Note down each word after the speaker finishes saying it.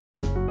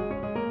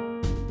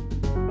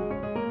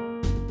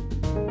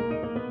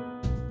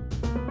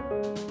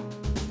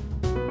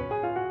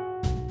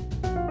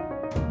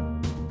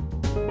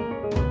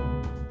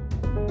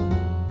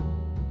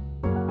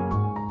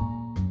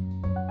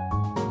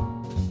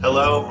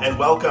Hello and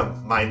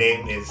welcome. My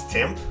name is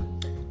Tim.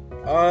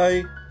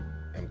 I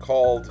am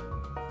called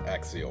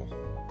Axial.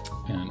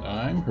 And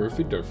I'm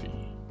Herfy Durfy.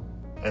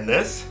 And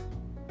this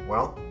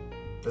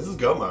is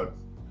Go Mode.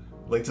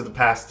 Link to the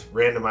Past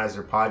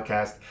Randomizer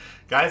podcast.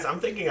 Guys, I'm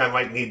thinking I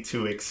might need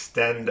to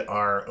extend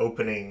our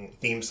opening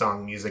theme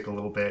song music a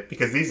little bit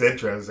because these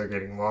intros are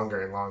getting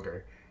longer and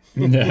longer.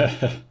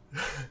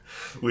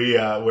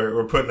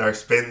 We're putting our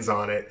spins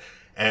on it.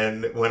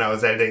 And when I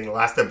was editing the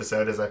last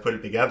episode, as I put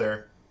it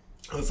together,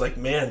 I was like,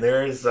 man,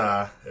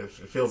 it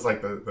feels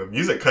like the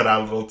music cut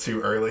out a little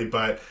too early.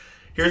 But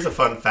here's a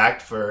fun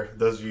fact for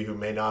those of you who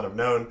may not have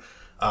known.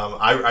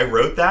 I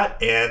wrote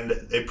that, and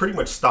it pretty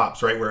much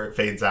stops right where it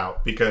fades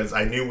out because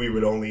I knew we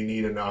would only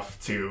need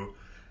enough to,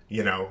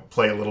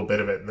 play a little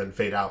bit of it and then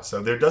fade out.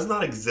 So there does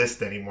not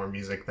exist any more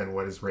music than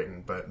what is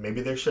written, but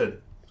maybe there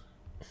should.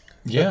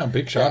 Yeah,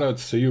 big shout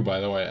outs to you, by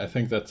the way. I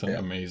think that's an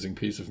amazing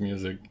piece of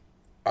music.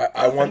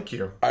 Thank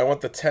you. I want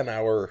the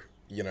 10-hour,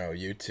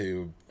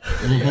 YouTube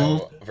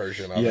video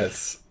version of it.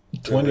 Yes,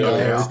 20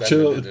 hours,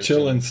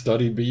 chill and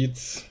study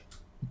beats.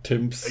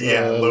 Tim's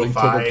Link to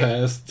the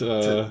Past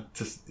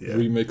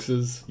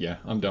remixes. Yeah,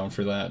 I'm down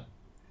for that.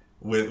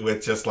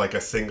 With just like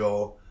a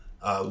single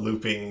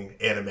looping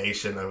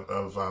animation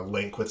of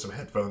Link with some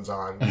headphones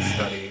on,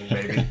 studying,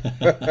 maybe.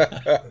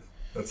 That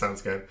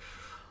sounds good.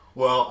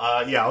 Well,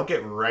 I'll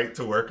get right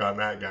to work on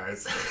that,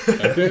 guys.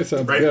 Okay,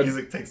 sounds good.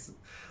 Music takes...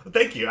 Well,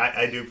 thank you.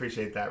 I do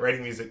appreciate that.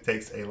 Writing music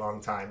takes a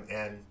long time,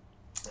 and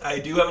I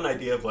do have an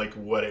idea of like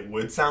what it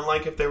would sound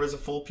like if there was a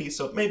full piece.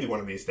 So maybe one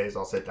of these days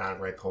I'll sit down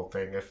and write the whole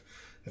thing if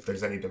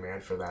there's any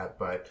demand for that.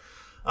 But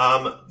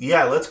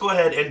let's go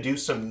ahead and do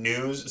some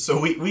news.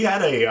 So we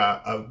had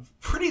a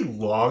pretty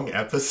long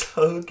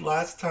episode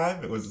last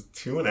time. It was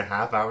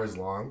 2.5 hours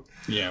long.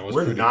 Yeah, it was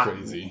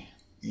crazy.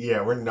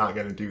 Yeah, we're not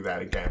going to do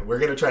that again. We're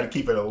going to try to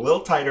keep it a little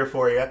tighter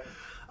for you.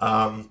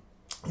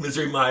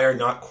 Misery Mire,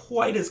 not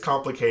quite as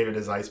complicated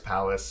as Ice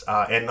Palace,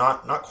 and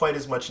not quite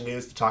as much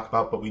news to talk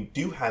about, but we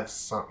do have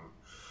some.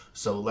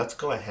 So let's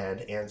go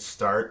ahead and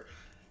start,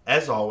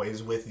 as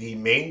always, with the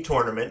main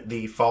tournament,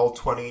 the Fall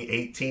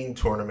 2018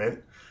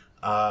 tournament.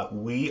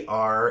 We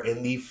are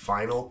in the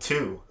final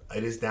two.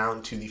 It is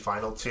down to the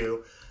final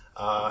two,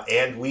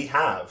 and we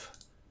have,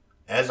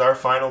 as our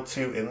final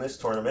two in this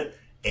tournament,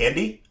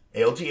 Andy,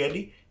 ALG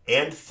Andy,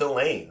 and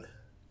Thelaine.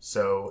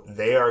 So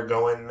they are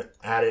going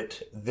at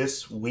it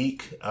this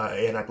week,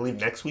 and I believe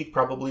next week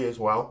probably as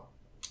well,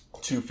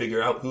 to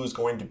figure out who's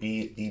going to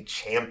be the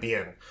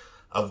champion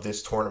of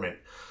this tournament.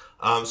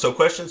 So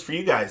questions for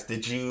you guys.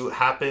 Did you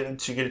happen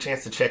to get a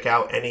chance to check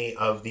out any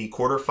of the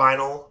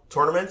quarterfinal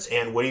tournaments,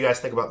 and what do you guys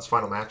think about this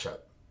final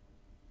matchup?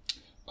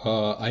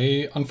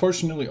 I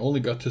unfortunately only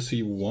got to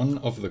see one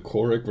of the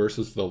Korok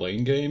versus the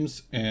Lane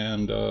games,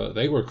 and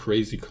they were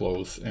crazy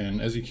close.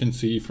 And as you can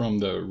see from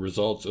the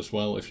results as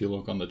well, if you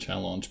look on the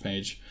challenge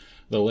page,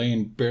 the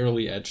Lane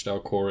barely edged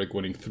out Korok,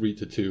 winning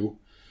 3-2.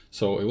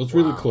 So it was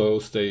really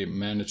close. They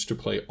managed to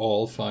play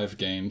all 5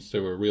 games. They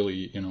were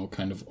really,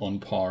 kind of on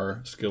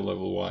par skill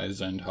level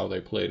wise and how they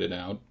played it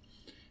out.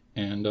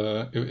 And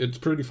it's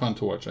pretty fun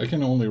to watch. I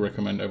can only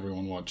recommend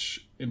everyone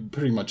watch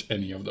pretty much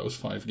any of those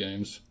 5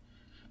 games.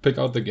 Pick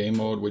out the game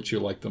mode which you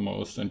like the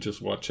most and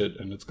just watch it,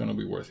 and it's going to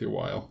be worth your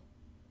while.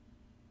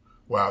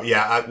 Wow,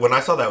 yeah, when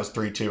I saw that was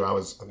 3-2, I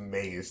was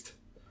amazed.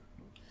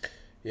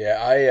 Yeah,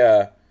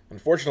 I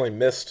unfortunately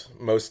missed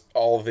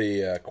all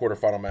the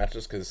quarterfinal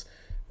matches because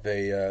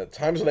they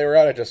times when they were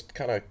out, I just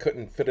kind of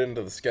couldn't fit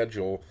into the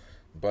schedule.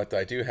 But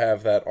I do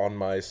have that on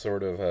my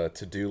sort of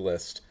to-do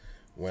list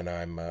when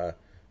I'm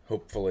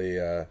hopefully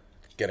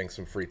getting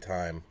some free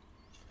time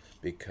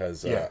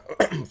because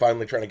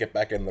finally trying to get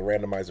back in the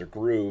randomizer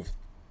groove.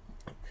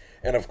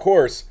 And of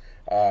course,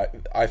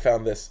 I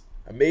found this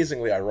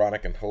amazingly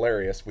ironic and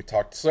hilarious. We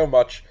talked so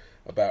much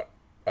about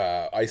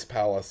Ice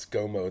Palace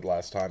Go Mode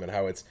last time and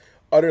how it's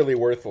utterly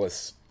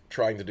worthless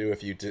trying to do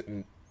if you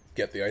didn't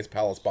get the Ice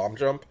Palace bomb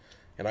jump.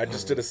 And I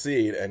just did a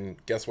seed, and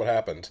guess what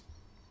happened?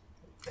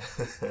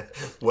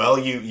 Well,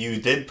 you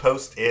did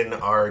post in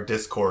our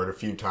Discord a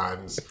few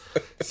times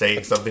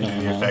saying something to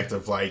the effect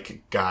of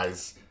like,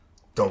 guys,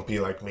 don't be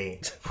like me.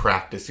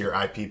 Practice your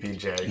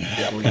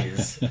IPPJ,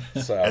 please.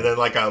 So, and then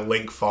like a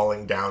Link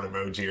falling down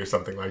emoji or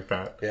something like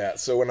that. Yeah,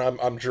 so when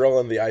I'm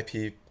drilling the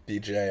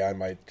IPPJ, I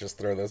might just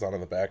throw those on in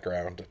the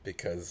background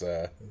because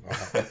it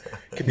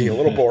can be a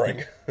little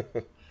boring.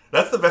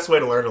 That's the best way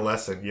to learn a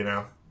lesson,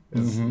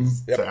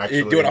 is to actually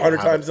you do it 100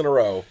 times in a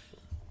row.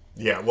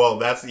 Yeah, well,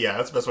 that's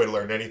the best way to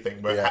learn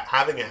anything. But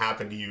having it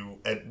happen to you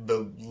at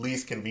the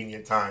least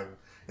convenient time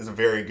is a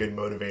very good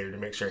motivator to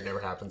make sure it never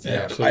happens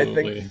again.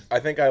 Absolutely. I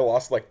think I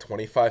lost like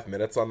 25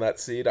 minutes on that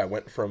seed. I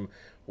went from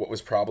what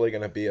was probably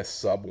going to be a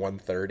sub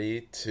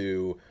 130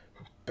 to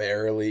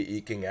barely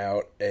eking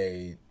out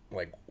a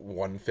like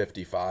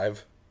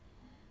 155.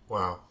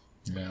 Wow.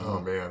 Yeah. Oh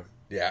man.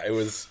 Yeah, it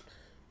was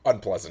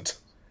unpleasant.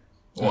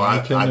 Well,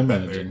 I've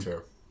been there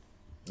too.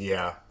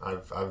 Yeah,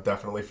 I've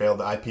definitely failed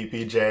the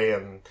IPPJ,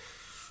 and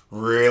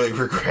really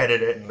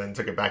regretted it and then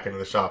took it back into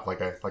the shop.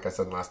 Like I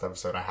said in the last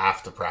episode, I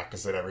have to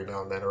practice it every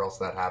now and then or else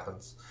that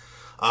happens.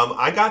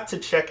 I got to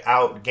check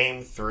out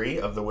Game 3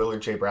 of the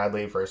Willard J.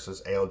 Bradley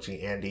versus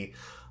ALG Andy.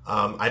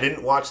 I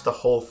didn't watch the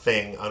whole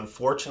thing.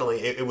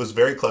 Unfortunately, it was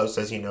very close.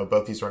 As you know,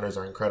 both these runners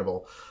are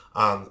incredible.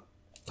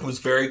 It was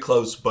very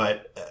close,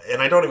 but,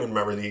 and I don't even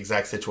remember the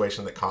exact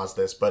situation that caused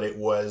this, but it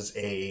was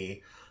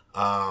it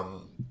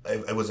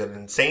was an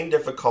insane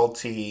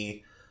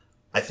difficulty,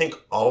 I think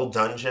all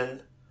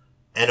dungeon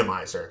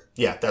enemizer.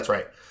 Yeah, that's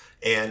right.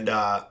 And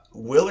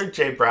Willard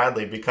J.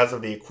 Bradley, because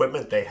of the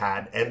equipment they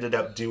had, ended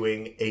up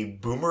doing a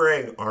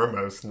boomerang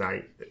Armos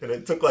night. And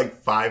it took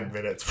like 5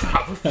 minutes,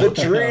 probably. The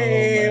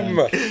dream!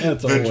 Oh,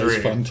 that's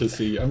always fun to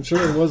see. I'm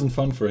sure it wasn't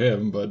fun for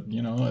him, but,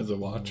 as a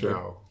watcher.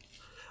 No.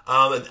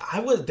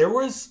 I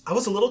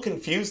was a little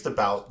confused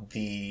about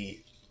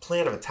the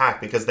plan of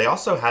attack because they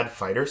also had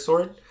fighter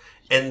sword.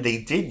 And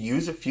they did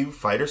use a few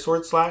fighter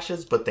sword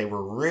slashes, but they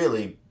were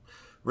really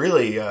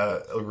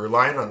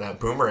relying on that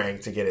boomerang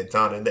to get it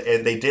done. And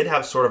they did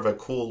have sort of a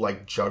cool,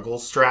 like, juggle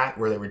strat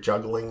where they were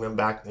juggling them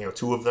back,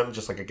 two of them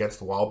just, like, against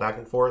the wall back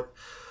and forth.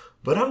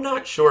 But I'm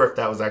not sure if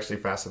that was actually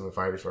faster than the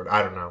fighter sword.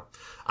 I don't know.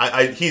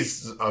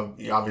 He's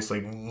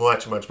obviously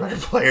much, much better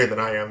player than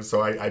I am,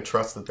 so I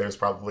trust that there's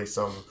probably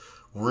some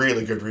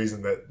really good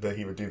reason that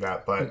he would do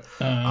that. But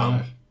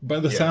by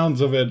the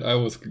sounds of it,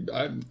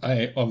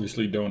 I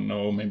obviously don't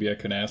know. Maybe I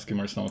could ask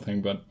him or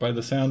something. But by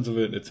the sounds of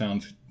it, it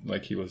sounds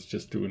like he was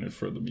just doing it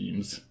for the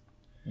memes.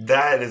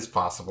 That is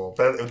possible.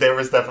 There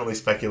was definitely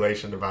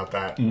speculation about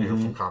that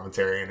from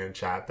commentary and in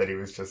chat that he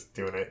was just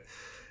doing it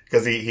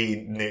because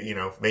he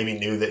knew, maybe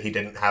knew that he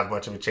didn't have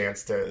much of a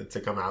chance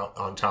to come out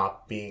on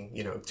top, being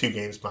 2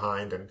 games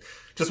behind, and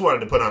just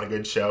wanted to put on a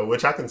good show,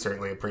 which I can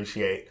certainly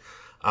appreciate.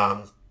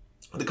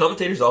 The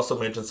commentators also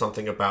mentioned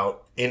something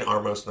about in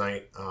Armos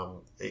Night,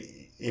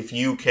 if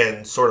you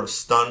can sort of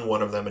stun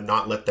one of them and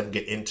not let them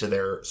get into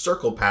their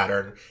circle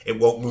pattern, it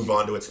won't move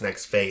on to its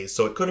next phase.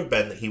 So it could have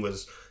been that he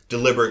was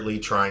deliberately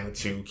trying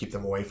to keep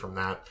them away from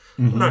that.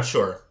 I'm not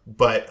sure,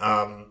 but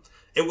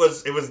it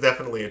was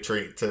definitely a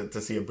treat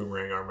to see a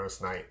Boomerang Armos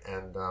Night,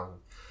 and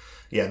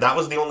that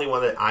was the only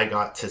one that I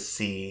got to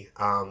see.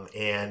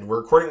 And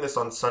we're recording this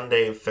on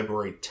Sunday,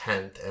 February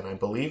 10th, and I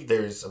believe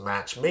there's a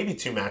match, maybe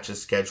 2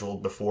 matches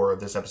scheduled before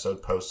this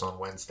episode posts on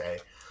Wednesday.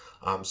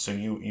 So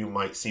you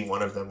might see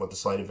one of them with a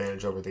slight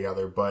advantage over the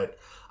other, but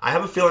I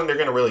have a feeling they're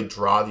going to really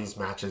draw these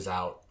matches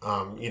out.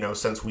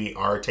 Since we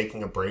are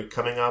taking a break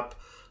coming up,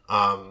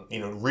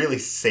 really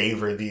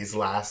savor these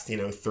last, 3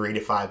 to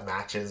 5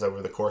 matches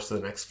over the course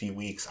of the next few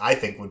weeks, I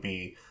think would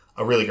be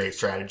a really great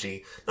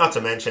strategy. Not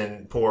to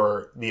mention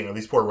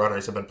these poor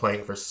runners have been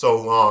playing for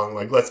so long.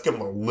 Like, let's give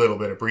them a little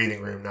bit of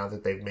breathing room now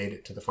that they've made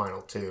it to the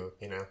final 2,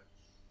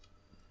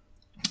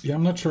 Yeah,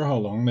 I'm not sure how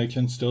long they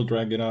can still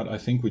drag it out. I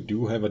think we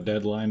do have a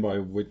deadline by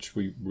which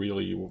we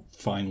really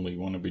finally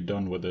want to be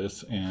done with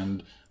this.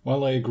 And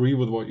while I agree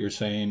with what you're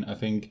saying, I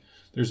think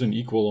there's an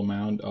equal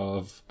amount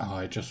of,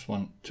 I just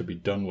want to be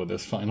done with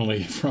this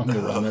finally from the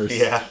runners.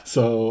 Yeah,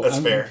 so that's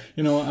fair.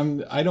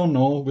 I don't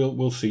know.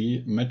 We'll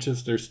see.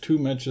 Matches. There's 2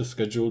 matches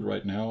scheduled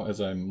right now as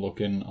I'm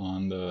looking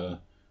on the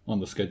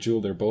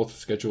schedule. They're both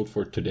scheduled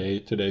for today.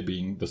 Today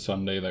being the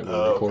Sunday that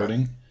we're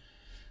recording. Okay.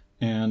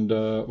 And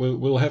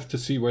we'll have to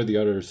see where the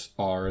others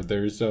are.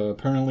 There's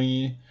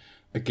apparently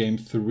a game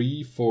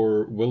 3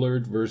 for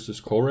Willard versus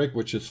Korek,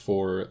 which is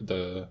for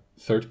the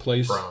 3rd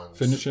place bronze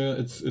finisher.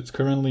 It's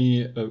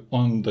currently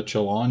on the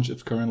challenge.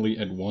 It's currently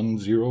at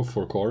 1-0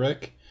 for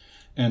Korek,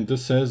 and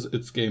this says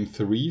it's game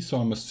 3. So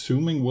I'm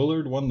assuming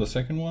Willard won the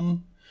second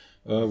one,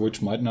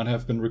 which might not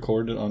have been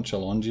recorded on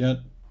challenge yet.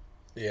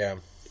 Yeah.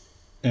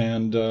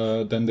 And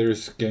then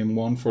there's game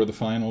 1 for the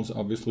finals,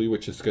 obviously,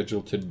 which is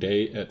scheduled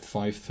today at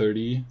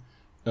 5:30.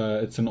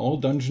 It's an all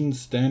dungeon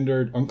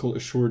standard Uncle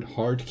Assured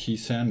hard key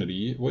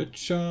sanity,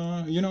 which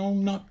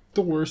not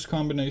the worst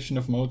combination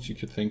of modes you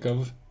could think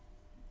of.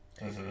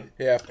 Mm-hmm.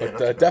 Yeah,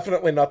 but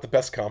definitely not the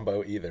best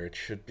combo either. It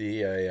should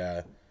be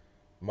a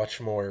much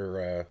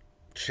more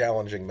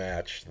challenging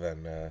match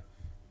than a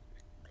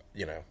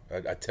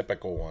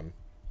typical one.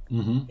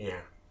 Mm-hmm.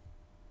 Yeah.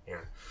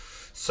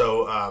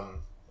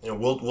 So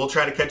we'll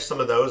try to catch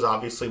some of those.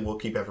 Obviously, we'll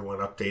keep everyone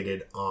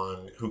updated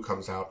on who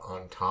comes out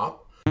on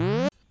top.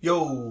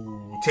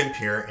 Yo, Tim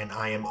here, and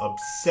I am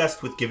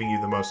obsessed with giving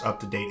you the most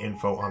up-to-date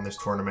info on this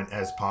tournament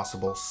as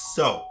possible.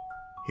 So,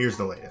 here's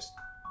the latest.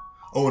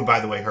 Oh, and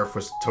by the way, Herf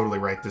was totally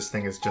right. This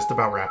thing is just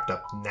about wrapped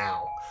up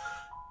now.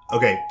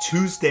 Okay,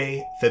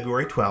 Tuesday,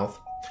 February 12th,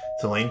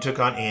 Thelaine took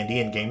on Andy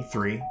in Game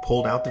 3,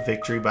 pulled out the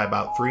victory by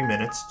about 3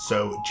 minutes,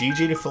 so GG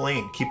to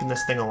Thelaine, keeping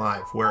this thing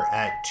alive. We're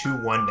at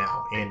 2-1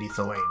 now, Andy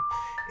Thelaine.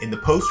 In the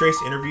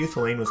post-race interview,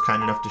 Thelaine was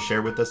kind enough to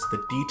share with us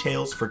the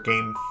details for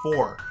Game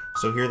 4,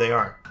 so here they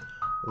are.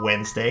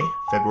 Wednesday,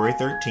 February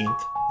 13th,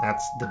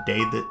 that's the day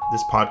that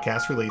this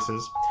podcast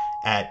releases,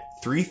 at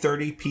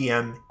 3:30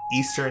 p.m.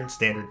 Eastern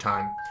Standard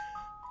Time.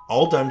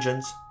 All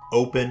dungeons,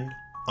 open,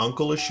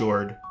 Uncle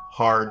Assured,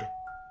 hard,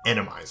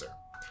 enemizer.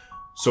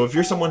 So if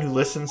you're someone who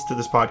listens to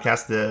this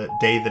podcast the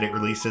day that it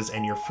releases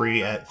and you're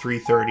free at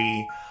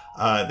 3:30,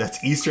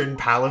 that's Eastern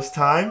Palace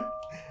time,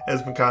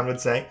 as McCon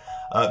would say,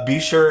 be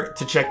sure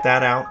to check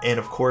that out. And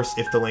of course,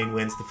 if the Lane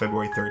wins the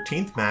February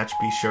 13th match,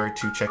 be sure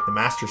to check the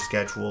Master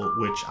schedule,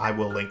 which I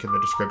will link in the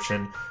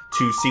description,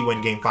 to see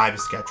when Game 5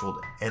 is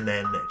scheduled. And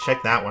then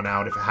check that one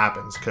out if it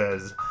happens,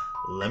 because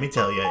let me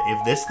tell you,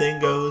 if this thing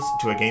goes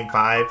to a Game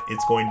 5,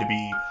 it's going to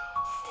be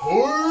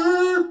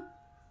hard.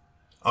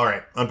 All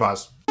right,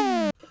 unpause.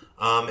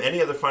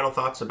 Any other final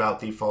thoughts about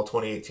the Fall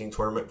 2018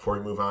 tournament before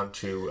we move on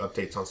to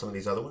updates on some of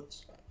these other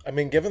ones? I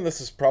mean, given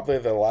this is probably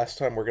the last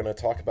time we're going to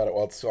talk about it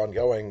while it's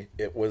ongoing,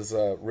 it was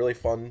really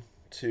fun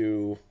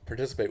to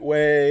participate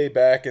way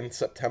back in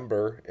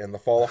September in the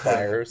Fall of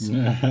Fires.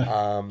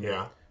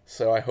 Yeah.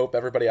 So I hope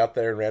everybody out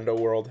there in Rando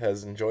World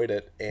has enjoyed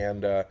it,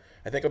 and I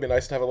think it'll be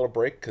nice to have a little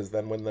break, because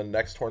then when the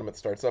next tournament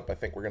starts up, I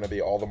think we're going to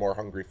be all the more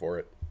hungry for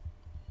it.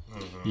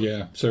 Mm-hmm.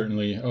 Yeah,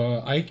 certainly.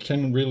 I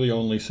can really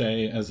only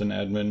say, as an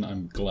admin,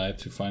 I'm glad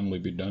to finally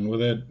be done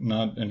with it.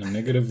 Not in a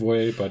negative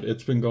way, but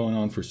it's been going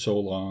on for so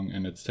long,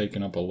 and it's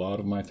taken up a lot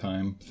of my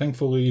time.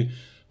 Thankfully,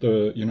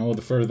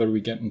 the further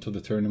we get into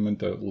the tournament,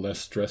 the less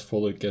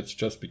stressful it gets,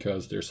 just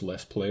because there's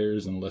less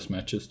players and less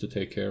matches to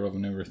take care of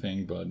and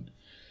everything. But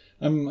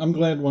I'm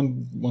glad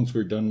once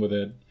we're done with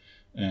it,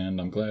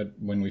 and I'm glad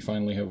when we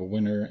finally have a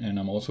winner, and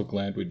I'm also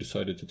glad we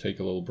decided to take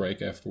a little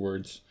break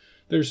afterwards.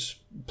 There's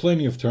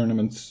plenty of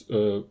tournaments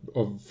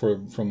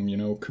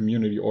from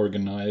community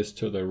organized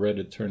to the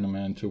Reddit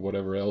tournament to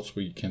whatever else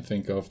we can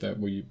think of that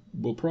we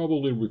will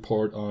probably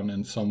report on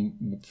in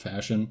some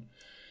fashion.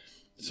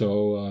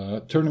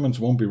 So tournaments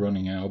won't be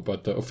running out,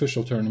 but the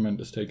official tournament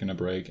is taking a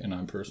break, and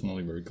I'm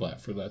personally very glad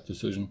for that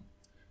decision.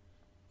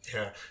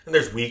 Yeah, and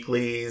there's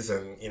weeklies,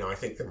 and I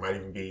think there might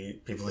even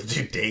be people that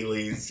do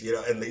dailies.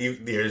 And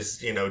there's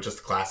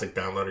just classic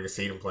downloading your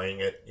seat and playing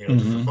it,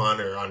 just for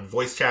fun or on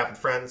voice chat with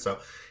friends. So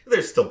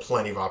there's still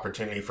plenty of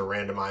opportunity for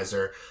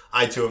Randomizer.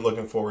 I too am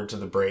looking forward to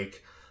the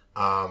break.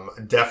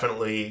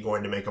 Definitely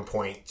going to make a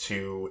point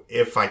to,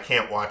 if I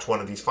can't watch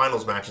one of these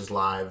finals matches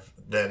live,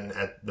 then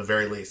at the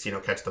very least,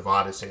 catch the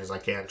VOD as soon as I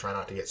can. Try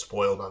not to get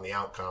spoiled on the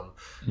outcome.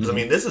 Because I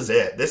mean, this is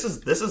it. This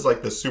is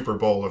like the Super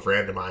Bowl of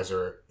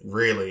Randomizer,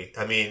 really.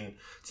 I mean,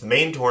 it's the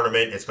main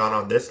tournament. It's gone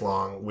on this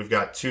long. We've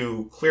got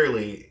two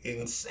clearly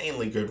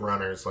insanely good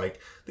runners. Like,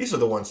 these are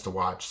the ones to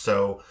watch.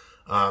 So,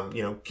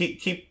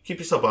 keep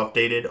yourself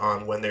updated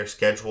on when they're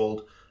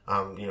scheduled.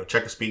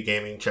 Check the Speed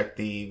Gaming, check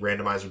the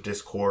Randomizer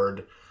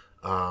Discord,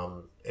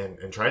 and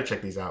try to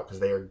check these out, because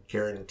they are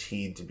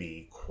guaranteed to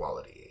be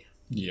quality.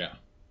 Yeah.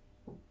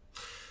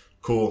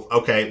 Cool.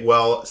 Okay,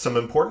 well, some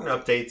important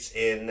updates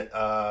in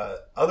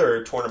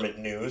other tournament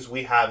news.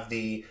 We have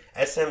the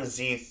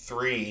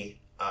SMZ3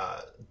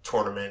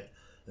 tournament.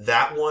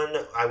 That one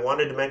I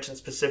wanted to mention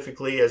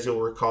specifically. As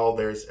you'll recall,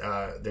 there's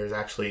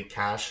actually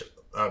cash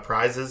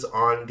prizes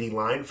on the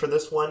line for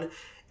this one,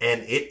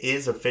 and it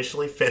is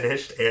officially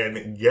finished.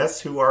 And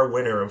guess who our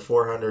winner of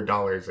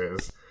 $400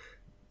 is?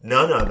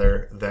 None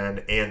other than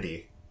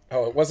Andy.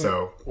 Oh, it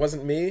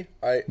wasn't me?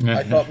 I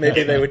thought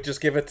maybe they would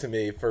just give it to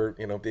me for,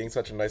 being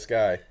such a nice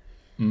guy.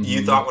 Mm-hmm.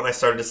 You thought when I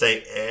started to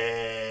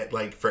say,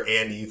 like, for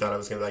Andy, you thought I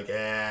was going to be like,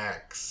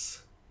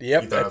 X.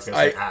 Yep. You thought I was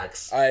going to say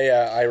X.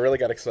 I really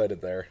got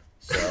excited there.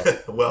 So.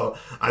 Well,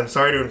 I'm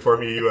sorry to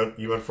inform you,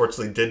 you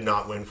unfortunately did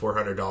not win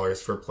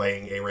 $400 for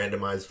playing a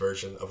randomized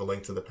version of A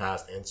Link to the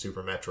Past and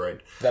Super Metroid.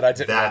 That I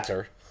didn't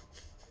enter.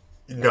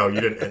 No,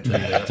 you didn't enter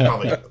either.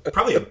 That's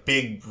probably a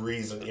big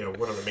reason,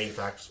 one of the main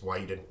factors why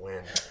you didn't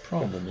win.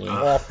 Probably.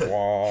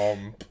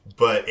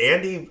 But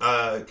Andy,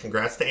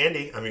 congrats to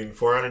Andy. I mean,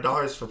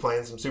 $400 for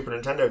playing some Super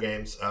Nintendo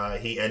games.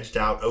 He edged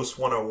out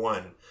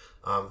OS101,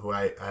 who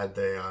I had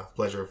the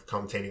pleasure of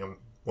commentating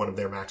one of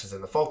their matches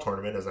in the fall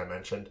tournament, as I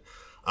mentioned.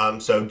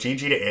 So GG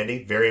to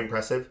Andy, very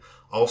impressive.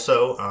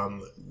 Also,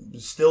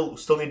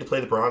 still need to play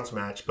the bronze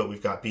match, but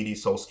we've got BD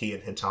Solsky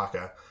and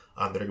Hitaka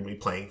that are going to be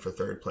playing for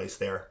third place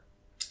there.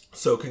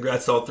 So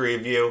congrats to all three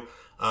of you.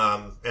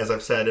 As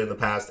I've said in the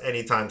past,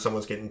 anytime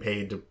someone's getting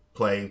paid to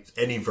play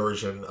any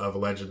version of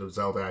Legend of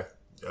Zelda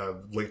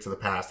Link to the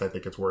Past, I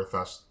think it's worth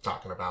us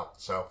talking about.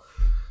 So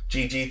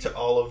GG to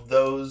all of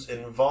those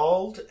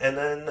involved. And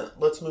then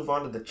let's move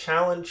on to the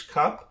Challenge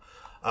Cup.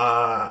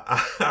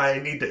 I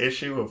need to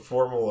issue a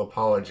formal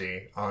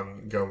apology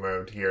on Go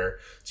Mode here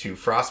to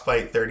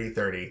Frostbite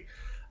 3030,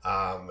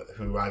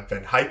 who I've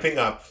been hyping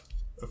up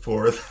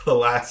for the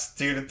last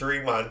 2 to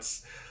 3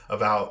 months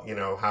about,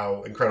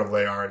 how incredible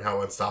they are and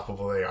how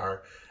unstoppable they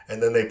are.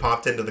 And then they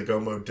popped into the Go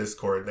Mode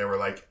Discord and they were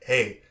like,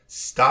 hey,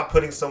 stop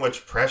putting so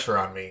much pressure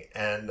on me.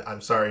 And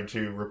I'm sorry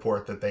to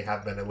report that they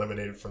have been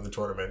eliminated from the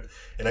tournament.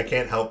 And I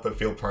can't help but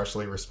feel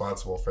partially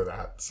responsible for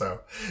that.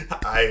 So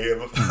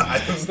I'm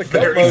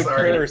very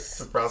sorry to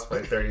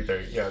Frostbite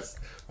 3030. Yes,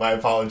 my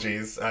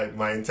apologies.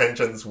 My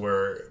intentions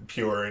were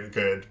pure and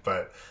good,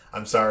 but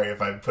I'm sorry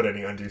if I put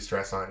any undue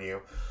stress on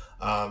you.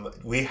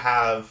 We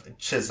have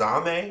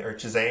Chizame, or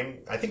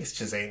Chizame, I think it's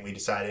Chizame, we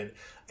decided,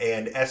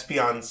 and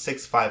Espeon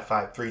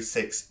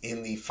 65536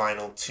 in the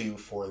final two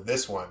for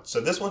this one.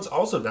 So this one's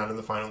also down in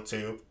the final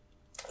two.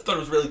 I thought it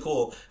was really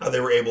cool how they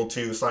were able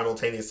to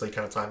simultaneously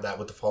kind of time that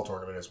with the fall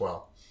tournament as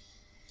well.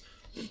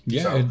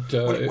 Yeah.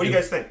 So, what do you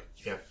guys think?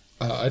 Yeah.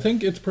 I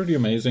think it's pretty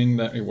amazing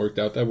that it worked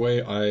out that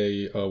way.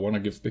 I want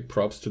to give big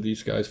props to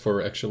these guys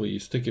for actually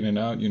sticking it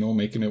out,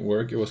 making it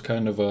work. It was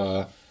kind of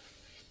a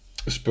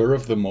spur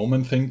of the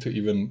moment thing to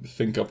even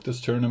think up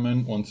this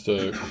tournament once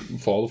the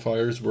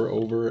qualifiers were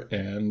over,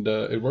 and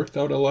it worked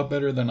out a lot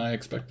better than I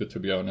expected, to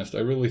be honest. I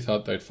really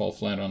thought they'd fall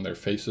flat on their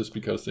faces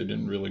because they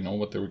didn't really know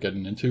what they were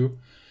getting into.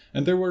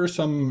 And there were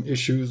some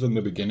issues in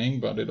the beginning,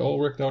 but it all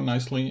worked out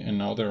nicely, and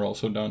now they're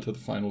also down to the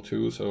final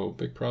two, so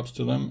big props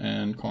to them,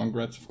 and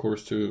congrats, of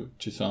course, to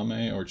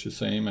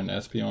Chisame and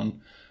Espeon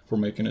for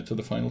making it to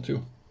the final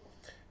two.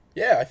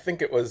 Yeah, I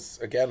think it was,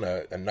 again,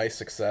 a nice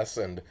success,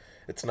 and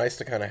it's nice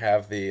to kind of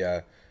have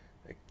I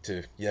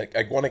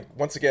want to,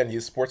 once again,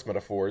 use sports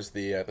metaphors,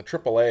 the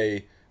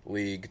AAA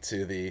league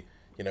to the,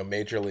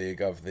 major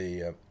league of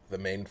the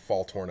main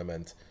fall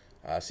tournament,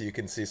 so you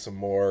can see some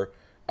more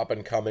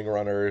up-and-coming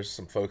runners,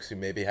 some folks who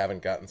maybe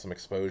haven't gotten some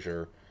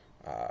exposure.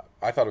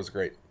 I thought it was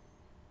great.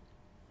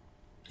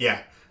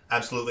 Yeah,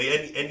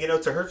 absolutely.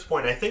 And to Herf's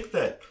point, I think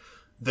that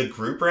the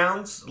group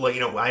rounds,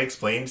 I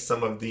explained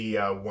some of the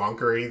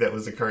wonkery that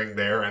was occurring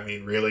there. I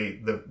mean,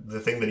 really, the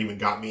thing that even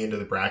got me into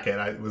the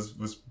bracket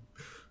was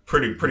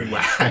pretty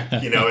whack,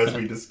 as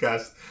we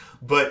discussed.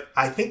 But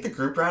I think the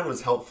group round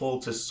was helpful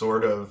to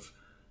sort of,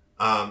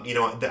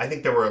 I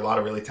think there were a lot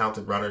of really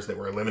talented runners that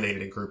were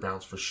eliminated in group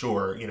rounds for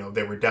sure.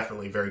 There were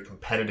definitely very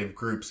competitive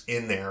groups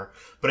in there.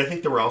 But I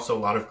think there were also a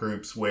lot of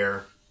groups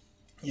where,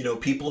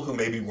 people who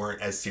maybe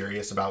weren't as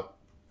serious about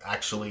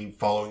actually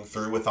following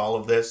through with all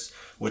of this,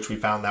 which we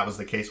found that was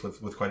the case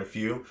with quite a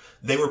few,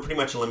 they were pretty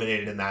much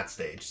eliminated in that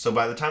stage. So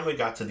by the time we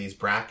got to these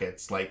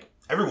brackets,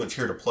 everyone's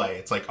here to play.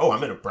 It's like, oh,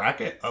 I'm in a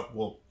bracket? Oh,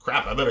 well,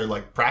 crap, I better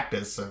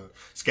practice and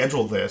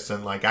schedule this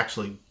and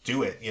actually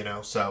do it,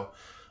 So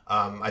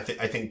I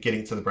think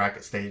getting to the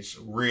bracket stage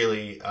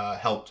really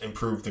helped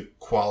improve the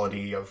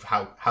quality of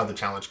how the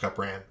Challenge Cup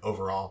ran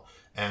overall.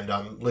 And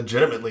I'm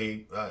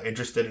legitimately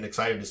interested and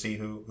excited to see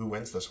who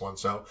wins this one.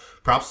 So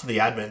props to the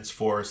admins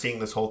for seeing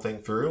this whole thing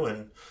through,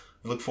 and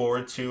look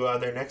forward to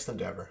their next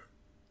endeavor.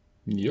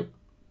 Yep.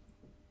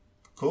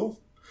 Cool.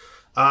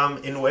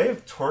 In way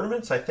of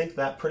tournaments, I think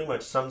that pretty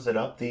much sums it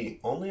up.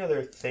 The only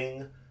other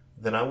thing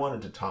that I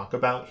wanted to talk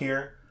about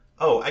here...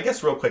 Oh, I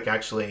guess real quick,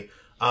 actually...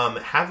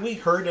 have we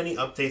heard any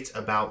updates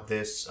about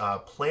this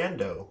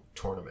Plando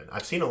tournament?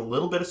 I've seen a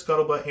little bit of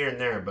scuttlebutt here and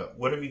there, but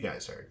what have you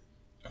guys heard?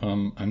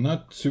 I'm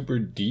not super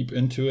deep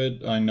into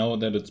it. I know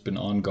that it's been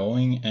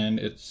ongoing and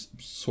it's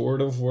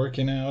sort of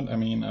working out. I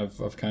mean,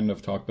 I've kind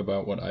of talked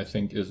about what I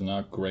think is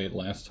not great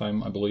last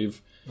time, I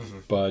believe,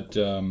 but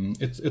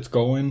it's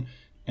going.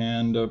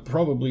 And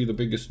probably the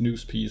biggest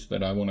news piece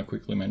that I want to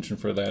quickly mention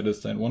for that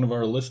is that one of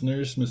our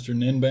listeners, Mr.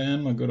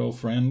 Ninban, my good old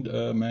friend,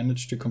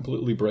 managed to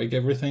completely break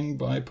everything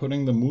by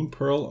putting the Moon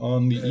Pearl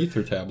on the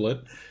Ether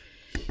tablet.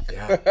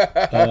 Yeah.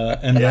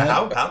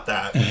 How about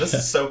that? This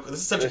is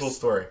such a cool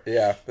story.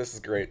 Yeah, this is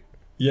great.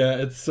 Yeah,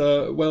 it's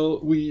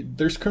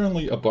there's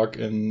currently a bug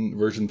in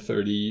version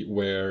 30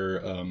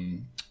 where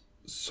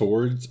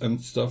swords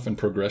and stuff and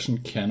progression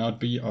cannot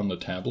be on the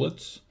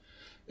tablets.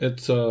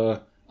 It's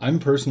I'm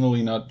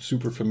personally not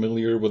super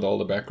familiar with all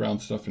the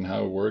background stuff and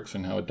how it works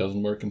and how it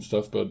doesn't work and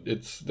stuff, but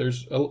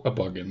there's a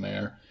bug in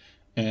there.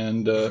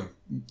 And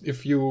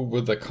if you,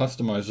 with the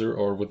customizer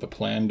or with the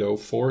Plando,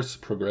 force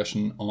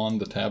progression on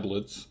the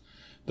tablets,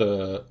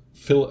 the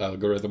fill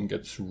algorithm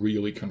gets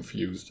really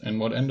confused. And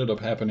what ended up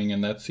happening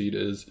in that seed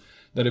is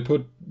that it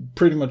put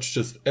pretty much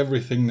just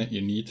everything that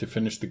you need to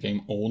finish the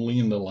game only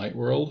in the light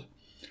world,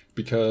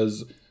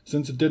 because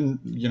since it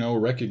didn't,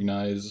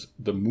 recognize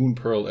the Moon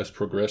Pearl as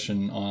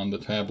progression on the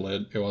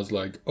tablet, it was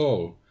like,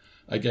 oh,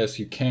 I guess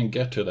you can't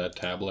get to that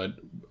tablet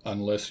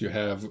unless you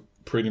have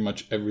pretty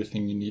much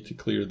everything you need to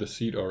clear the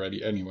seat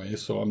already anyway.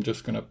 So I'm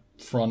just going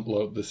to front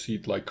load the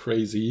seat like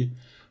crazy,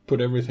 put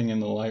everything in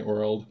the light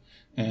world,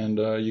 and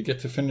you get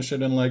to finish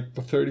it in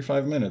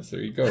 35 minutes.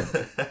 There you go.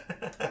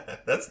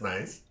 That's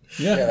nice.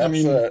 Yeah, I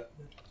mean...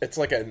 it's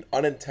like an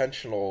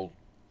unintentional,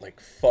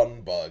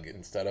 fun bug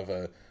instead of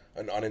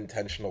an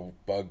unintentional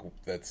bug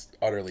that's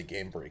utterly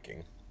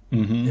game-breaking.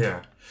 Mm-hmm.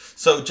 Yeah.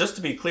 So just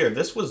to be clear,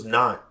 this was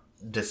not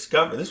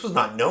discovered. This was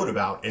not known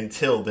about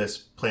until this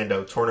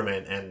Plando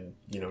tournament, and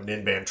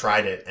Ninban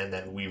tried it, and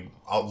then we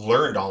all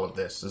learned all of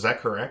this. Is that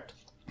correct?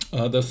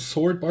 The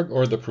sword bug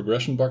or the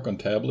progression bug on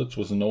tablets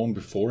was known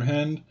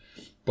beforehand,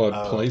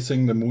 but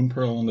placing the Moon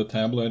Pearl on the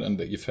tablet and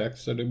the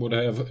effects that it would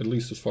have, at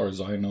least as far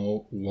as I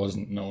know,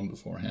 wasn't known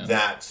beforehand.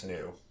 That's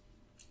new.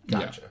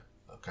 Gotcha.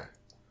 Yeah. Okay.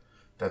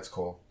 That's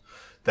cool.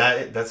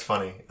 That's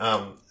funny.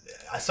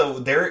 So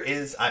there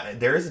is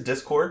a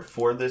Discord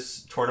for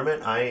this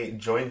tournament. I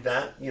joined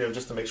that,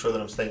 just to make sure that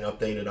I'm staying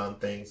updated on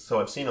things. So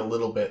I've seen a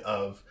little bit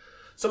of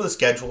some of the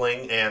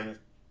scheduling, and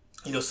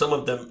some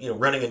of them,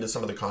 running into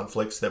some of the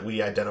conflicts that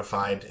we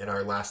identified in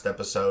our last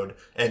episode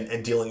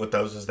and dealing with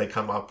those as they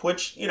come up,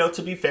 which,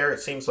 to be fair, it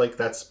seems like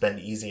that's been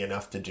easy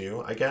enough to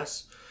do, I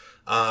guess.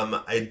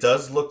 It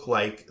does look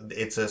like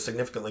it's a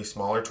significantly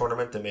smaller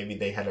tournament than maybe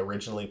they had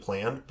originally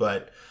planned,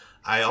 but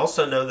I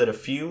also know that a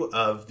few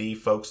of the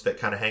folks that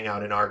kind of hang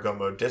out in our Go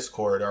Mode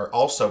Discord are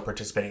also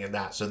participating in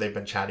that. So they've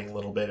been chatting a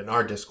little bit in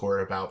our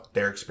Discord about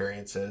their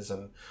experiences.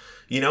 And,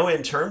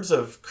 in terms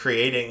of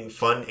creating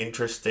fun,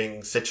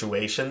 interesting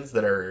situations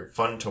that are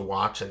fun to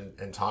watch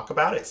and talk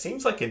about, it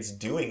seems like it's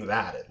doing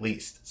that at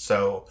least.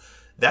 So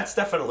that's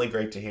definitely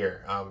great to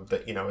hear.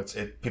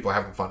 That people are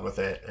having fun with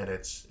it, and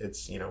it's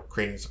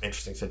creating some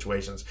interesting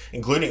situations,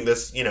 including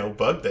this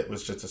bug that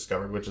was just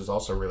discovered, which is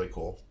also really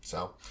cool.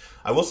 So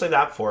I will say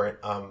that for it.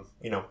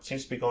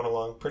 Seems to be going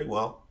along pretty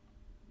well.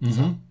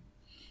 Mm-hmm.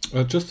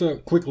 So. Just a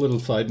quick little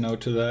side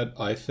note to that.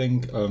 I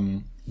think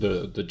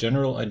the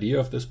general idea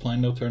of this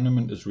Plando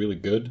tournament is really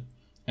good,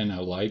 and I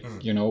like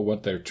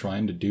what they're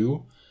trying to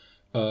do.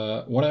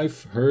 What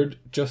I've heard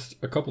just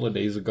a couple of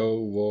days ago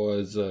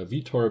was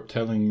Vitorp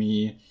telling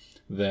me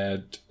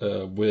that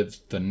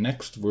with the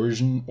next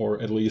version,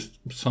 or at least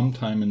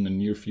sometime in the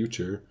near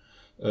future,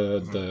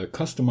 the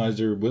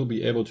customizer will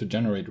be able to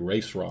generate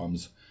race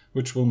ROMs,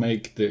 which will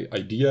make the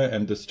idea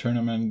and this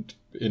tournament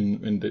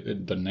in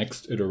the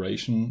next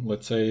iteration,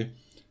 let's say,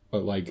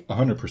 like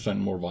 100%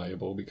 more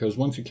viable. Because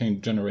once you can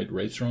generate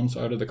race ROMs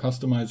out of the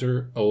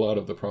customizer, a lot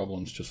of the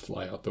problems just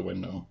fly out the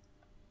window.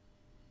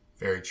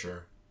 Very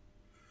true.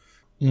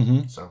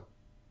 Mm-hmm. So,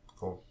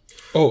 cool.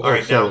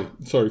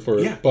 Sorry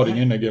for butting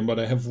in again, but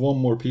I have one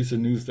more piece of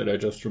news that I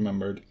just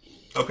remembered.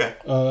 Okay.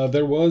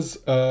 There was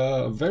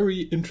a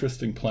very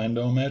interesting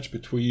Plando match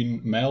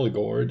between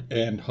Malagord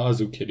and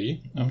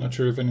Hazukitty. I'm not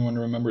sure if anyone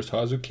remembers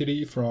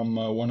Hazukitty from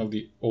one of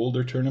the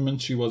older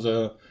tournaments. She was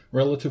a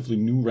relatively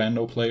new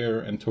rando player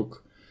and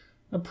took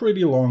a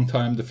pretty long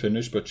time to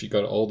finish, but she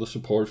got all the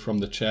support from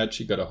the chat.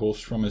 She got a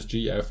host from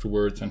SG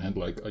afterwards and had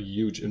like a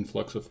huge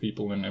influx of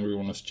people, and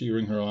everyone was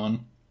cheering her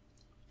on.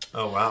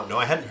 Oh, wow. No,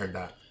 I hadn't heard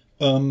that.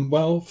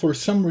 Well, for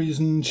some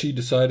reason, she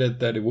decided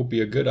that it would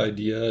be a good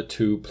idea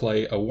to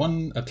play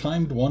a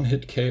timed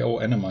one-hit KO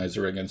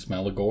Enemizer against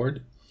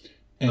Malagord.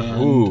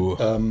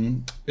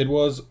 And it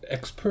was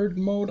expert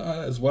mode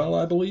as well,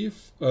 I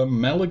believe.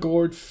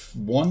 Malagord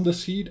won the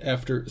seed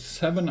after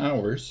 7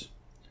 hours.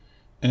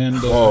 And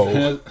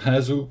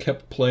Hazu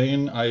kept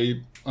playing.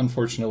 I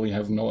unfortunately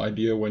have no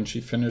idea when she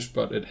finished,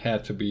 but it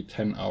had to be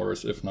 10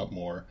 hours, if not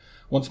more.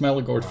 Once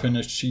Malagord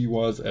finished, she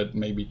was at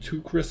maybe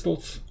 2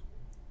 crystals.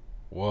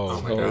 Whoa.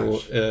 Oh my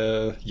gosh.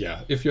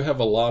 If you have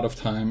a lot of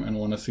time and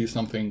want to see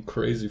something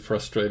crazy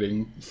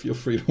frustrating, feel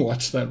free to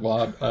watch that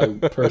VOD.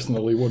 I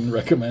personally wouldn't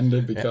recommend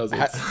it because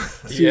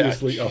it's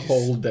seriously a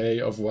whole day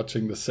of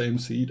watching the same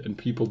seed and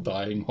people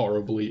dying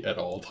horribly at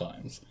all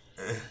times.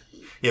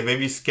 Yeah,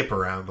 maybe skip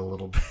around a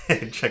little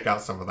bit and check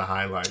out some of the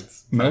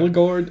highlights.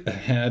 Malagord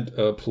had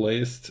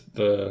placed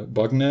the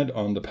Bugnet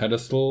on the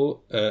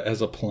pedestal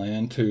as a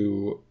plan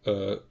to,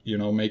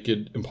 make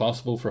it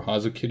impossible for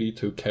Hazukitty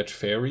to catch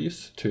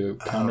fairies to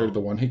counter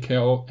the one-hit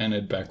KO, and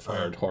it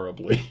backfired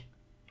horribly.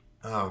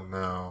 Oh,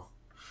 no.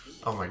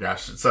 Oh, my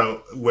gosh.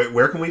 So,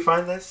 where can we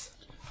find this?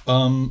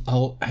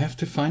 I'll have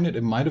to find it.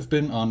 It might have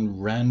been on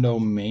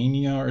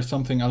Randomania or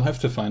something. I'll have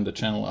to find the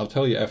channel. I'll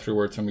tell you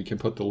afterwards, and we can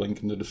put the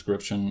link in the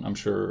description. I'm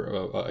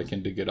sure I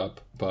can dig it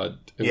up. But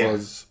it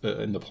was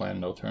in the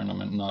Plando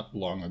tournament not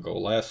long ago.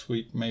 Last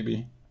week,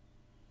 maybe.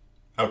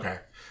 Okay.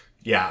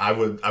 Yeah, I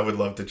would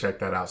love to check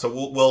that out. So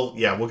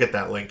we'll get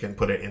that link and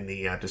put it in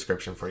the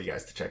description for you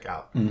guys to check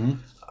out. Mm-hmm.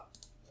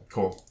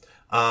 Cool.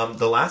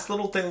 The last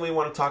little thing we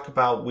want to talk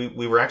about,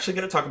 we were actually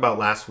going to talk about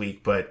last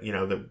week, but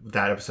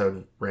that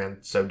episode ran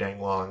so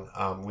dang long,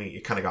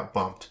 it kind of got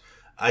bumped.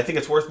 I think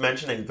it's worth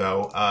mentioning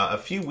though. A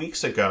few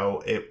weeks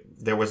ago,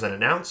 there was an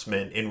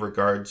announcement in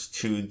regards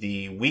to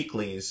the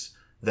weeklies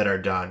that are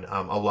done.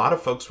 A lot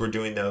of folks were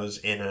doing those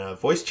in a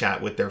voice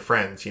chat with their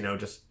friends.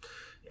 Just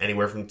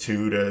anywhere from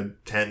 2 to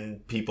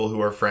 10 people who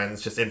are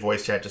friends, just in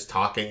voice chat, just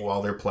talking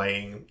while they're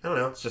playing. I don't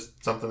know. It's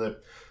just something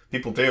that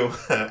people do.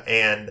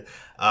 And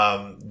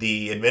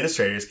the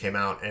administrators came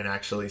out and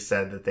actually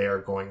said that they are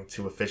going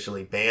to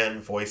officially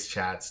ban voice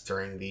chats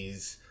during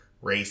these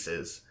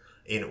races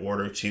in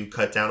order to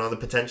cut down on the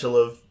potential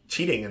of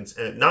cheating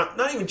and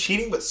not even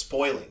cheating, but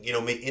spoiling,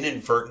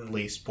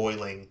 inadvertently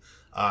spoiling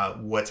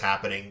what's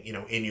happening,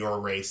 in your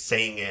race,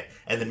 saying it,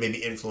 and then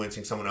maybe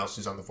influencing someone else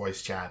who's on the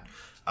voice chat.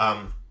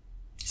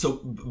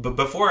 But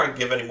before I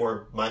give any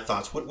more of my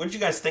thoughts, what did you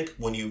guys think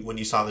when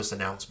you saw this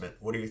announcement?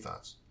 What are your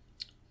thoughts?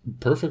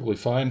 Perfectly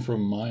fine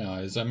from my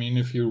eyes. I mean,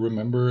 if you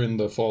remember in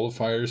the Fall of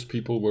Fires,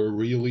 people were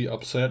really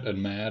upset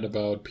and mad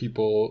about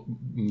people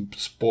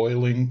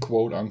spoiling,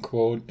 quote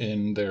unquote,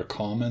 in their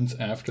comments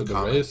after the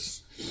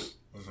race.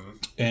 Mm-hmm.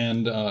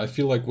 And I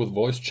feel like with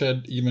voice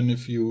chat, even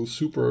if you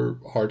super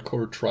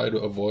hardcore try to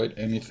avoid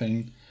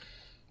anything,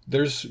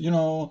 there's,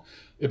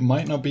 it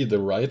might not be the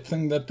right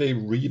thing that they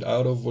read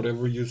out of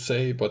whatever you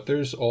say, but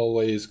there's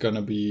always going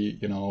to be,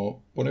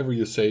 whatever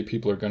you say,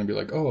 people are going to be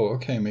like, oh,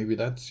 okay, maybe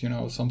that's,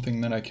 something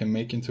that I can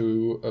make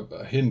into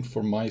a hint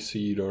for my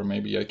seed, or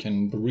maybe I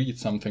can read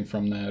something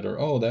from that, or,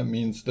 oh, that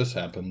means this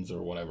happens,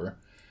 or whatever.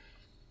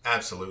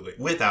 Absolutely.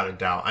 Without a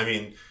doubt. I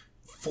mean,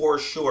 for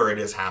sure it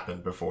has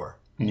happened before.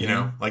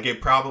 Like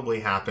it probably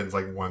happens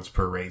like once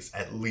per race.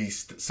 At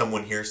least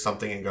someone hears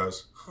something and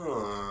goes,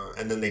 huh,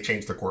 and then they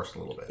change the course a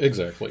little bit.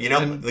 Exactly.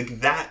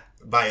 Like that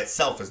by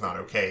itself is not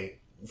okay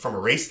from a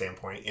race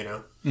standpoint,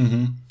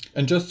 Mm-hmm.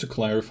 And just to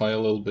clarify a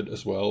little bit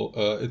as well,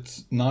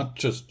 it's not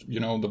just,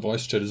 the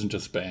voice chat isn't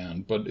just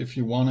banned, but if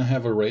you want to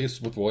have a race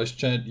with voice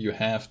chat, you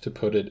have to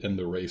put it in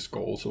the race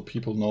goal so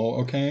people know,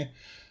 okay,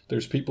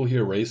 there's people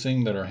here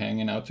racing that are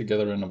hanging out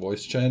together in a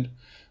voice chat.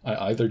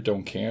 I either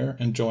don't care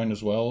and join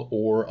as well,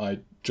 or I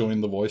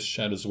join the voice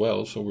chat as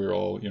well, so we're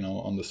all,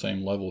 on the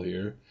same level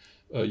here.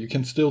 You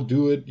can still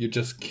do it, you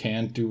just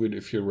can't do it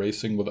if you're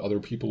racing with other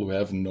people who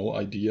have no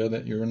idea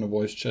that you're in a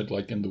voice chat,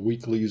 like in the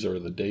weeklies or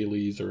the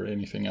dailies or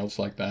anything else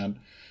like that.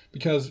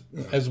 Because,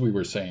 as we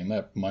were saying,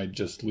 that might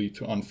just lead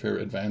to unfair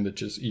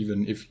advantages,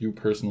 even if you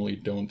personally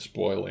don't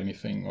spoil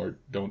anything or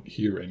don't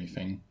hear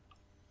anything.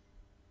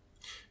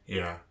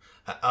 Yeah.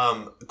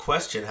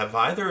 Question, have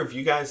either of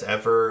you guys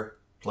ever,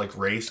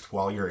 raced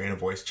while you're in a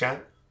voice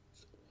chat?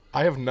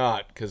 I have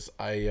not, because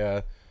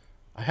I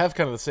have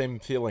kind of the same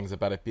feelings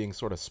about it being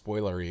sort of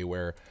spoilery,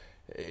 where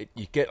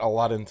you get a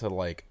lot into,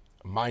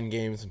 mind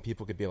games, and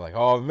people could be like,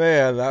 oh,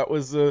 man, that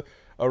was a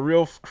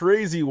real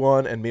crazy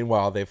one, and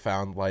meanwhile, they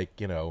found,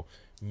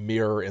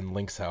 Mirror in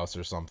Link's house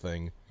or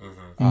something.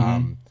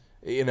 Mm-hmm.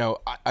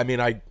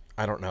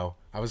 I don't know.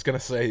 I was going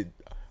to say,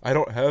 I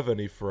don't have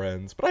any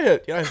friends, but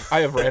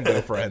I have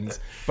rando friends,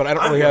 but I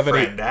don't really have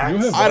any.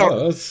 You have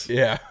us.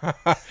 Yeah,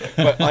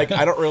 but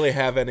I don't really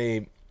have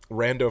any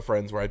rando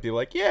friends where I'd be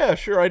like, yeah,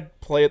 sure, I'd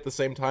play at the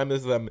same time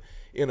as them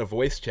in a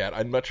voice chat.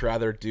 I'd much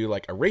rather do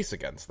a race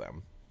against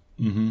them.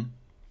 Mm-hmm.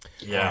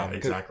 Yeah,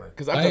 exactly.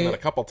 Because I've done that a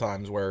couple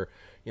times where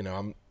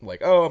I'm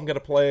like, oh, I'm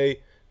gonna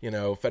play.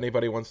 If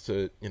anybody wants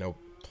to,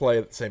 play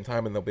at the same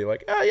time, and they'll be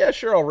like, oh yeah,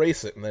 sure, I'll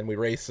race it, and then we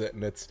race it,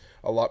 and it's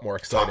a lot more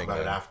exciting. Talk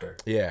about it after.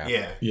 Yeah,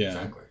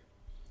 exactly.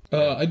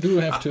 I do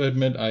have to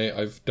admit,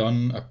 I've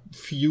done a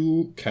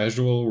few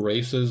casual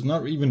races,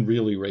 not even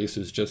really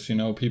races, just,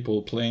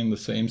 people playing the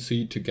same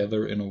seed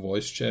together in a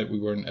voice chat. We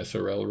weren't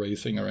SRL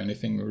racing or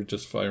anything. We were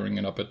just firing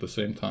it up at the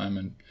same time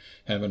and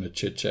having a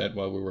chit chat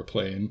while we were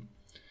playing.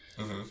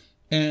 Mm-hmm.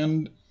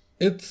 And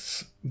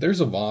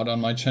there's a VOD on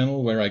my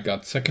channel where I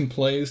got second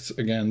place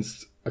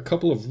against a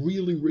couple of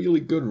really, really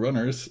good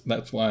runners.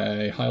 That's why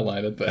I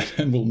highlighted that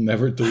and will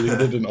never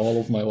delete it in all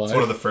of my life. It's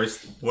one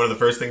of the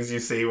first things you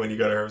see when you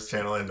go to Herb's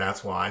channel, and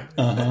that's why.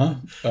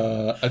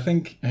 I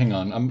think, hang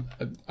on,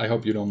 I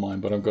hope you don't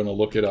mind, but I'm going to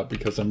look it up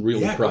because I'm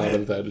really proud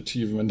of that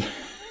achievement.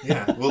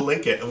 Yeah, we'll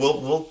link it.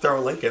 We'll throw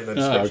a link in the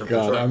description. Oh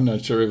God, sure. I'm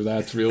not sure if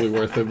that's really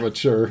worth it, but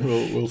sure,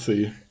 we'll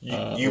see.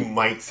 You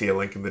might see a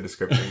link in the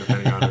description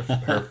depending on if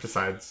Herb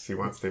decides he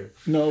wants to.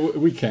 No,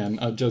 we can.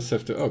 I'll just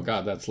have to. Oh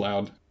God, that's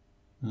loud.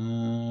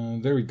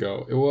 There we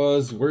go. It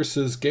was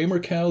versus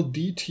GamerCal,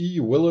 DT,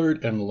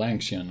 Willard, and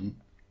Lanxian.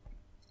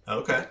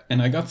 Okay.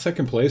 And I got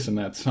second place in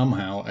that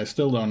somehow. I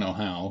still don't know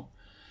how.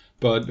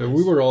 But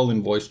we were all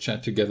in voice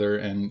chat together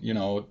and,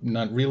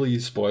 not really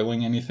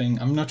spoiling anything.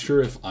 I'm not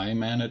sure if I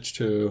managed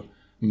to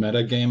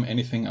metagame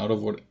anything out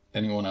of what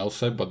anyone else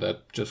said, but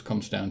that just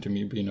comes down to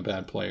me being a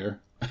bad player.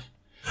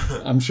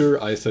 I'm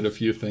sure I said a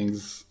few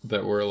things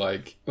that were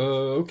like,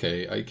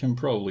 okay, I can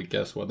probably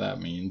guess what that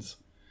means.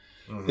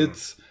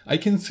 Mm-hmm. I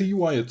can see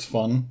why it's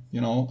fun.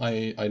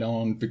 I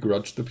don't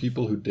begrudge the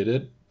people who did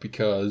it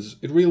because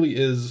it really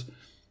is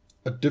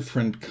a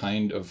different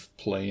kind of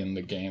play in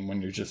the game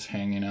when you're just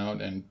hanging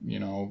out and,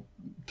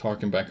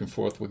 talking back and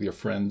forth with your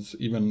friends,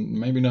 even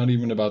maybe not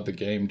even about the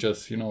game,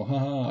 just,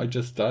 haha, I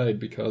just died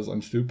because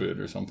I'm stupid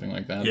or something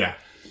like that. Yeah.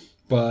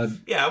 But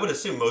yeah, I would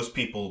assume most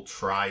people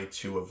try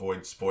to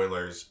avoid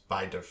spoilers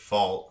by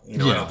default. I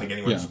don't think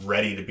anyone's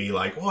ready to be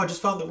like, I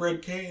just found the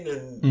red cane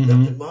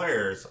and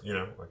Myers,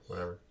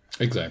 whatever.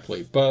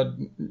 Exactly. But,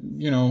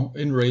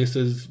 in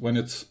races, when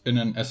it's in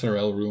an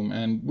SRL room,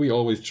 and we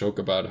always joke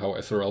about how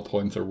SRL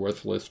points are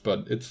worthless,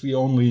 but it's the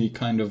only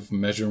kind of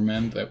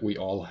measurement that we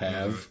all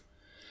have. Mm-hmm.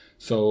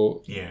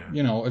 So,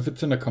 if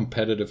it's in a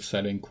competitive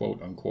setting,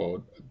 quote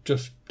unquote,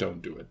 just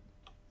don't do it.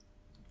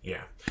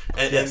 Yeah.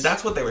 And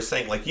that's what they were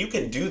saying. You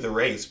can do the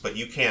race, but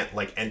you can't,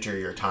 enter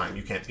your time.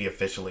 You can't be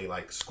officially,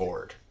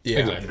 scored. Yeah.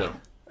 Exactly.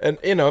 And,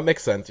 it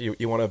makes sense.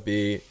 You want to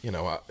be,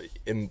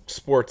 in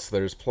sports,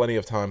 there's plenty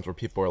of times where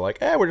people are like,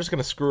 we're just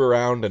going to screw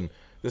around and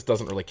this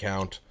doesn't really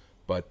count.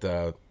 But,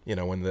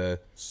 when the...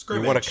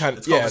 Scrimmage. You want to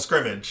it's called a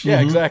scrimmage. Yeah,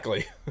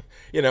 exactly.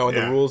 And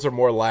the rules are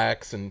more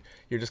lax and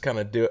you're just kind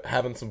of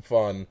having some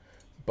fun.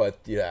 But,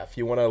 yeah, if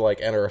you want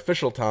to, enter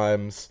official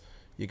times,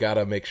 you got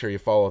to make sure you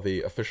follow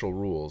the official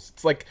rules.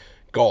 It's like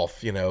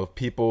golf,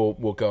 people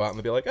will go out and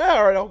they'll be like,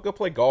 all right, I'll go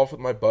play golf with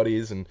my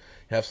buddies and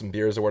have some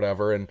beers or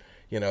whatever. And,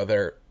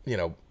 they're,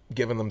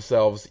 giving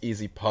themselves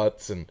easy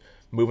putts and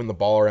moving the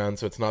ball around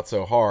so it's not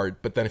so hard.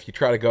 But then if you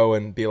try to go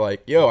and be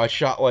like, yo, I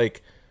shot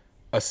like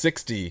a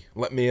 60,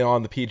 let me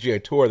on the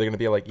PGA Tour, they're going to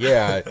be like,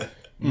 yeah,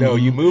 no,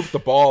 you moved the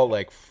ball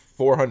like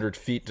 400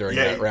 feet during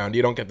that round.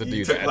 You don't get to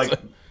do that.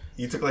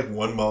 You took like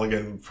one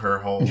mulligan per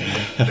hole.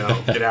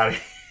 No, get out of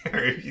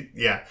here.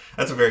 Yeah,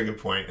 that's a very good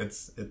point.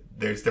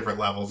 There's different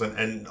levels,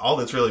 and all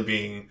that's really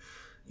being,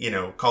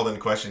 called into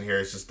question here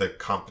is just the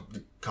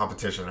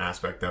competition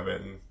aspect of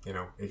it, and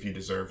if you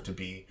deserve to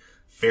be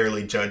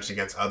fairly judged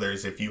against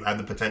others, if you had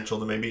the potential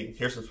to maybe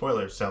hear some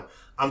spoilers. So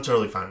I'm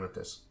totally fine with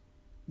this.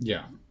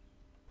 Yeah,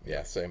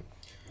 same.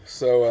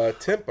 So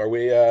Timp, are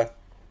we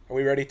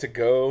ready to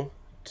go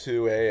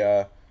to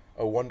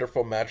a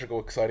wonderful, magical,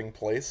 exciting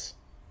place?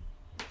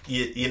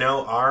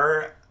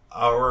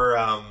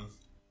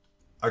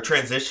 Our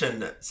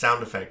transition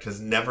sound effect has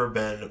never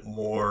been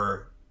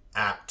more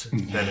apt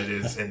than it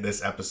is in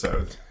this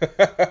episode,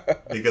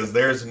 because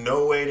there's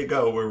no way to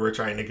go where we're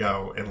trying to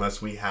go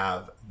unless we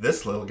have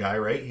this little guy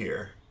right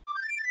here.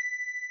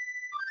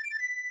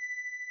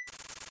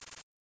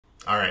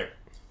 All right,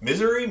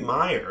 Misery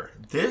Mire.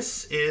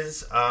 This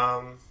is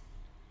I'm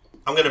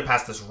going to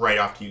pass this right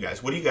off to you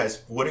guys. What do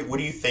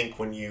you think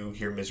when you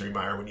hear Misery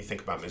Mire? When you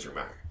think about Misery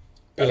Mire?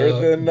 Better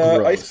than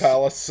Ice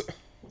Palace.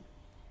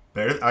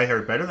 I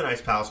heard better than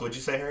Ice Palace. What'd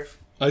you say, Harry?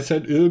 I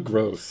said, ew,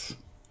 gross.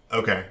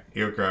 Okay,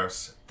 you're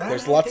gross.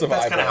 There's lots of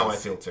that's eyeballs. Kind of how I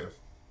feel too.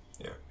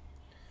 Yeah.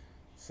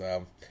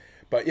 So,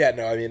 but yeah,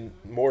 no, I mean,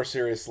 more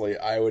seriously,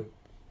 I would,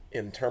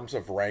 in terms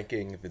of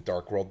ranking the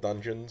Dark World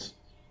dungeons,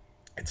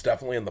 it's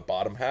definitely in the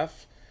bottom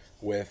half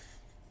with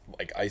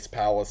like Ice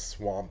Palace,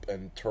 Swamp,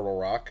 and Turtle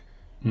Rock.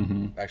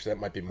 Mm-hmm. Actually, that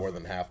might be more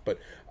than half, but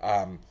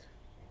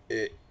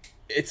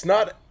it's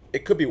not.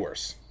 It could be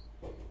worse.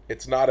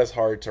 It's not as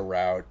hard to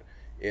route.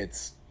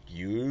 It's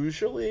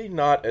usually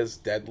not as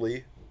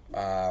deadly.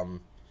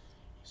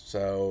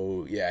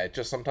 So yeah, it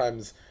just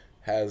sometimes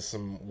has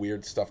some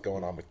weird stuff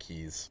going on with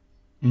keys.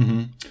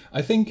 Mm-hmm.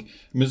 I think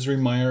Misery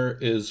Mire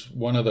is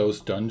one of those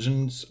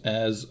dungeons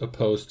as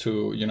opposed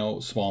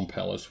to, Swamp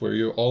Palace, where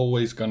you're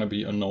always going to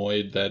be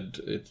annoyed that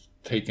it's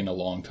taking a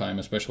long time,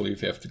 especially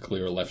if you have to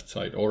clear left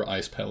side, or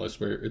Ice Palace,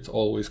 where it's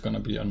always going to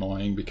be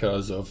annoying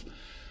because of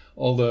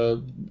all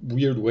the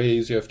weird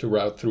ways you have to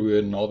route through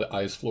it and all the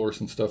ice floors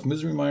and stuff.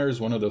 Misery Mire is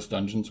one of those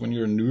dungeons, when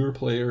you're a newer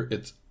player,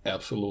 it's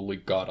absolutely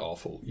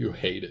god-awful. You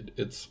hate it.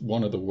 It's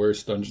one of the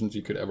worst dungeons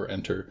you could ever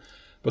enter.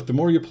 But the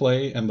more you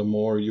play and the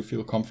more you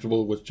feel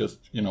comfortable with just,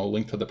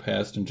 Link to the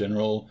Past in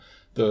general,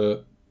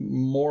 the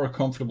more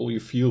comfortable you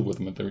feel with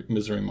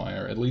Misery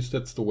Mire. At least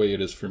that's the way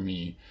it is for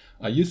me.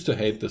 I used to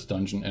hate this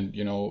dungeon,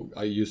 and,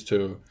 I used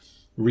to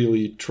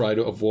really try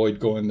to avoid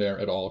going there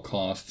at all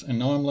costs. And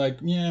now I'm like,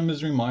 yeah,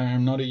 Misery Mire,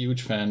 I'm not a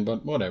huge fan,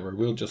 but whatever.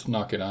 We'll just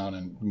knock it out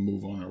and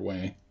move on our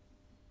way.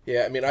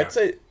 Yeah, I mean, I'd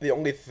say the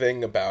only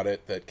thing about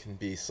it that can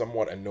be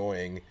somewhat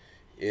annoying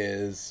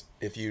is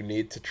if you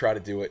need to try to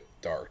do it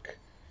dark.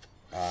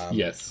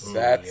 Yes.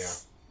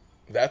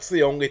 That's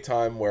the only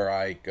time where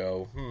I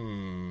go,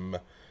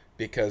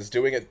 because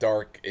doing it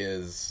dark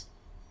is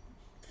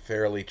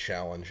fairly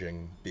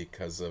challenging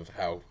because of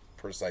how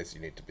precise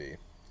you need to be.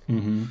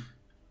 Mm-hmm.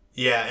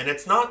 Yeah, and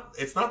it's not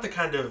the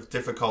kind of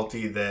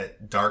difficulty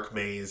that Dark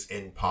Maze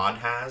in Pod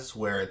has,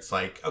 where it's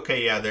like,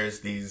 okay, yeah, there's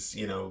these,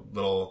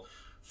 little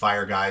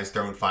fire guys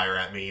throwing fire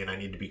at me and I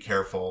need to be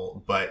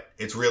careful, but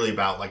it's really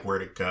about like where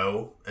to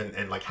go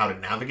and like how to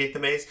navigate the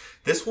maze.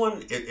 This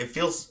one, it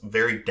feels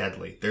very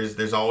deadly.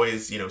 There's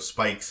always,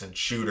 spikes and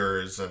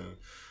shooters and,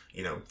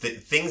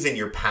 things in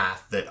your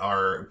path that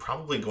are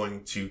probably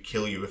going to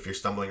kill you if you're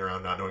stumbling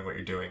around not knowing what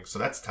you're doing. So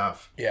that's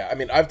tough. Yeah, I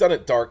mean, I've done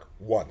it dark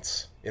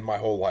once in my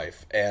whole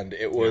life, and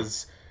it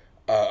was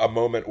a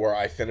moment where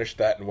I finished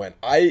that and went,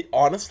 I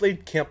honestly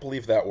can't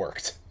believe that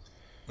worked.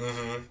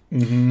 Mm-hmm.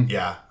 Mm-hmm.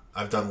 Yeah,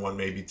 I've done one,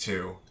 maybe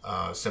two,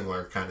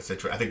 similar kind of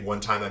situation. I think one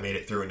time I made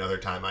it through, another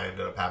time I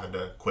ended up having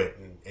to quit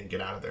and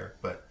get out of there.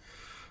 But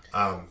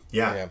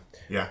yeah,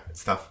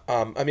 it's tough.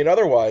 I mean,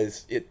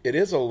 otherwise, it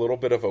is a little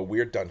bit of a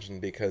weird dungeon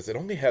because it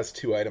only has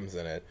 2 items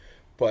in it.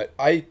 But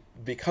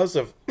because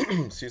of,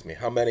 excuse me,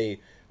 how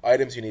many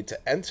items you need to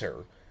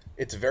enter,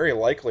 it's very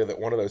likely that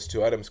one of those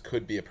 2 items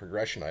could be a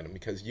progression item,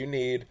 because you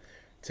need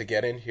to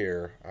get in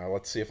here.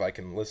 Let's see if I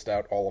can list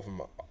out all of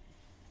them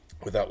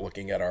without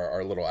looking at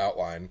our little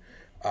outline.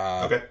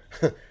 Okay.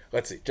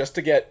 Let's see. Just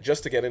to get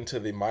into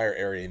the Mire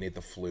area, you need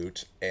the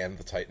flute and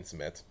the Titan's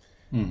Mitt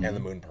and the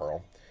Moon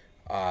Pearl.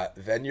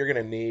 Then you're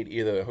going to need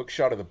either the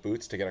hookshot or the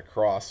boots to get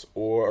across,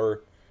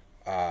 or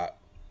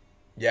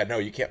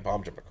you can't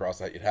bomb jump across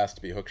that. It has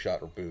to be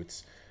hookshot or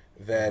boots.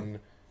 Then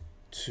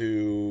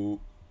to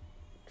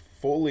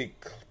fully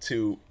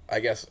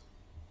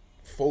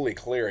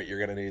clear it,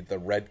 you're going to need the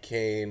red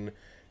cane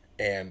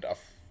and a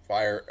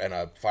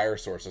fire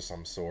source of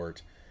some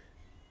sort.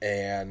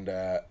 And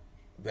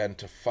then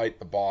to fight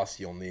the boss,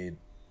 you'll need,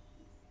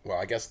 well,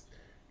 I guess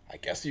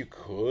you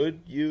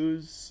could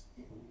use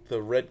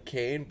the red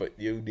cane, but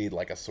you need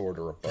like a sword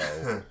or a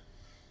bow.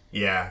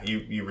 Yeah,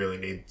 you really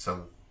need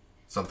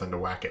something to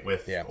whack it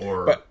with. Yeah,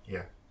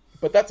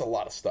 but that's a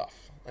lot of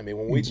stuff. I mean,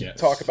 when we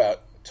talk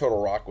about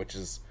Total Rock, which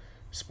is,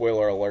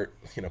 spoiler alert,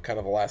 kind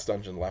of the last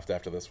dungeon left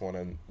after this one,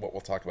 and what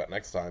we'll talk about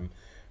next time.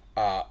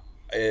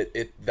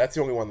 That's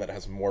the only one that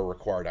has more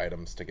required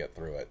items to get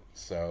through it.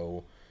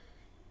 So,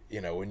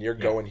 when you're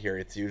going here,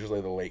 it's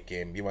usually the late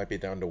game. You might be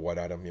down to one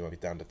item. You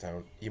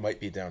might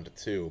be down to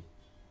two.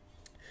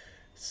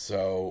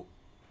 So,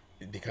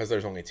 because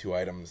there's only two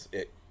items,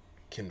 it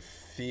can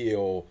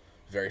feel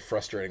very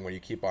frustrating when you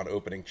keep on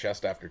opening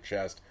chest after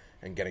chest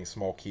and getting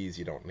small keys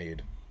you don't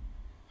need.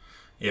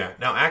 Yeah.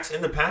 Now, Axe,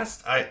 in the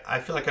past, I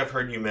feel like I've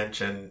heard you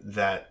mention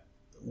that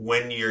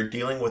when you're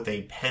dealing with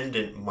a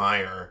pendant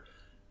mire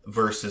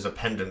versus a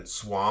pendant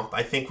swamp,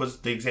 I think was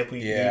the example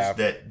you used,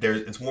 that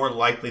it's more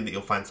likely that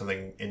you'll find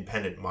something in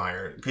pendant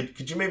mire.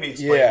 Could you maybe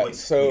explain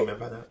what you meant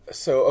by that?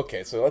 So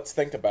let's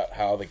think about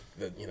how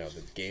the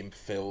game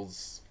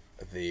fills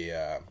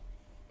the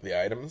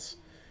items.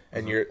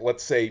 And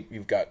let's say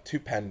you've got two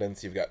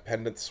pendants, you've got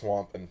pendant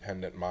swamp and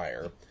pendant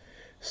mire.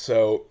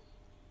 So,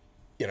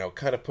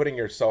 kind of putting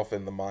yourself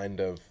in the mind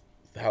of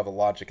how the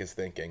logic is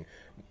thinking,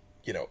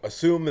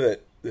 assume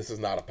that this is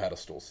not a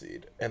pedestal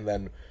seed, and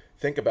then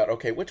think about,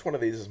 okay, which one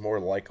of these is more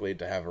likely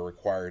to have a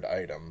required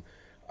item?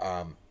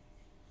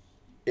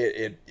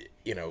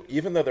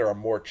 Even though there are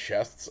more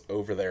chests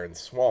over there in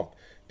swamp,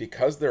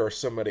 because there are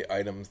so many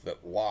items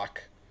that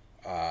lock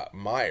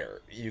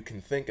mire, you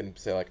can think and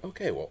say like,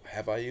 okay, well,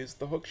 have I used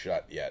the hook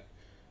shot yet?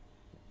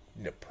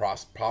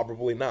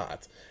 Probably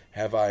not.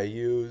 Have I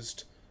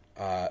used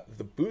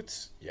the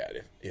boots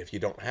yet? If you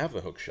don't have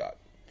the hook shot,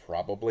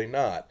 probably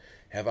not.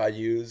 Have I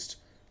used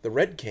the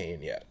red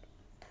cane yet?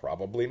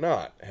 Probably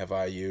not. Have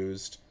I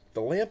used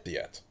the lamp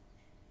yet?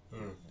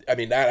 I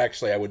mean, that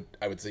actually, I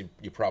would say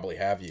you probably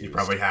have used. You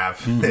probably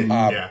have.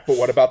 Yeah. But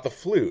what about the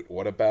flute?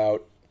 What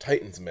about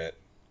Titan's Mitt?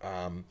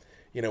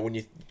 When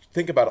you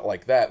think about it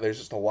like that, there's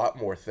just a lot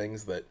more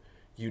things that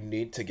you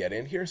need to get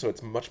in here, so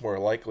it's much more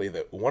likely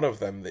that one of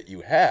them that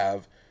you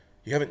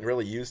haven't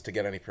really used to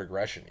get any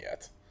progression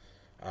yet.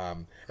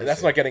 And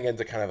that's not getting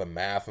into kind of the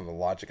math and the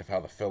logic of how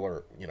the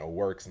filler,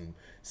 works, and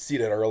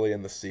seeded early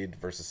in the seed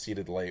versus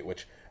seeded late,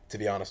 which, to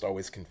be honest,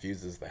 always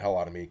confuses the hell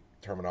out of me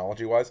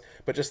terminology-wise.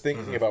 But just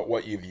thinking about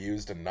what you've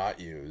used and not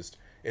used,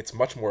 it's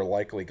much more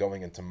likely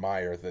going into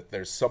mire that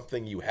there's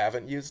something you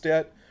haven't used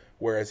yet,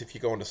 whereas if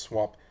you go into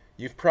swamp,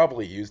 you've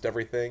probably used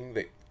everything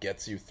that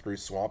gets you through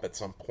swamp at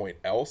some point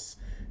else,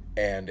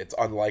 and it's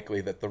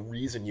unlikely that the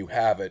reason you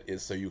have it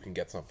is so you can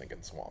get something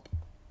in swamp.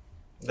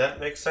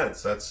 That makes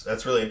sense.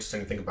 That's really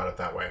interesting to think about it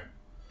that way.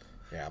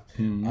 Yeah.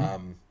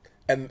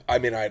 And I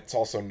mean, it's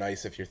also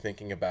nice if you're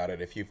thinking about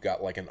it, if you've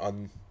got like an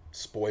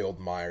unspoiled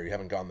mire, you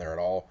haven't gone there at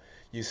all,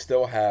 you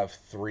still have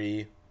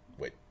three?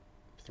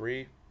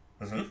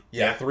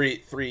 Yeah,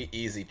 three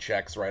easy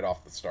checks right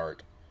off the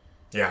start.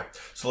 Yeah.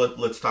 So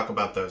let's talk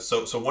about those.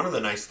 So one of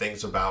the nice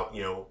things about,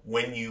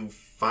 when you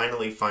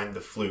finally find the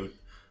flute,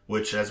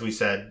 which, as we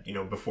said,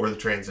 before the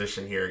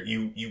transition here,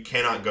 you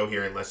cannot go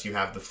here unless you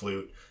have the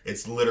flute.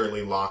 It's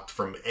literally locked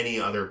from any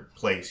other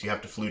place. You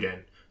have to flute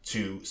in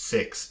to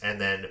 6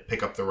 and then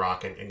pick up the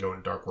rock and go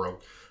into Dark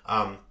World.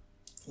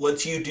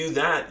 Once you do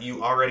that,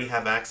 you already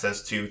have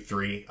access to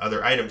 3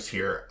 other items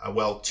here.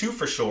 2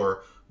 for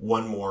sure,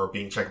 1 more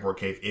being Checkerboard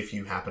Cave if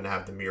you happen to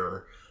have the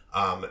mirror.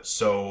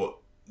 So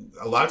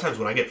a lot of times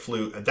when I get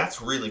flute,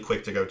 that's really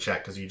quick to go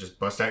check, because you just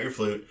bust out your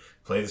flute,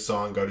 play the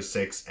song, go to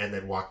 6, and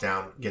then walk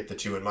down, get the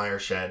 2 in Mire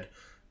Shed,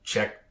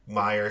 check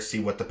Mire, see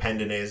what the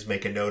pendant is,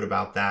 make a note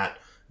about that,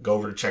 go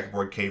over to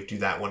Checkerboard Cave, do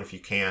that one if you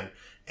can.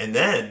 And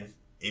then,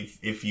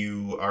 if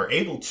you are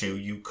able to,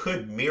 you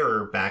could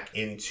mirror back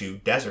into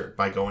Desert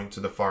by going to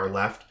the far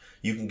left.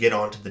 You can get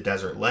onto the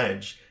Desert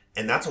Ledge,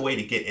 and that's a way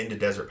to get into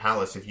Desert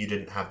Palace if you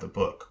didn't have the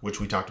book, which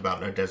we talked about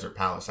in our Desert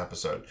Palace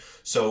episode.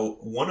 So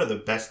one of the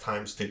best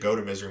times to go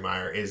to Misery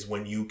Mire is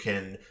when you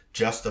can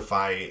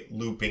justify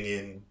looping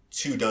in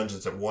 2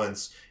 dungeons at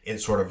once in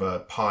sort of a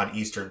pod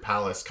Eastern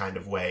Palace kind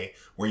of way,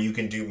 where you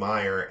can do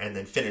Mire and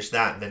then finish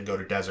that and then go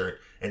to Desert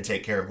and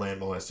take care of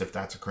Landmalice if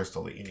that's a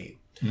crystal that you need.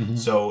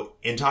 So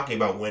in talking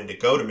about when to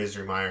go to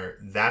Misery Mire,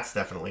 that's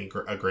definitely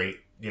a great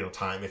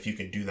time if you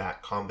can do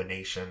that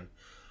combination.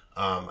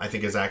 I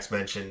think, as Axe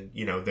mentioned,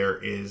 there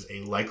is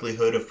a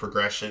likelihood of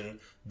progression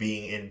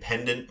being in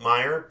Pendant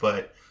Mire,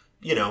 but,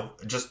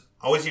 just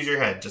always use your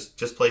head.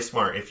 Just play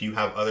smart. If you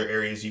have other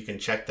areas you can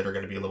check that are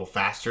going to be a little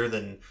faster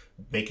than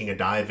making a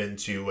dive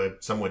into a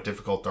somewhat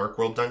difficult Dark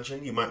World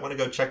dungeon, you might want to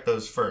go check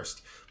those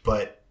first.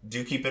 But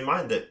do keep in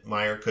mind that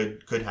Mire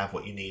could have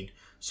what you need,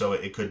 so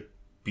it could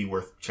be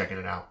worth checking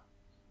it out.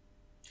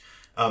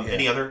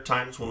 Any other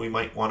times when we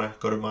might want to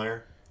go to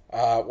Mire?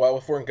 Well,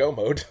 if we're in go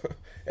mode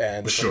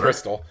and it's Sure. a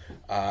crystal,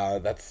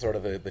 that's sort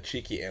of the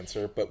cheeky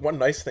answer. But one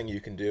nice thing you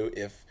can do,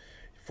 if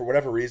for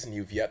whatever reason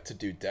you've yet to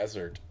do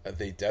Desert,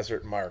 the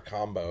Desert Mire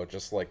combo,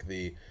 just like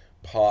the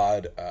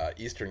Pod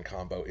Eastern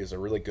combo, is a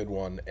really good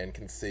one and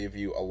can save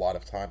you a lot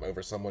of time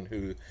over someone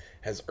who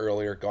has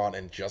earlier gone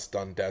and just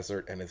done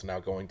Desert and is now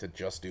going to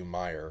just do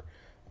Mire.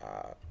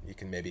 You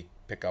can maybe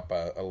pick up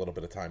a little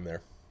bit of time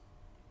there.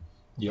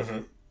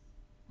 Yep.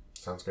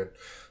 Sounds good.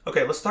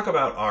 Okay, let's talk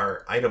about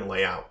our item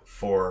layout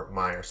for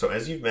Mire. So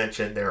as you've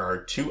mentioned, there are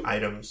 2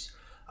 items.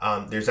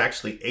 There's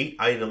actually 8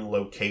 item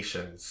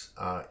locations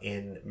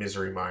in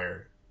Misery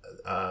Mire.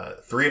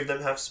 3 of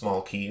them have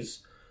small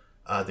keys.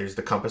 There's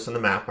the compass and the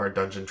map, our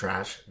dungeon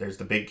trash. There's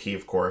the big key,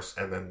 of course,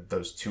 and then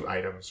those 2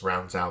 items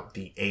rounds out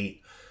the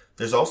 8.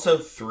 There's also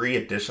 3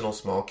 additional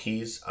small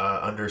keys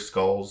under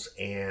skulls,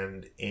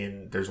 and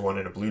there's one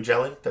in a blue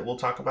jelly that we'll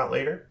talk about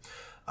later.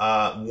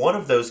 One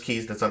of those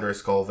keys that's under a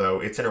skull,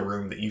 though, it's in a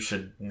room that you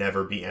should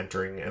never be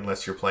entering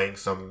unless you're playing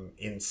some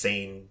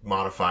insane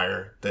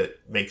modifier that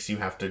makes you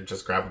have to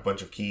just grab a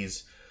bunch of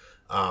keys.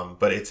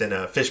 But it's in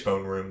a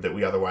fishbone room that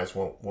we otherwise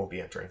won't be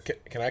entering.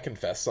 Can I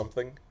confess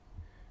something?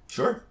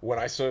 Sure. When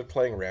I started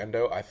playing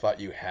Rando, I thought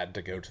you had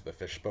to go to the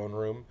fishbone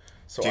room.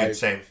 So Dude,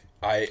 same.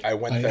 I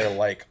went there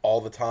like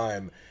all the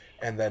time,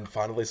 and then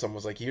finally someone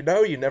was like, you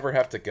never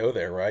have to go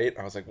there, right?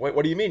 I was like, what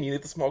do you mean? You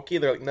need the small key?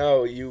 They're like,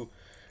 no, you...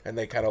 And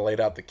they kind of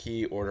laid out the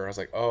key order. I was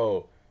like,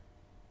 oh,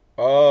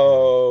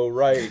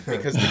 right.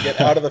 Because to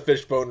get out of the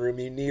fishbone room,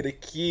 you need a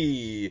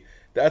key.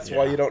 That's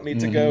why you don't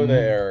need to go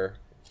there.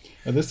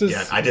 And this is...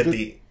 Yeah, I did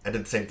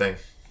the same thing.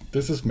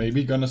 This is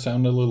maybe going to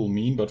sound a little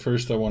mean, but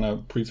first I want to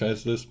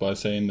preface this by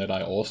saying that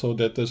I also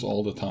did this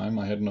all the time.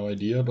 I had no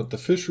idea, but the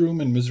fish room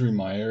in Misery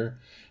Mire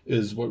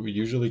is what we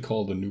usually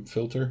call the noob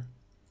filter.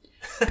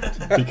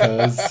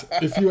 Because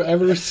if you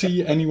ever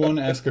see anyone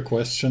ask a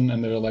question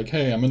and they're like,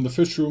 hey, I'm in the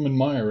fish room in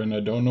Mire and I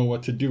don't know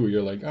what to do,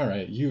 you're like, all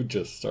right, you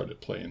just started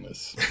playing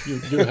this.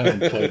 You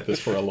haven't played this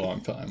for a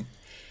long time.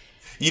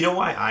 You know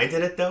why I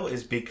did it, though,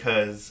 is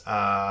because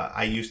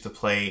I used to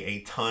play a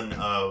ton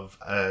of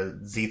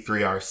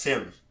Z3R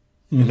Sim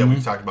that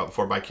we've talked about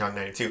before by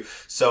Kyong92.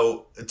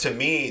 So to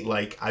me,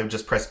 like, I would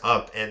just press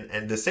up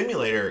and the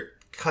simulator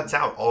cuts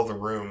out all the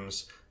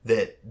rooms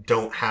that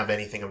don't have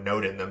anything of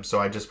note in them. So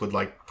I just would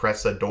like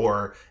press a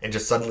door and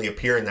just suddenly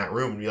appear in that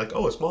room and be like,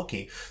 oh, a small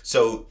key.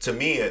 So to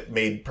me, it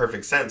made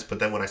perfect sense. But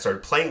then when I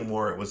started playing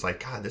more, it was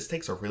like, God, this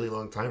takes a really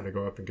long time to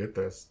go up and get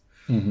this.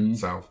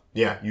 So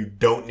yeah, you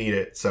don't need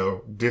it.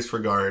 So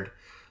disregard.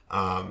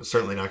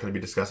 Certainly not going to be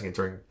discussing it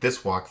during this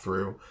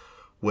walkthrough,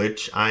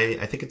 which I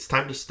think it's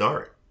time to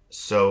start.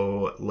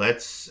 So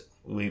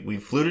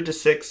we've fluted to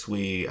 6.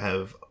 We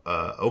have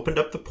opened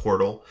up the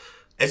portal.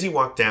 As you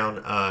walk down,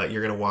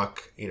 you're going to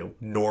walk,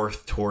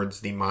 north towards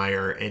the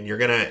mire, and you're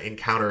going to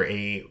encounter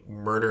a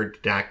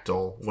murdered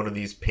dactyl, one of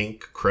these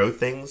pink crow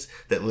things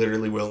that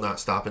literally will not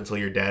stop until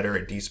you're dead or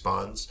it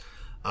despawns.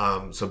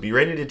 So be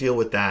ready to deal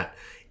with that.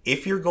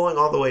 If you're going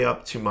all the way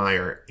up to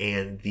mire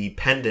and the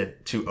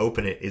pendant to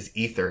open it is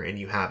ether and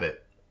you have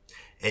it,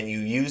 and you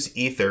use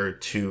ether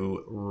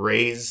to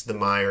raise the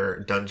mire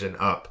dungeon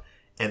up,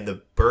 and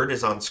the bird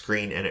is on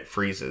screen and it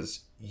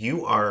freezes,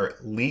 you are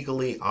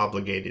legally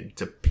obligated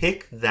to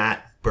pick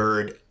that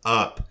bird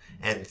up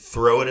and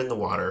throw it in the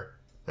water.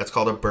 That's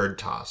called a bird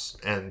toss,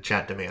 and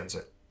chat demands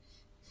it.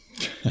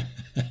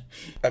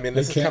 I mean,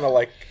 this is kind of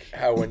like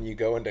how when you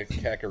go into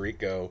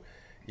Kakariko,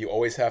 you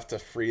always have to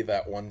free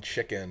that one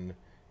chicken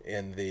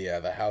in the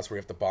house where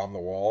you have to bomb the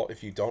wall.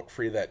 If you don't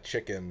free that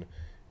chicken,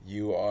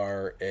 you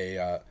are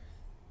a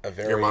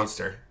very... You're a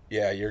monster.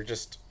 Yeah, you're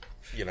just...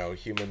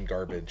 human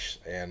garbage,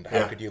 and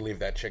how could you leave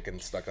that chicken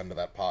stuck under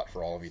that pot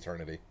for all of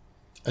eternity?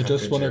 I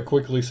just want to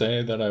quickly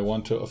say that I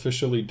want to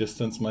officially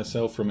distance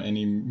myself from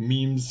any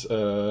memes,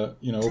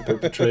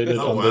 perpetrated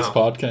on this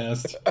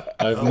podcast.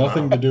 I have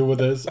nothing to do with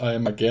this. I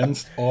am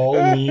against all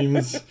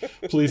memes.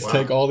 Please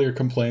take all your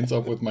complaints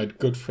up with my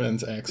good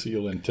friends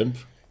Axial and Timp.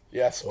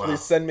 Yes,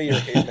 please send me your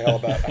hate mail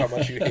about how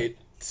much you hate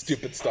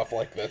stupid stuff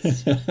like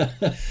this.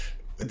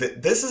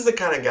 This is the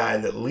kind of guy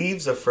that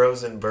leaves a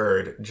frozen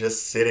bird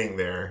just sitting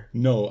there.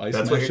 No, I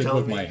smash it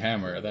with my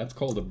hammer. That's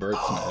called a bird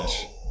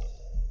smash.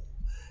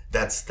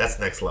 That's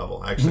next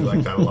level. I actually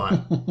like that a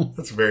lot.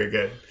 That's very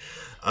good.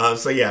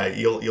 So yeah,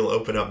 you'll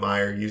open up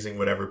Mire using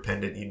whatever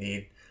pendant you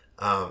need,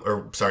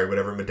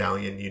 whatever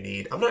medallion you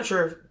need. I'm not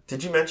sure.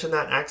 Did you mention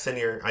that, Axe, in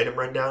your item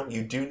rundown?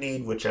 You do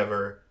need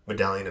whichever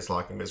medallion is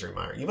locking Misery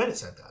Mire. You might have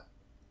said that.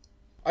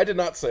 I did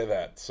not say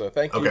that, so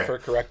thank you for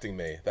correcting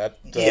me.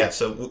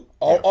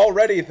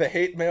 Already the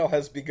hate mail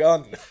has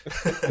begun.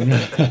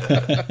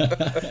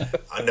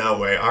 No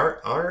way.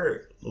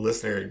 Our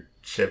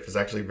listenership is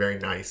actually very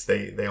nice.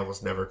 They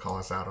almost never call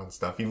us out on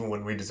stuff, even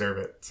when we deserve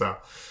it. So,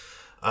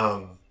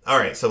 all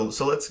right. So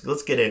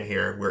let's get in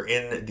here. We're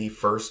in the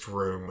first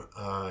room.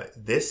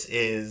 This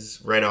is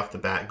right off the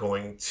bat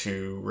going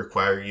to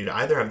require you to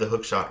either have the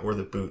hookshot or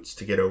the boots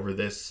to get over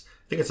this.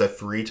 I think it's a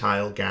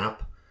 3-tile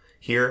gap.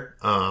 Here,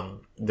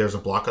 there's a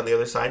block on the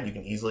other side you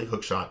can easily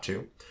hookshot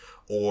to,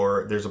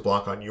 or there's a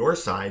block on your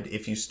side.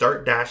 If you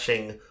start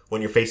dashing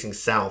when you're facing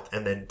south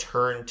and then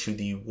turn to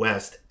the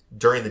west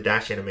during the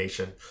dash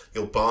animation,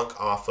 you'll bonk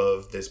off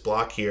of this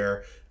block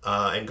here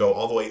and go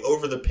all the way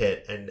over the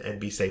pit and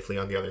be safely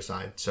on the other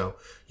side. So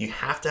you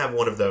have to have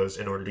one of those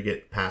in order to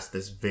get past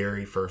this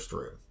very first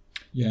room.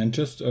 Yeah, and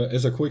just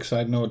as a quick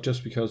side note,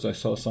 just because I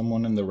saw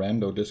someone in the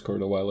Rando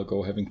Discord a while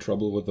ago having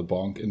trouble with the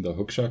bonk in the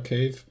hookshot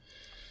cave,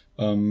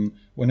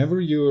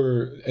 Whenever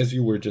you're, as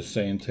you were just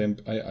saying, Tim,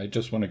 I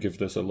just want to give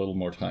this a little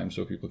more time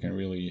so people can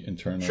really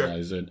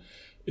internalize it.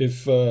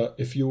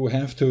 If you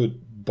have to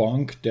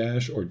bonk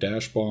dash or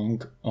dash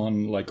bonk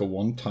on like a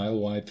one tile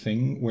wide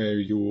thing where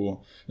you,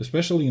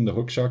 especially in the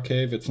hookshot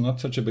cave, it's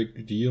not such a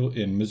big deal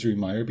in Misery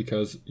Mire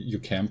because you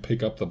can't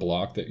pick up the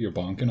block that you're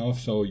bonking off,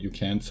 so you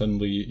can't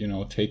suddenly,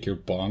 take your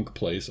bonk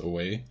place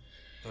away.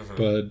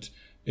 But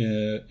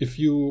if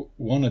you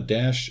want to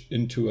dash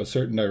into a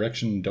certain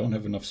direction and don't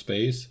have enough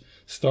space,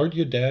 start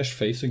your dash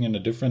facing in a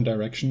different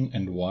direction,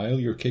 and while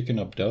you're kicking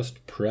up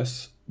dust,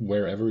 press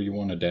wherever you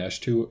want to dash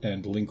to,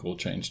 and Link will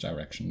change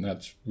direction.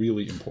 That's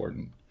really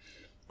important.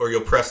 Or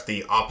you'll press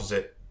the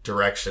opposite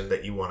direction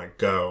that you want to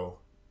go,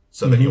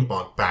 so that you'll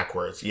bonk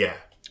backwards. Yeah,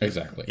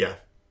 exactly. Yeah,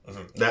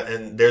 that,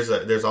 and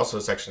there's also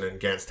a section in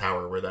Gant's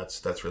Tower where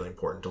that's really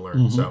important to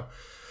learn. So.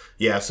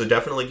 Yeah, so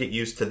definitely get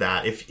used to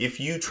that. If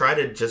you try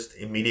to just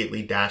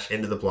immediately dash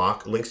into the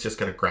block, Link's just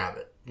going to grab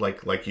it,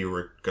 like you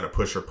were going to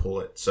push or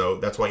pull it. So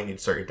that's why you need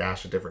to start your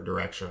dash a different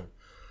direction.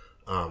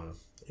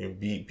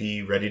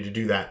 Be ready to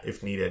do that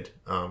if needed.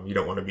 You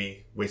don't want to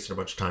be wasting a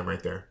bunch of time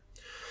right there.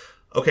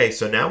 Okay,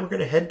 so now we're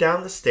going to head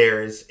down the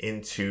stairs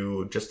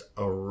into just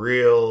a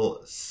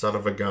real son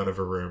of a gun of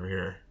a room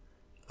here.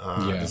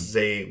 This is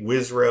a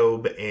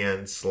Wizrobe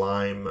and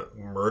Slime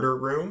murder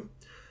room.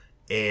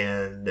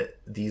 And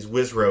these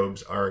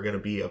Wizrobes are going to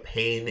be a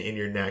pain in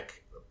your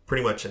neck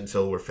pretty much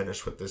until we're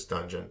finished with this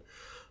dungeon.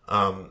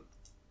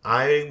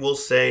 I will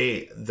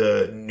say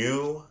the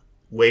new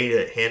way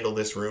to handle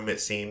this room,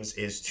 it seems,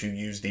 is to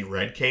use the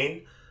red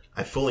cane.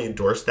 I fully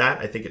endorse that.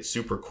 I think it's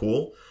super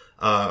cool.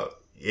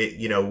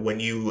 When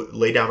you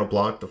lay down a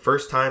block the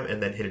first time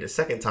and then hit it a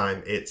second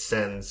time, it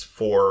sends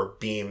 4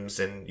 beams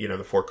in,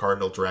 the 4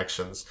 cardinal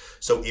directions.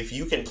 So if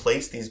you can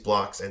place these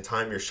blocks and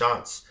time your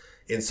shots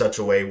in such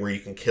a way where you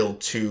can kill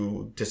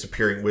 2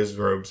 disappearing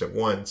Wizrobes at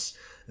once,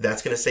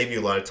 that's going to save you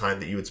a lot of time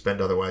that you would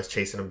spend otherwise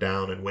chasing them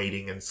down and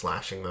waiting and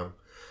slashing them.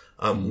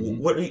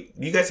 What do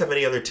you guys have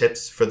any other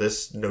tips for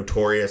this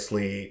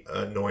notoriously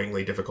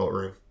annoyingly difficult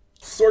room?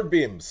 Sword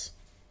beams.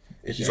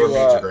 Sword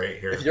beams are great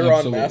here. If you're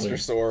on Master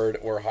Sword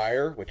or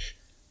higher, which,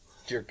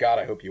 dear God,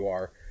 I hope you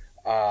are,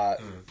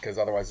 because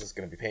otherwise it's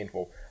going to be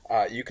painful,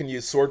 you can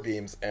use sword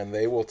beams and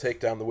they will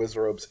take down the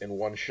Wizrobes in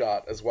one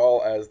shot, as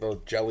well as the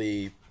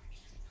jelly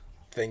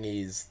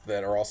thingies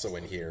that are also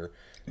in here,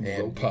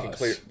 and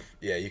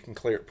you can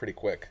clear it pretty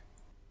quick.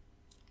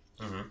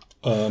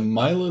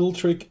 My little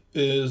trick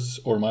is,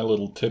 or my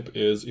little tip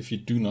is, if you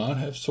do not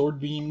have sword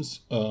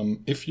beams,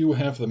 if you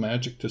have the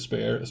magic to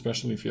spare,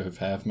 especially if you have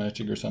half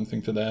magic or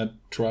something to that,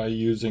 try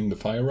using the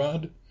fire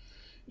rod.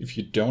 If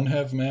you don't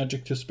have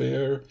magic to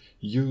spare,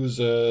 use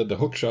the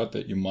hookshot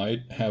that you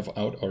might have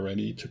out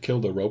already to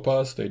kill the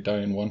Ropas. They die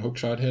in one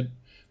hookshot hit,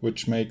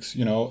 which makes,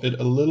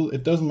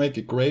 it doesn't make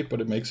it great,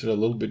 but it makes it a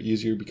little bit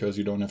easier because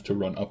you don't have to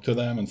run up to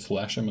them and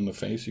slash them in the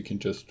face. You can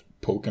just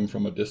poke them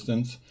from a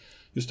distance.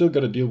 You still got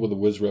to deal with the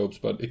Wizrobes,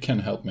 but it can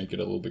help make it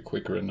a little bit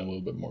quicker and a little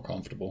bit more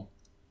comfortable.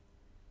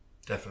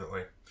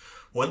 Definitely.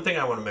 One thing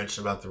I want to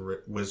mention about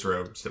the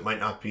Wizrobes that might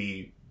not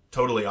be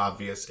totally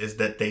obvious is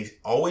that they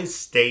always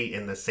stay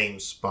in the same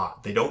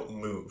spot. They don't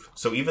move.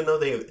 So even though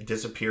they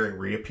disappear and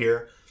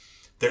reappear,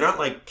 they're not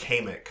like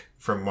Kamek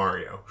from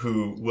Mario,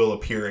 who will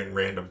appear in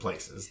random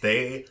places.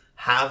 They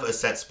have a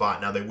set spot.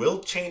 Now, they will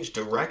change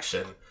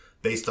direction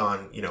based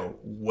on,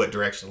 what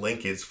direction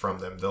Link is from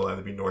them. They'll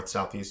either be north,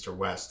 south, east, or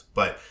west.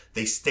 But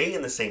they stay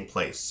in the same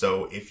place.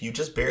 So if you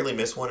just barely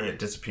miss one and it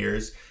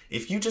disappears,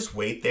 if you just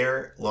wait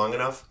there long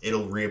enough,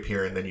 it'll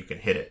reappear and then you can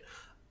hit it.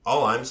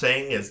 All I'm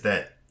saying is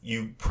that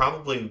you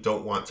probably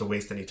don't want to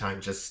waste any time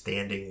just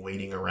standing,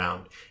 waiting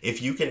around.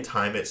 If you can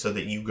time it so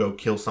that you go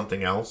kill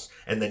something else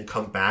and then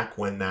come back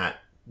when that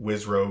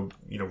Wizrobe,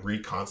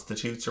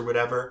 reconstitutes or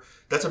whatever,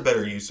 that's a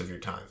better use of your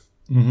time.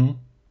 Mm-hmm.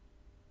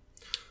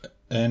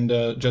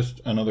 And just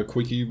another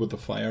quickie with the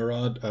fire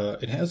rod.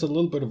 It has a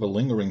little bit of a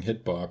lingering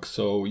hitbox,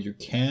 so you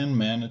can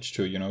manage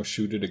to,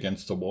 shoot it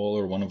against the wall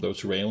or one of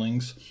those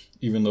railings,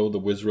 even though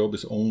the Wizrobe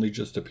is only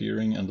just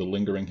appearing, and the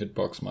lingering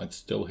hitbox might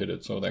still hit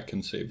it, so that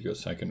can save you a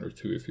second or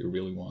two if you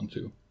really want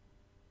to.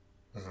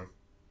 Mm-hmm.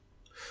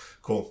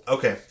 Cool.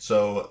 Okay,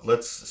 so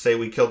let's say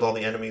we killed all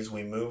the enemies.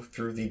 We moved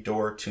through the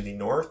door to the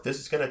north. This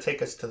is going to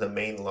take us to the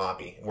main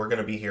lobby. We're going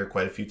to be here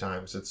quite a few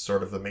times. It's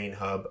sort of the main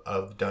hub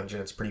of the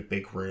dungeon. It's a pretty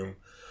big room.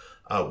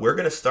 We're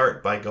going to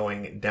start by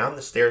going down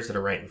the stairs that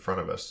are right in front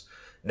of us.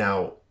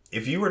 Now,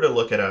 if you were to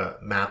look at a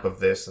map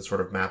of this and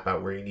sort of map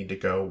out where you need to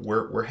go,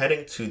 we're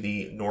heading to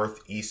the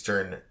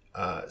northeastern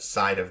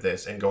side of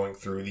this and going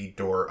through the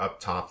door up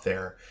top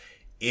there.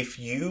 If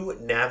you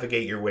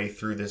navigate your way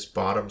through this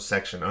bottom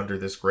section under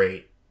this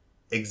grate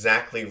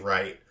exactly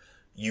right,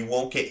 you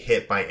won't get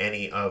hit by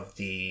any of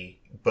the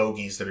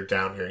bogeys that are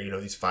down here,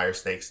 these fire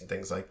snakes and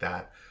things like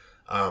that.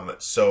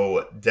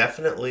 So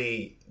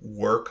definitely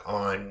work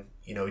on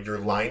your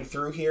line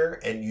through here,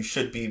 and you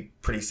should be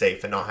pretty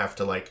safe and not have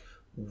to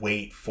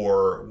wait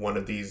for one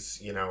of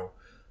these,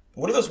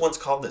 what are those ones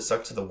called that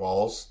suck to the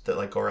walls,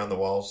 that go around the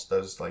walls?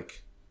 Those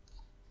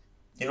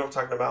You know what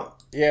I'm talking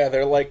about? Yeah,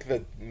 they're like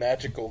the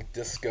magical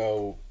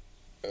disco.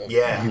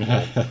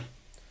 Yeah.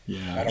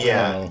 Yeah. I don't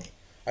Yeah. know.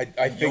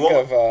 I think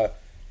won't- of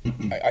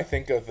I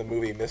think of the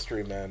movie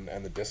Mystery Men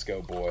and the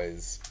Disco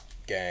Boys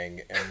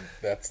gang, and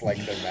that's like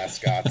their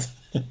mascot.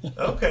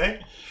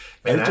 Okay.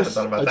 Man, I haven't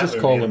thought about I that just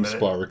movie call in a them minute.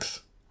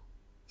 Sparks.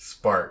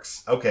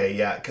 Sparks. Okay,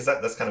 yeah, because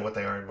that's kind of what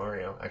they are in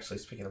Mario. Actually,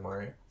 speaking of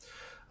Mario,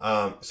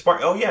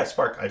 Spark. Oh yeah,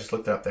 Spark. I just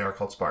looked it up. They are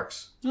called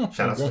Sparks. Oh,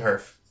 Shout outs there to you go.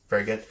 her.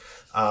 Very good.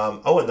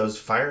 Oh, and those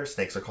fire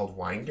snakes are called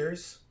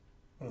winders.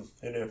 Who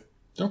knew?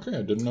 Okay,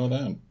 I didn't know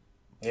that.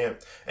 Yeah.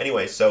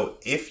 Anyway, so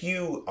if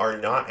you are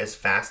not as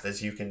fast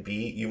as you can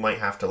be, you might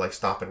have to like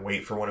stop and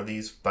wait for one of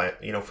these,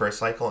 but for a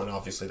cycle, and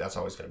obviously that's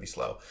always going to be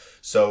slow.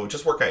 So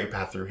just work out your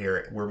path through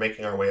here. We're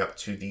making our way up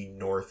to the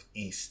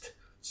northeast.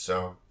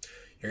 So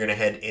you're going to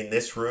head in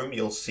this room.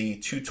 You'll see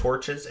 2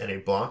 torches and a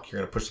block. You're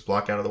going to push the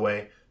block out of the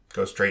way,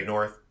 go straight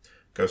north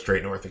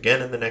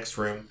again in the next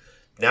room.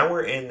 Now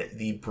we're in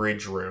the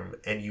bridge room,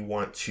 and you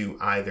want to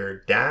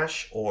either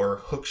dash or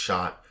hook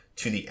shot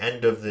to the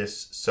end of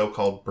this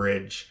so-called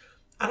bridge.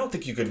 I don't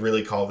think you could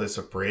really call this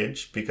a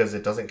bridge because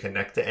it doesn't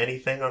connect to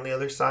anything on the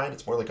other side.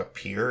 It's more like a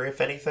pier, if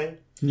anything.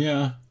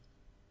 Yeah.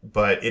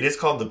 But it is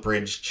called the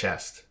bridge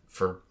chest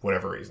for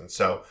whatever reason.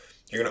 So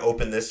you're going to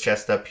open this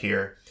chest up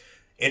here.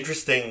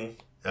 Interesting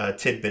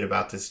tidbit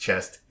about this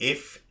chest.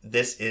 If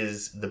this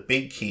is the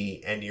big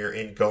key and you're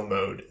in go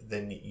mode,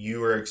 then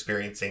you are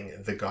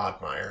experiencing the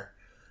Godmire,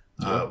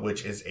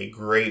 which is a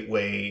great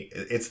way.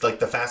 It's like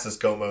the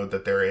fastest go mode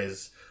that there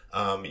is.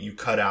 You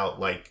cut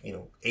out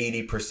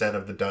 80%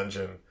 of the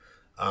dungeon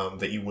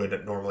that you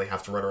would normally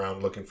have to run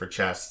around looking for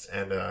chests,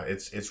 and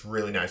it's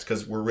really nice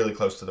because we're really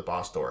close to the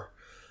boss door.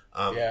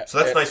 So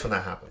that's nice when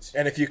that happens.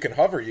 And if you can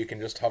hover, you can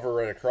just hover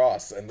right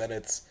across, and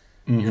then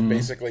you're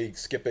basically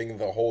skipping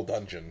the whole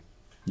dungeon.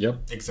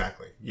 Yep.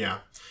 Exactly. Yeah.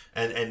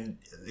 And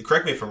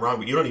correct me if I'm wrong,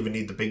 but you don't even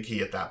need the big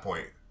key at that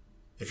point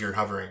if you're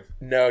hovering.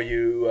 No,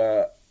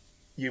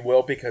 you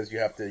will, because you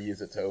have to use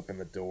it to open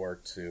the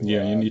door to...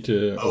 Yeah, you need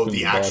to open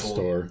the boss actual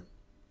door.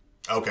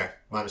 Okay,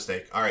 my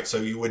mistake. All right, so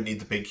you would need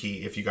the big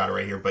key if you got it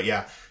right here. But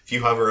yeah, if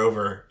you hover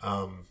over,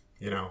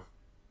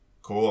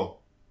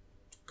 cool.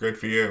 Good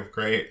for you.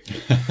 Great.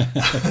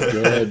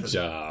 Good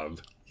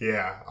job.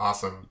 Yeah,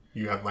 awesome.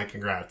 You have my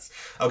congrats.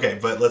 Okay,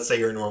 but let's say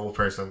you're a normal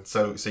person.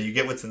 So you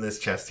get what's in this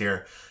chest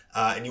here,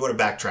 and you want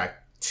to backtrack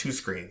 2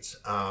 screens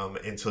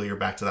until you're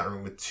back to that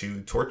room with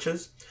 2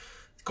 torches.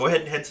 Go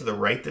ahead and head to the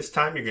right this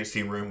time. You're going to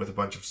see a room with a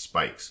bunch of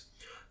spikes.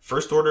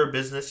 First order of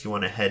business, you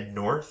want to head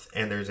north,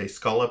 and there's a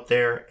skull up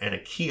there and a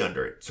key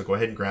under it. So go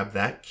ahead and grab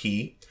that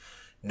key.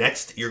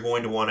 Next, you're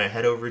going to want to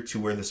head over to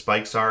where the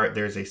spikes are.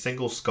 There's a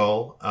single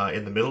skull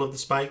in the middle of the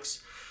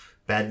spikes.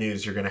 Bad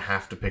news, you're going to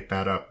have to pick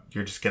that up.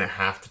 You're just going to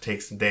have to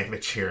take some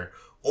damage here.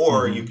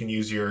 Or you can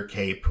use your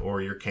cape or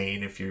your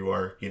cane if you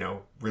are,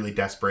 really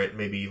desperate,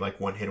 maybe like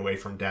 1 hit away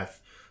from death.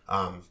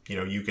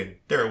 You can.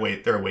 There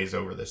are ways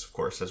over this, of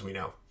course, as we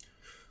know.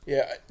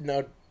 Yeah,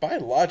 now, by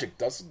logic,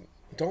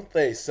 don't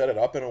they set it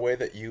up in a way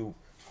that you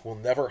will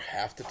never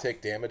have to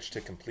take damage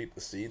to complete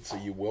the seed, so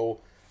you will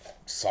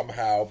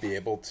somehow be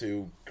able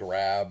to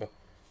grab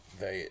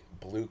the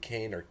blue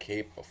cane or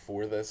cape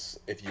before this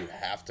if you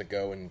have to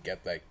go and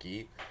get that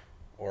key?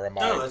 Or am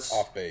I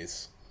off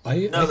base?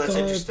 That's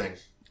interesting.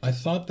 I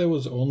thought that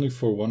was only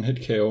for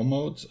one-hit KO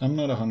modes. I'm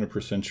not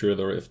 100% sure,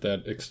 though, if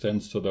that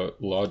extends to the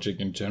logic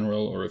in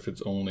general or if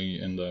it's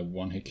only in the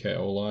one-hit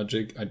KO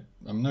logic.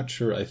 I'm not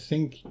sure. I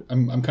think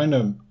I'm kind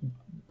of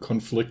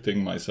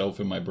conflicting myself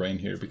in my brain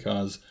here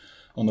because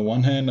on the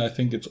one hand, I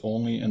think it's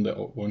only in the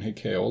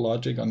one-hit KO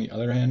logic. On the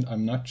other hand,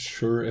 I'm not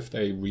sure if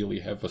they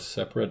really have a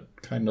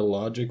separate kind of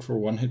logic for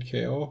one-hit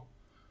KO.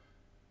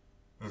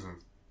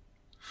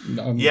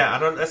 Yeah,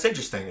 that's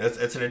interesting.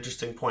 That's an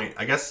interesting point.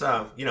 I guess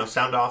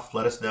sound off.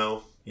 Let us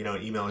know.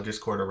 Email a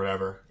Discord or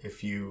whatever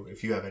if you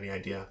have any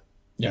idea.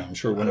 Yeah, I'm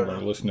sure one of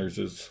our listeners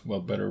is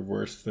better or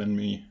worse than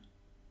me.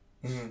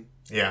 Mm-hmm.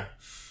 Yeah,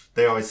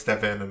 they always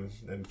step in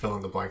and fill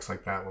in the blanks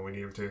like that when we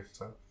need them to.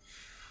 So,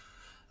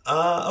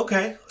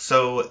 okay.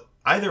 So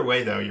either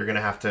way, though, you're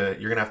gonna have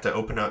to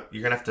open up.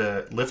 You're gonna have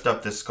to lift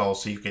up this skull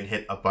so you can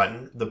hit a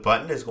button. The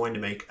button is going to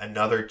make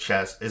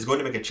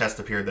a chest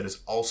appear that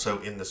is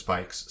also in the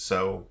spikes.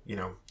 So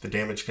the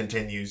damage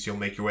continues. You'll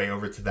make your way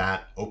over to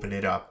that. Open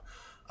it up.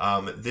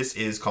 This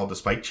is called the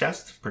spike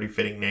chest. Pretty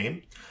fitting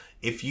name.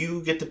 If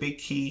you get the big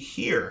key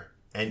here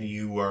and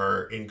you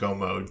are in go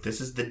mode,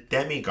 this is the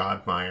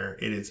Demigod Mire.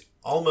 It is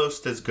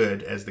almost as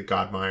good as the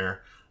Godmire.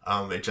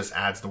 It just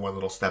adds the one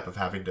little step of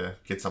having to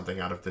get something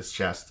out of this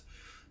chest.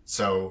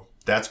 So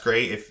that's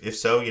great. If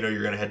so, you're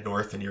going to head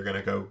north and you're going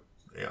to go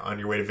on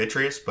your way to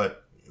Vitreous.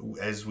 But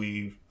as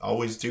we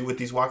always do with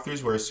these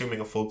walkthroughs, we're assuming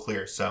a full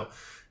clear. So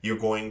you're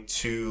going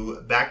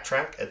to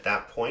backtrack at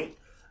that point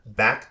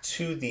back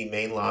to the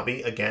main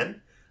lobby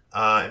again.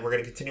 And we're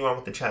going to continue on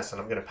with the chest. And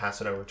I'm going to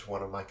pass it over to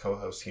one of my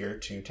co-hosts here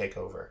to take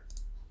over.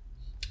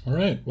 All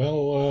right.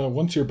 Well,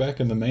 once you're back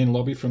in the main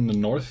lobby from the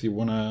north, you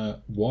want to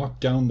walk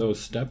down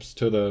those steps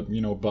to the,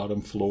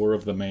 bottom floor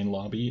of the main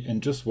lobby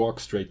and just walk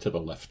straight to the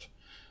left.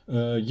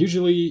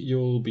 Usually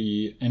you'll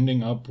be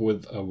ending up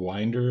with a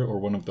winder or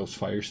one of those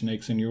fire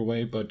snakes in your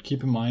way, but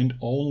keep in mind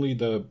only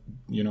the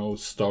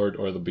start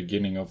or the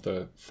beginning of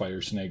the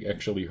fire snake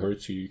actually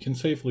hurts you. You can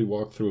safely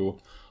walk through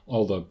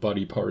all the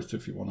body parts,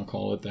 if you want to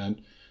call it that.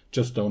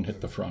 Just don't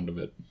hit the front of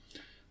it.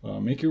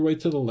 Make your way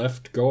to the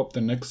left, go up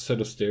the next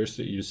set of stairs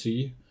that you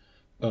see.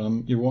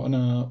 You want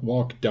to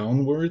walk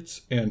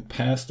downwards and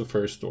past the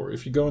first door.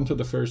 If you go into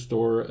the first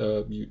door,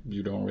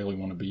 you don't really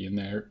want to be in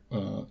there.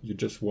 You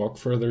just walk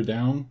further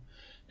down,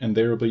 and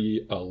there will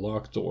be a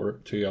locked door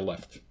to your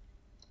left.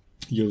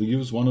 You'll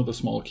use one of the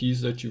small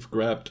keys that you've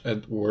grabbed.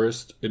 At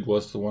worst, it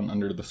was the one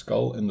under the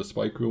skull in the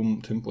spike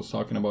room Tim was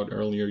talking about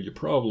earlier. You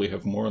probably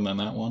have more than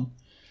that one.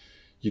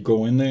 You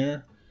go in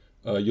there.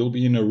 You'll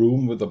be in a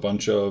room with a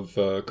bunch of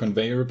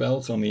conveyor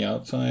belts on the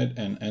outside,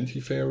 and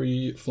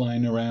anti-fairy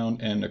flying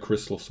around, and a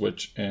crystal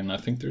switch. And I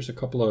think there's a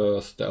couple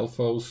of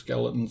Stelfo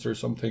skeletons or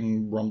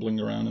something rumbling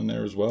around in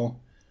there as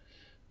well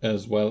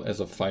as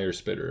a fire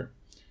spitter.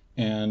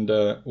 And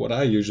what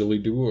I usually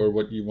do, or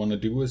what you want to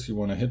do, is you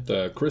want to hit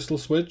the crystal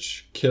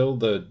switch, kill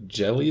the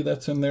jelly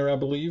that's in there, I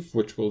believe,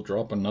 which will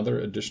drop another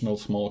additional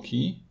small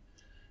key.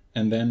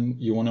 And then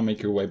you want to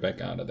make your way back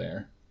out of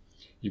there.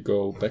 You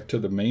go back to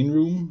the main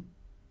room,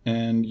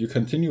 and you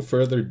continue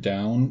further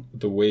down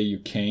the way you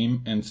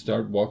came and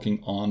start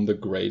walking on the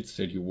grates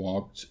that you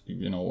walked,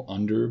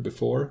 under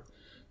before.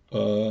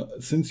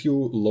 Since you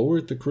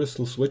lowered the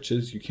crystal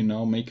switches, you can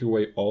now make your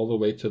way all the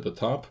way to the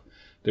top.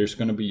 There's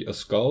going to be a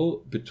skull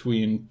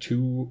between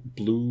two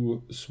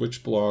blue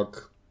switch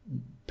block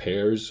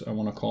pairs, I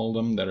want to call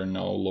them, that are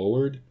now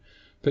lowered.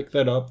 Pick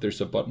that up.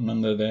 There's a button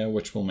under there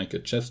which will make a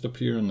chest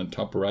appear in the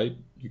top right.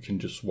 You can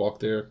just walk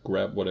there,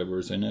 grab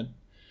whatever's in it.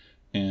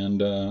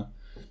 And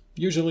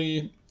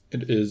usually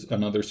it is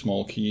another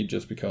small key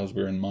just because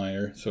we're in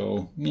Mire,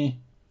 so Yeah,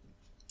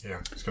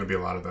 there's going to be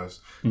a lot of those.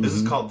 Mm-hmm. This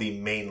is called the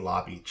main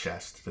lobby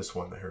chest, this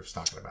one that Herf's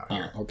talking about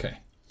here. Okay.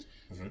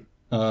 Mm-hmm.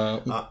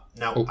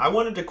 I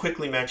wanted to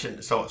quickly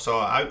mention, so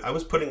I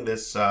was putting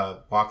this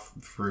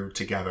walkthrough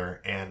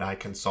together, and I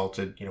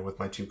consulted, with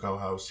my two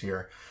co-hosts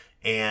here,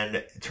 and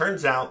it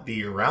turns out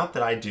the route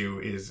that I do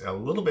is a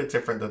little bit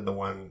different than the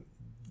one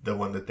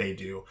that they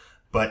do.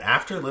 But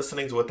after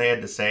listening to what they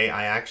had to say,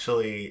 I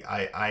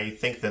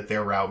think that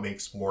their route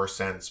makes more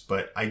sense.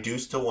 But I do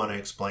still want to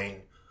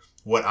explain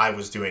what I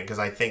was doing, because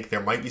I think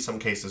there might be some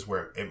cases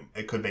where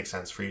it could make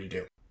sense for you to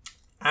do.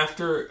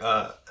 After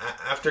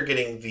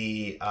getting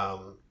the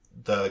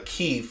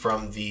key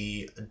from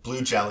the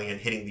blue jelly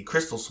and hitting the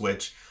crystal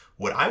switch,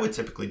 what I would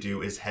typically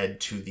do is head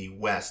to the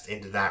west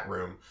into that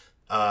room.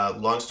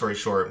 Long story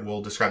short,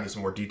 we'll describe this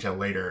in more detail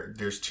later.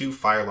 There's 2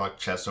 firelock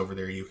chests over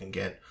there you can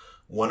get.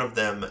 One of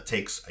them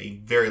takes a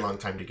very long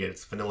time to get.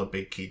 It's vanilla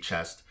big key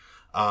chest.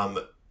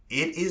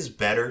 It is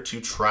better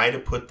to try to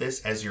put this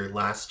as your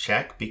last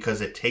check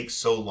because it takes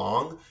so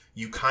long.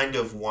 You kind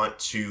of want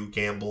to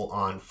gamble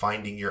on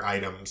finding your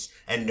items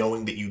and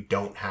knowing that you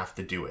don't have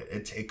to do it.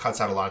 It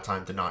cuts out a lot of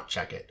time to not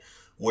check it.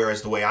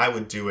 Whereas the way I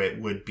would do it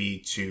would be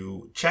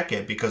to check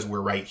it because we're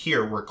right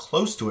here. We're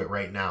close to it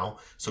right now.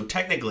 So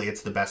technically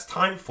it's the best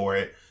time for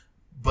it.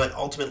 But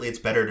ultimately it's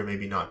better to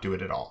maybe not do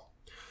it at all.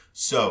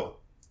 So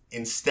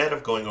instead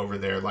of going over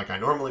there like I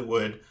normally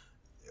would,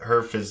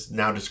 Herf is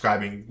now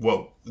describing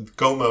what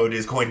Go Mode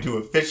is going to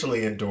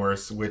officially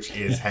endorse, which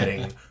is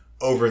heading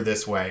over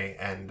this way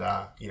and,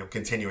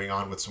 continuing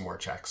on with some more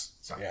checks.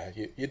 So. Yeah,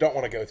 you don't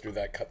want to go through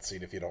that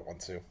cutscene if you don't want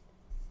to.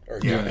 Or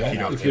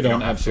if you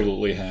don't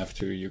absolutely have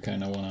to, you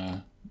kind of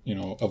want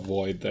to,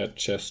 avoid that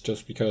chest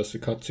just because the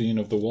cutscene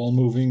of the wall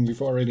moving,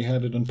 we've already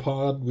had it in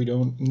pod. We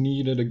don't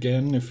need it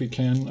again if we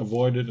can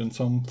avoid it in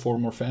some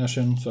form or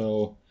fashion,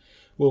 so...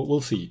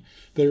 We'll see.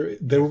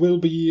 There will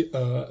be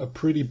a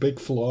pretty big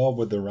flaw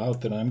with the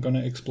route that I'm going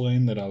to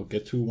explain that I'll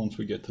get to once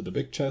we get to the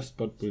big chest,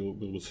 but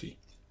we'll see.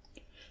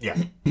 Yeah.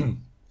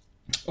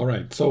 All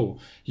right, so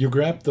you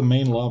grab the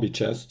main lobby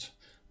chest.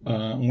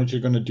 What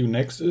you're going to do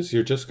next is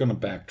you're just going to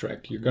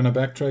backtrack. You're going to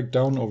backtrack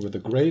down over the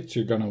grates.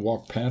 You're going to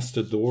walk past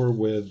the door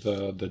with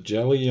the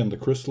jelly and the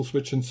crystal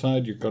switch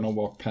inside. You're going to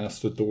walk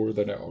past the door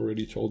that I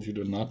already told you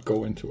to not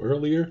go into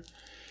earlier.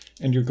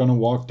 And you're going to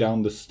walk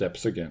down the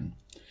steps again.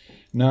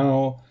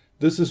 Now,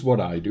 this is what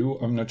I do.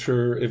 I'm not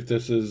sure if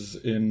this is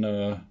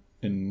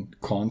in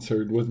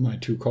concert with my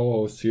 2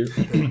 co-hosts here.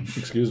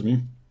 Excuse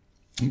me.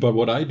 But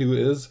what I do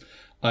is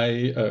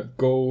I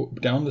go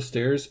down the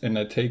stairs and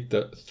I take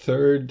the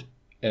 3rd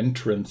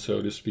entrance,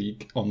 so to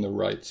speak, on the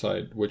right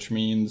side, which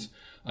means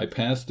I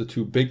pass the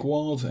 2 big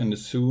walls, and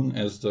as soon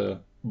as the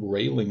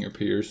railing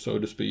appears, so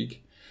to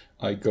speak,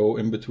 I go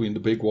in between the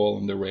big wall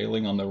and the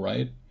railing on the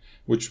right,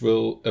 which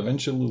will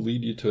eventually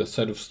lead you to a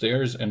set of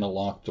stairs and a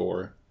locked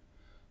door.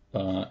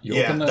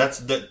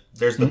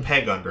 There's the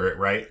peg under it,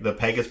 right? The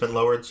peg has been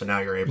lowered, so now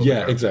you're able to go.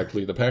 Yeah,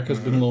 exactly. The peg has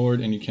been lowered,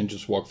 and you can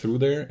just walk through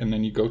there, and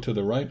then you go to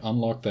the right,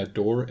 unlock that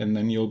door, and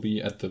then you'll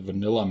be at the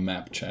vanilla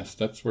map chest.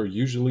 That's where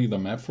usually the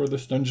map for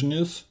this dungeon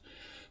is,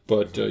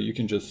 but you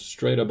can just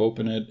straight up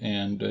open it,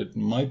 and it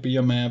might be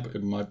a map,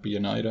 it might be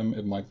an item,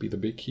 it might be the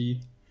big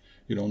key.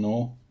 You don't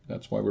know.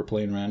 That's why we're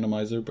playing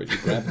randomizer, but you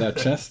grab that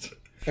chest.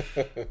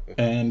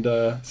 And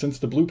since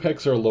the blue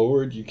packs are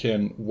lowered, you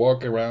can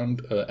walk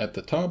around at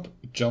the top,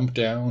 jump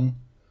down,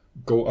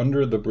 go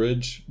under the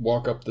bridge,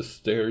 walk up the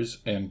stairs,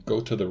 and go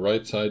to the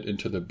right side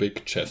into the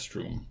big chest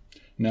room.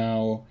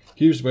 Now,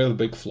 here's where the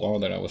big flaw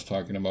that I was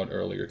talking about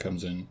earlier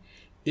comes in.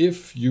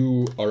 If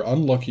you are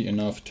unlucky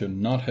enough to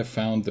not have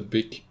found the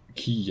big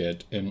key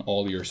yet in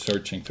all your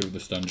searching through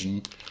this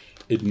dungeon,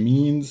 it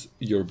means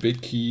your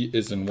big key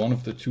is in one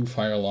of the 2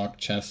 firelock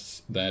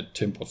chests that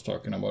Tim was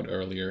talking about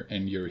earlier,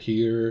 and you're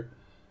here,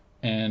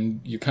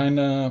 and you kind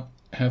of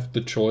have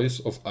the choice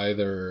of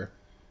either,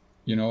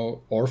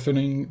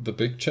 orphaning the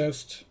big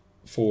chest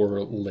for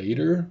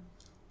later,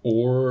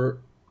 or,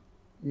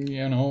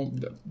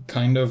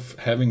 kind of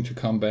having to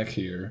come back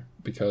here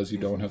because you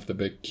don't have the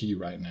big key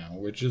right now,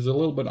 which is a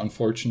little bit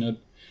unfortunate.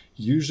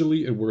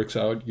 Usually it works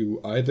out.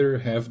 You either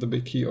have the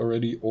big key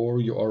already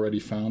or you already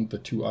found the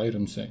 2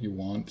 items that you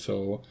want.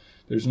 So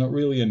there's not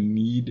really a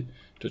need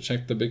to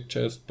check the big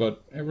chest.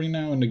 But every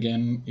now and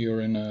again,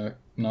 you're in a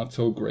not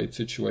so great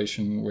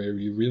situation where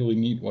you really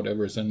need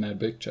whatever's in that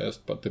big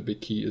chest, but the big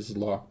key is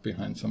locked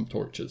behind some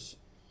torches.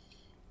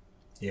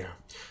 Yeah,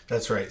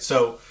 that's right.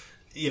 So,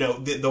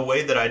 the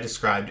way that I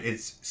described,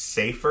 it's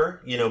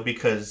safer,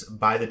 because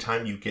by the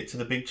time you get to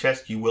the big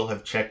chest, you will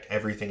have checked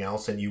everything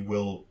else and you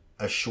will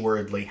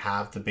assuredly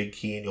have the big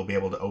key and you'll be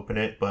able to open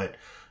it. But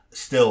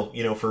still,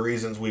 for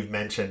reasons we've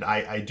mentioned,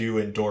 I do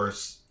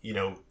endorse,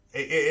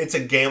 it's a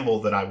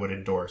gamble that I would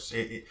endorse.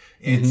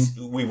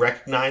 We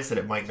recognize that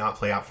it might not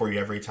play out for you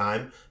every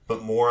time,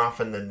 but more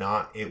often than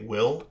not, it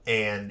will.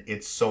 And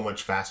it's so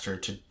much faster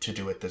to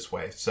do it this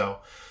way. So,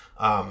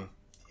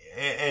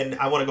 and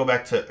I want to go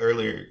back to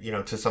earlier,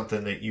 to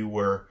something that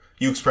you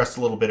expressed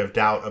a little bit of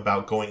doubt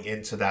about going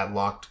into that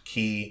locked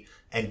key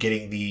and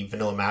getting the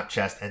vanilla map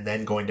chest and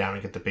then going down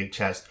and get the big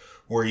chest.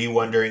 Were you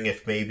wondering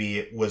if maybe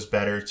it was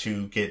better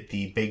to get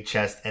the big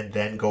chest and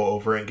then go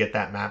over and get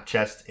that map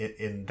chest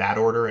in that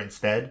order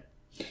instead?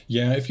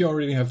 Yeah, if you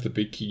already have the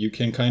big key, you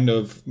can kind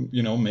of,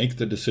 make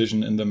the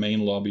decision in the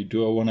main lobby.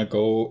 Do I want to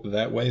go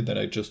that way that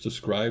I just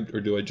described, or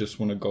do I just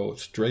want to go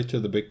straight to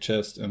the big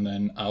chest and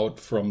then out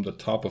from the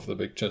top of the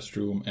big chest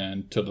room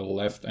and to the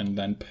left and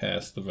then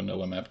past the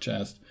vanilla map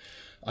chest?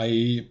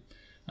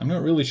 I'm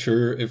not really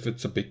sure if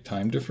it's a big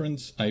time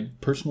difference. I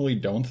personally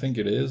don't think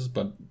it is,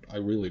 but I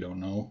really don't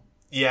know.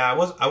 Yeah,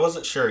 I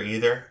wasn't sure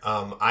either.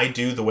 I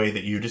do the way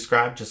that you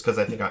described just because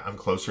I think I'm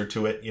closer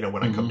to it,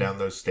 when I come down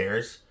those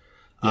stairs.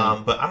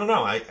 Yeah. But I don't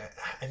know. I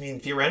mean,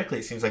 theoretically,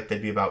 it seems like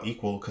they'd be about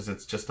equal because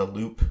it's just a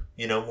loop,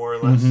 more or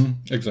less.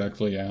 Mm-hmm.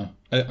 Exactly, yeah.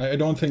 I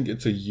don't think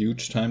it's a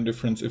huge time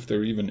difference if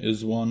there even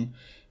is one.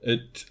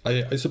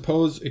 I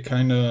suppose it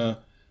kind of...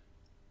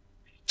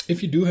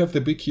 If you do have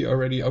the big key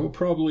already, I would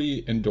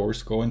probably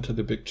endorse going to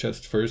the big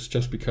chest first,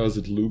 just because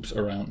it loops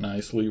around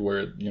nicely where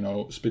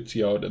it, spits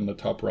you out in the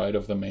top right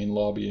of the main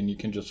lobby and you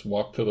can just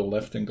walk to the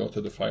left and go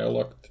to the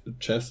firelocked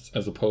chests,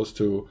 as opposed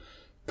to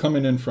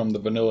coming in from the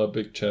vanilla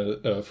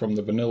from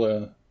the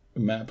vanilla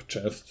map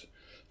chest,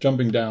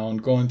 jumping down,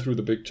 going through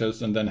the big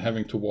chest, and then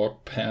having to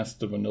walk past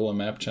the vanilla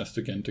map chest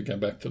again to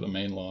get back to the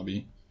main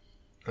lobby.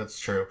 That's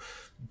true.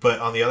 But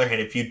on the other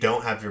hand, if you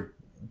don't have your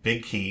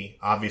big key,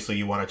 obviously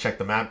you want to check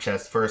the map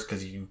chest first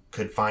because you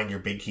could find your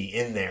big key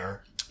in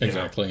there.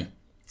 Exactly.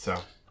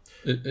 So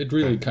it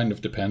really kind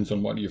of depends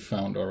on what you've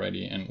found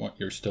already and what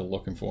you're still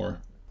looking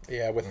for.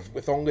 Yeah,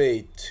 with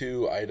only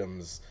 2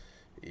 items,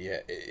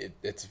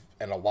 it's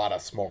and a lot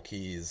of small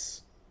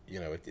keys.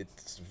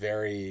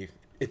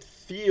 It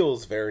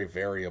feels very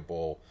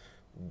variable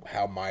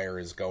how Meyer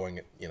is going.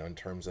 In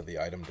terms of the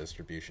item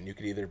distribution, you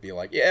could either be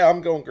like, "Yeah,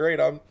 I'm going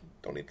great. I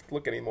don't need to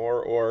look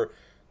anymore," or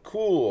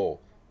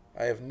 "Cool,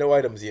 I have no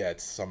items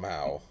yet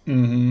somehow."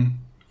 Mm-hmm.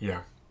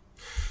 Yeah.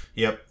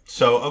 Yep.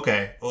 So,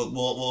 okay. Well,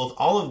 with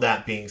all of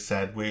that being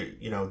said,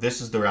 this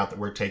is the route that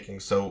we're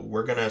taking. So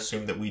we're going to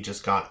assume that we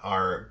just got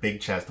our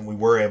big chest and we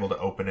were able to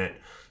open it.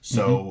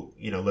 So,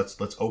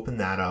 let's open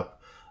that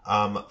up.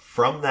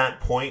 From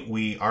that point,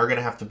 we are going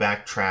to have to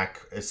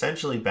backtrack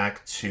essentially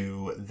back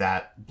to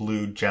that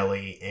blue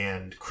jelly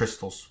and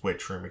crystal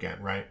switch room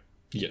again, right?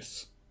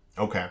 Yes.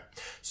 Okay.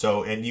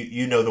 So, and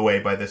you know the way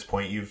by this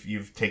point.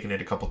 You've taken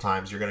it a couple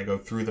times. You're going to go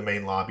through the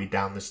main lobby,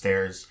 down the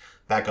stairs,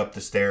 back up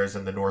the stairs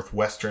in the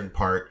northwestern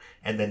part,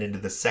 and then into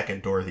the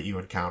second door that you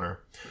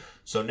encounter.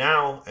 So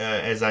now,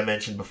 as I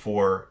mentioned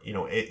before,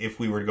 if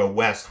we were to go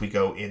west, we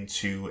go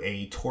into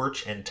a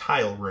torch and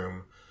tile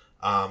room.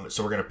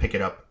 So we're going to pick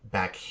it up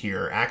back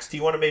here. Axe, do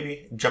you want to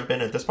maybe jump in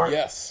at this part?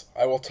 Yes,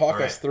 I will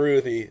talk us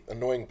through the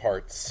annoying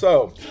parts.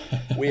 So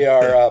we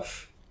are,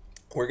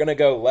 we're going to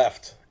go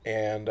left,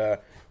 and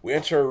we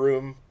enter a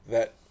room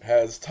that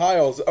has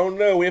tiles. Oh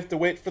no, we have to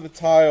wait for the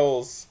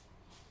tiles.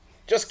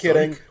 Just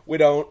kidding, we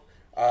don't.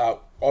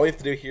 All you have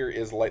to do here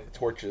is light the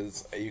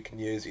torches. You can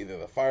use either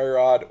the fire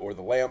rod or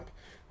the lamp.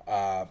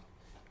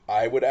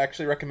 I would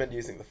actually recommend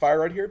using the fire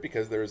rod here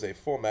because there is a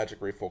full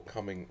magic refill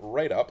coming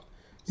right up,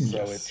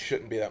 so It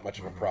shouldn't be that much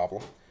of a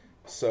problem.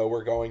 So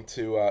we're going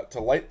to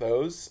light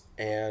those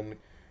and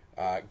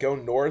go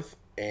north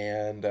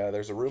and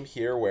there's a room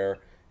here where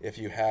if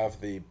you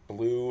have the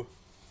blue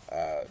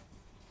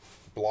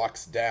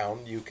blocks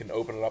down, you can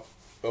open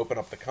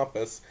up the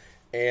compass,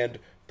 and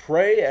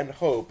pray and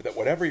hope that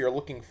whatever you're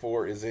looking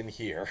for is in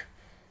here.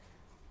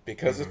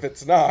 Because if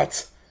it's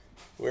not,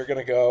 we're going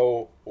to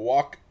go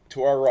walk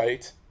to our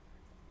right,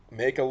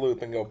 make a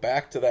loop, and go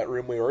back to that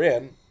room we were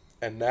in,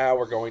 and now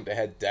we're going to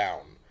head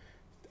down.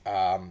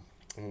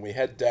 When we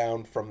head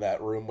down from that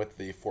room with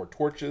the 4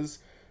 torches,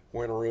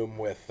 we're in a room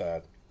with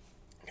a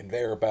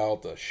conveyor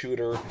belt, a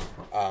shooter.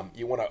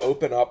 You want to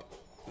open up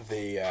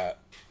the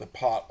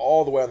pot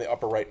all the way on the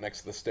upper right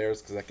next to the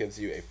stairs, because that gives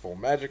you a full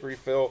magic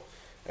refill.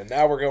 And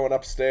now we're going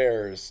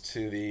upstairs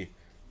to the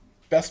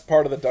best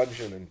part of the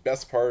dungeon and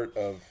best part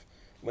of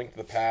Link to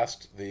the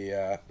Past,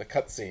 the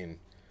cutscene.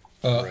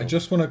 I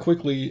just want to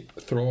quickly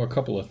throw a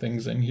couple of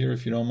things in here,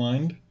 if you don't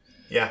mind.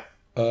 Yeah.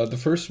 The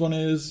first one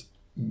is,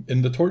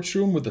 in the torch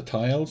room with the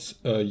tiles,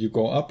 you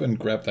go up and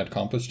grab that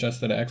compass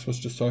chest that Axe was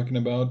just talking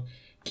about.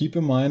 Keep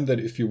in mind that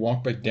if you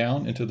walk back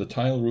down into the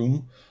tile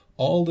room,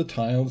 all the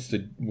tiles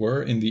that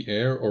were in the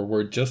air or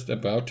were just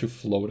about to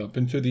float up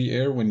into the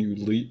air when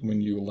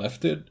you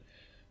left it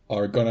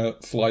are gonna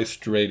fly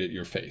straight at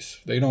your face.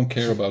 They don't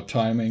care about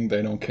timing.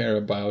 They don't care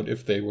about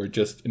if they were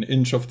just an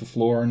inch off the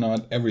floor or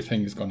not.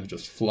 Everything is gonna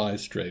just fly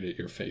straight at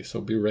your face.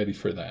 So be ready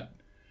for that.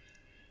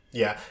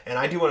 Yeah, and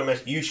I do want to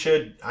mention, you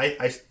should,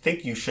 I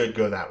think you should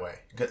go that way.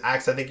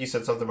 Axe, I think you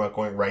said something about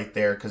going right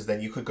there, because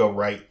then you could go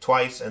right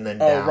twice and then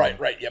down. Oh,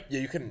 right, yep.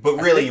 Yeah, you can.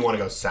 But really, you want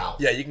to go south.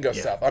 Yeah, you can go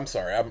south. I'm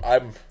sorry.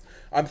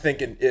 I'm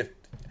thinking if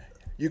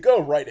you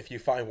go right if you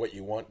find what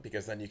you want,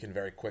 because then you can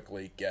very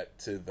quickly get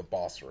to the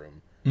boss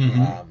room.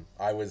 Mm-hmm.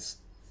 I was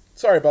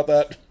sorry about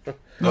that.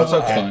 No, it's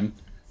okay. Fine.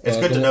 It's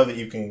good to know that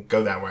you can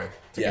go that way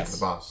to get to the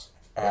boss.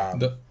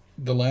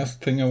 The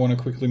last thing I want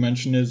to quickly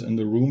mention is in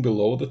the room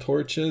below the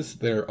torches,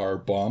 there are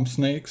bomb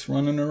snakes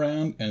running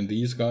around, and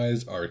these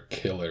guys are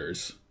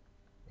killers.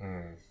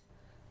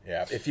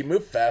 Yeah, if you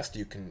move fast,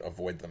 you can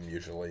avoid them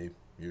usually.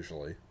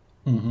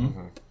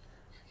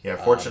 Yeah,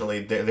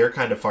 fortunately, they're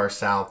kind of far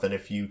south, and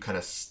if you kind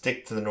of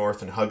stick to the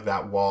north and hug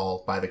that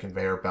wall by the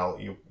conveyor belt,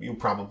 you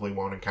probably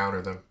won't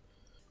encounter them.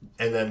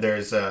 And then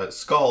there's a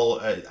skull.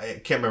 I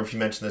can't remember if you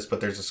mentioned this,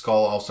 but there's a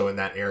skull also in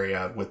that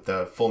area with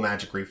the full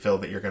magic refill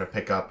that you're going to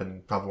pick up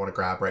and probably want to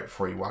grab right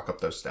before you walk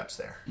up those steps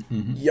there.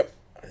 Mm-hmm. Yep.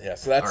 Yeah,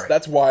 so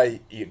that's why,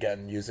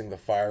 again, using the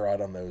fire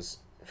rod on those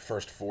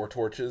first 4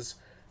 torches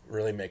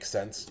really makes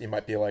sense. You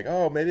might be like,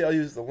 oh, maybe I'll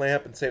use the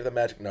lamp and save the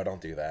magic. No,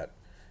 don't do that.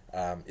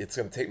 It's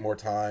going to take more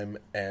time,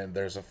 and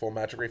there's a full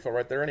magic refill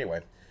right there anyway.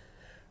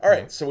 All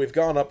right, so we've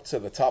gone up to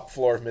the top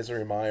floor of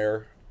Misery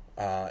Mire,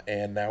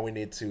 and now we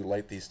need to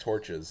light these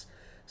torches.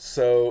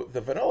 So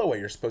the vanilla way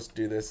you're supposed to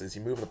do this is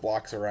you move the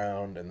blocks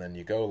around, and then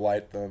you go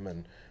light them,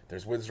 and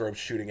there's Winsrobe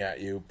shooting at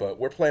you. But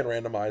we're playing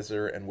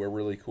randomizer, and we're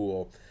really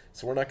cool,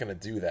 so we're not going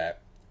to do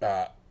that,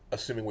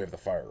 assuming we have the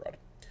fire rod.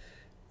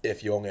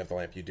 If you only have the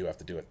lamp, you do have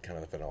to do it kind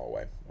of the vanilla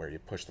way, where you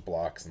push the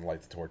blocks and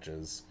light the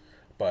torches.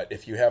 But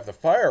if you have the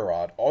fire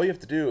rod, all you have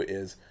to do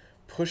is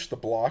push the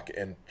block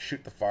and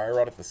shoot the fire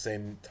rod at the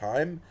same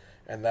time,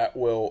 and that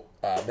will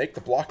make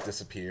the block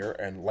disappear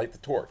and light the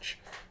torch.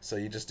 So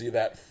you just do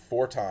that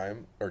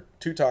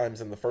 2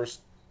 times in the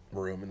first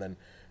room, and then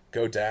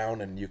go down,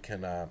 and you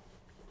can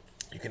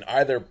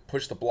either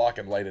push the block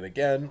and light it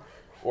again,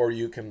 or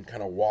you can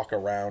kind of walk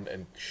around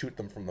and shoot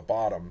them from the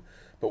bottom.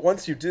 But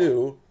once you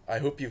do, I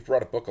hope you've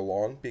brought a book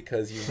along,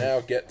 because you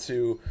now get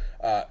to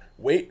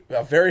wait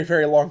a very,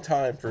 very long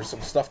time for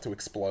some stuff to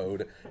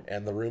explode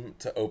and the room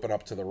to open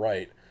up to the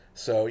right.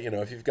 So,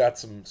 if you've got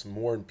some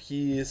War and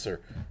Peace or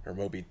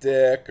Moby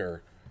Dick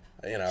or,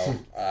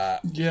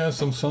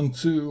 some Sun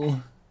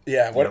Tzu.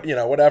 Yeah,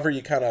 whatever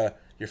you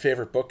your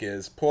favorite book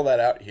is, pull that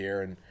out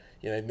here and,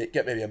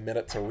 get maybe a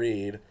minute to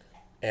read.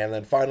 And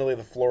then finally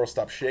the floor will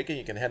stop shaking.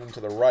 You can head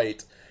into the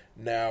right.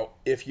 Now,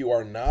 if you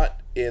are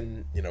not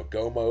in,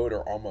 go mode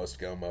or almost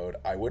go mode,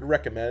 I would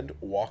recommend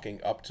walking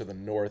up to the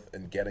north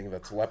and getting the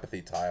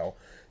telepathy tile,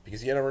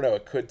 because you never know,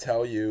 it could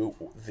tell you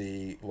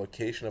the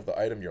location of the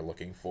item you're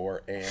looking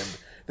for, and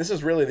this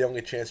is really the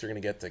only chance you're going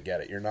to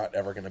get it. You're not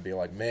ever going to be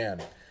like,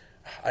 man,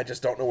 I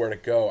just don't know where to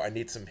go. I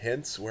need some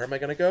hints. Where am I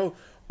going to go?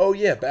 Oh,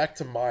 yeah, back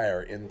to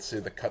Mire into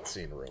the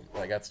cutscene room.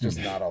 Like, that's just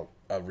not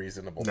a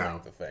reasonable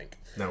thing to think.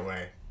 No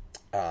way.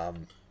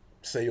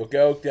 So you'll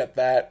go get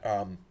that.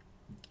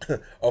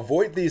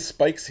 Avoid these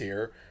spikes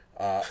here.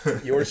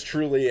 Yours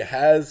truly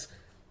has,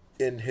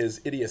 in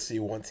his idiocy,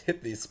 once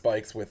hit these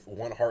spikes with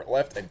 1 heart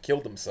left and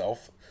killed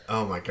himself.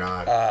 Oh my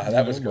god.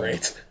 That was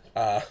great.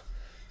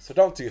 So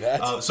don't do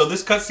that. So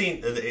this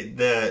cutscene,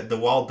 the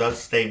wall does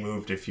stay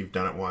moved if you've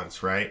done it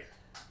once, right?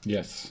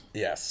 Yes.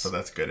 Yes. So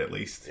that's good at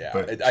least. Yeah.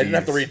 But, I didn't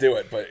have to redo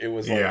it, but it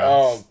was like,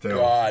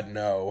 God,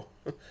 no.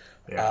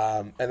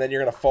 Yeah. And then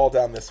you're going to fall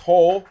down this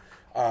hole.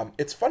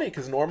 It's funny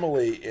because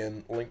normally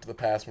in Link to the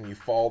Past, when you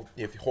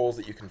have holes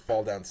that you can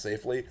fall down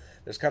safely,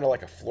 there's kind of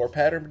like a floor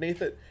pattern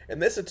beneath it. In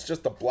this, it's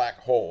just a black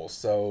hole.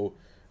 So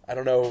I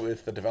don't know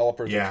if the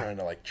developers are trying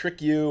to like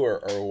trick you or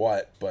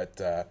what, but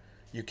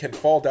you can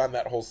fall down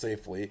that hole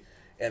safely.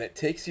 and it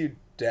takes you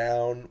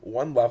down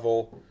one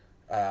level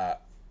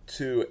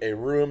to a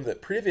room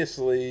that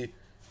previously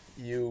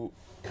you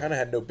kind of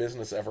had no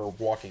business ever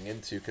walking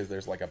into because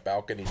there's like a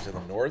balcony to the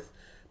north,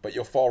 but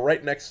you'll fall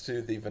right next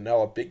to the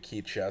vanilla big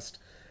key chest.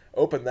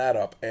 Open that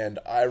up, and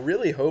I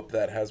really hope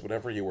that has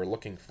whatever you were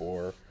looking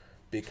for,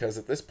 because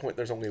at this point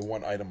there's only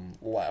one item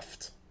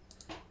left,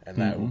 and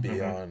that would be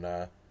on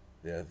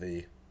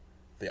the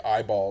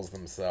eyeballs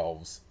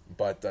themselves.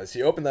 But so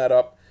you open that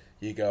up,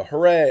 you go,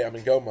 hooray, I'm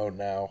in go mode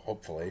now,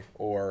 hopefully,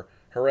 or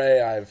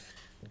hooray, I've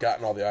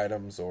gotten all the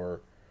items,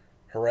 or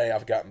hooray,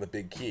 I've gotten the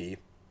big key.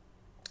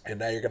 And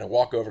now you're going to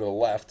walk over to the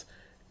left,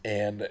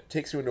 and it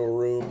takes you into a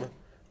room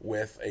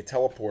with a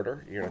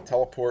teleporter. You're going to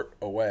teleport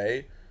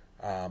away.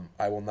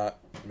 I will not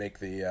make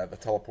the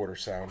teleporter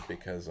sound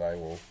because I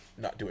will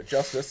not do it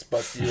justice,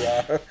 but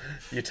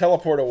you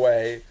teleport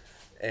away,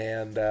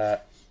 and I'm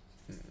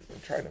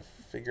trying to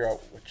figure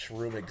out which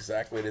room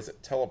exactly it is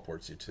it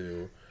teleports you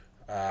to.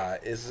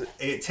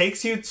 It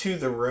takes you to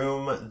the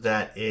room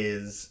that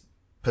is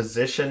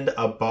positioned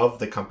above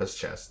the compass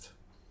chest.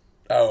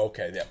 Oh,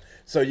 okay, yeah.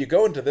 So you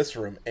go into this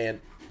room,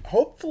 and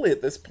hopefully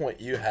at this point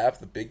you have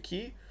the big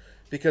key,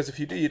 because if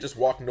you do, you just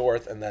walk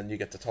north, and then you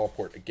get to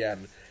teleport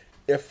again.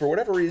 If for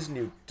whatever reason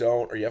you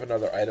don't, or you have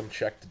another item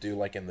check to do,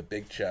 like in the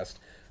big chest,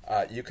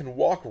 you can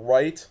walk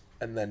right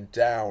and then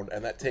down,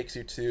 and that takes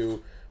you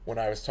to, when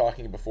I was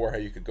talking before, how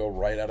you could go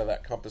right out of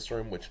that compass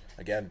room, which,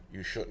 again,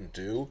 you shouldn't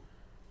do.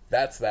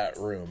 That's that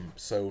room.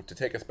 So to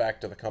take us back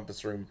to the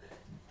compass room,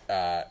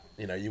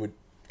 you would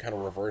kind of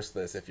reverse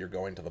this if you're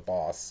going to the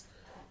boss.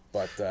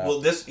 But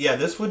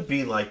this would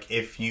be like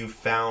if you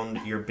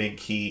found your big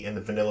key in the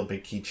vanilla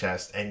big key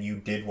chest and you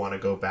did want to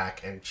go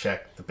back and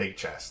check the big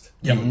chest.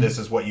 This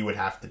is what you would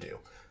have to do.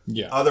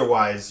 Yeah.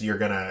 Otherwise, you're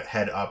going to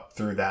head up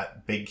through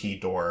that big key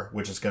door,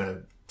 which is going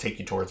to take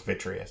you towards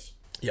Vitreous.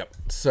 Yep.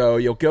 So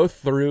you'll go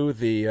through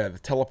the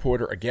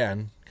teleporter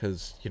again,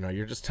 because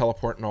you're just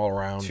teleporting all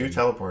around. Two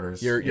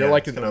teleporters. You're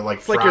like it's gonna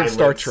it's like you're in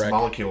Star Trek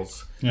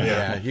molecules.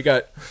 Yeah. You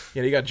got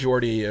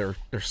Geordi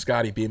or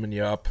Scotty beaming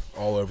you up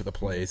all over the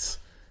place.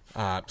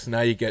 So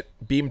now you get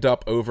beamed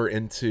up over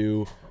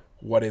into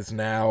what is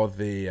now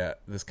the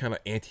this kind of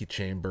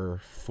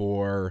antechamber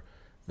for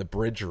the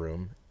bridge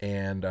room,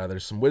 and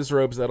there's some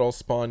Wizrobes that all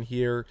spawn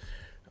here.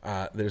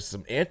 There's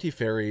some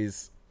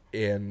anti-fairies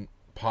in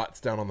pots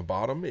down on the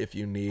bottom if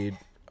you need,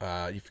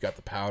 you've got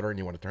the powder and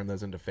you want to turn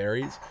those into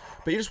fairies,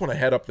 but you just want to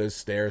head up those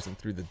stairs and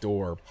through the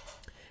door,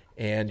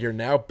 and you're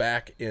now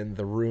back in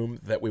the room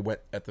that we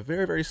went at the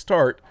very, very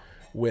start,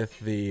 with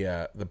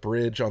the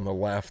bridge on the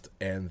left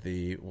and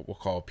the what we'll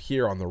call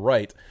pier on the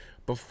right.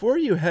 Before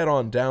you head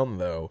on down,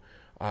 though,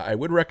 I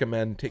would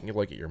recommend taking a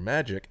look at your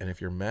magic, and if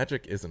your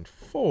magic isn't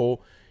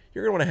full,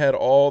 you're going to want to head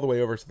all the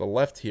way over to the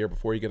left here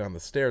before you get on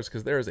the stairs,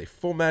 because there is a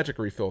full magic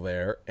refill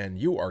there, and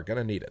you are going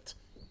to need it.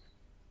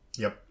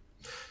 Yep.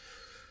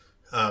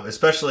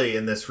 Especially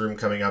in this room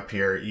coming up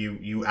here,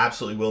 you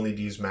absolutely will need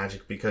to use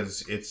magic,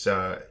 because it's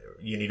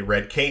you need a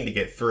red cane to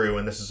get through,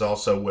 and this is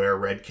also where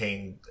red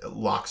cane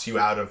locks you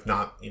out of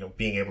not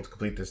being able to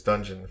complete this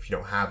dungeon if you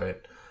don't have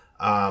it.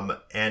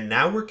 And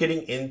now we're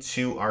getting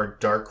into our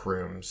dark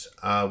rooms,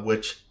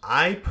 which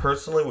I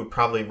personally would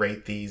probably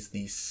rate these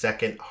the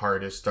second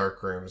hardest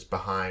dark rooms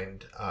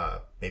behind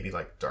maybe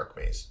like Dark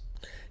Maze.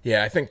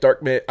 Yeah, I think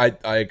Dark Maze.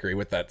 I agree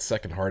with that,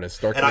 second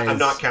hardest. Dark Maze. I'm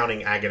not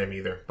counting Aghanim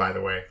either, by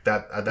the way.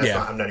 That's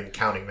not, I'm not even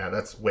counting that.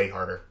 That's way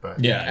harder. But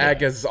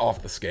Aga's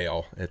off the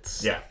scale.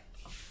 It's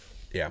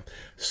yeah.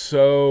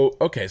 So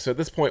okay, so at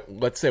this point,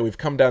 let's say we've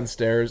come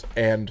downstairs,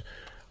 and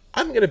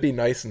I'm going to be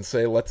nice and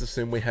say, let's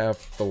assume we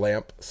have the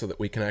lamp so that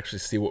we can actually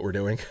see what we're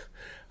doing.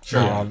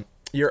 Sure.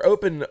 You're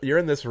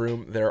in this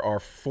room. There are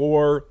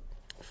 4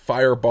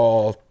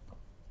 fireball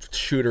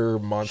shooter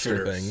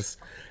monster things.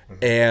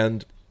 Mm-hmm.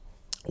 And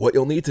what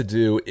you'll need to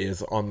do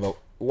is on the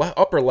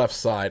upper left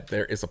side,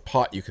 there is a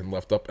pot you can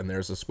lift up, and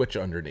there's a switch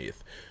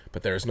underneath.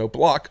 But there's no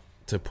block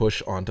to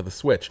push onto the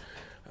switch.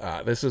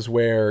 This is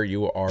where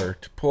you are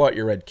to pull out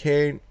your red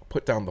cane,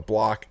 put down the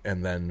block,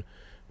 and then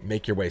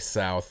make your way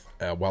south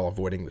while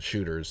avoiding the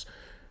shooters.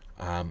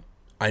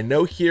 I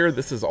know here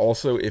this is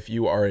also if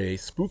you are a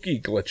spooky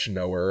glitch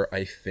knower,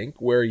 I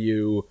think, where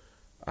you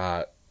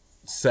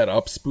set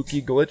up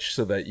spooky glitch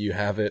so that you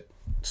have it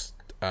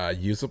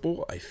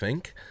usable, I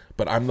think.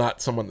 But I'm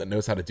not someone that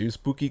knows how to do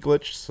spooky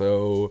glitch,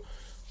 so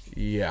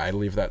yeah, I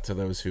leave that to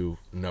those who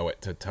know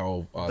it to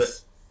tell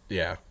us.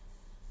 Yeah,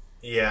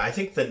 I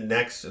think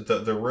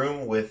the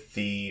room with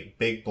the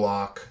big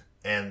block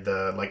and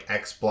the like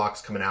X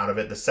blocks coming out of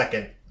it, the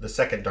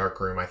second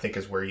dark room, I think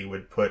is where you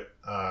would put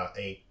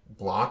a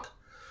block.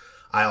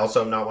 I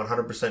also am not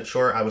 100%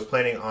 sure. I was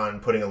planning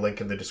on putting a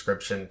link in the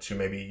description to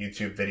maybe a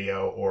YouTube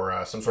video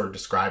or some sort of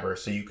describer,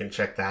 so you can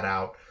check that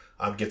out,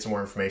 get some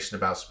more information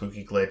about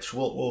Spooky Glitch.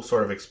 We'll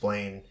sort of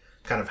explain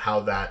kind of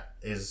how that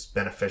is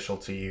beneficial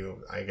to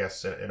you, I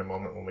guess, in a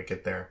moment when we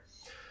get there.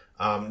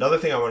 Another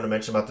thing I wanted to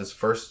mention about this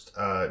first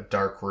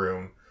dark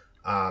room,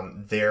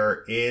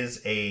 there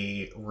is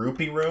a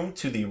rupee room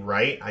to the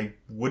right. I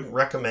wouldn't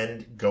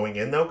recommend going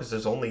in, though, because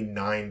there's only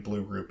 9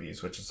 blue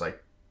rupees, which is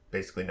like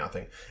basically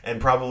nothing. And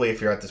probably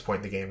if you're at this point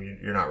in the game,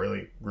 you're not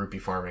really rupee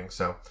farming.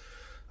 So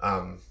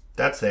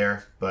that's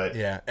there, but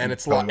yeah, and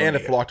it's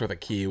locked with a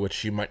key,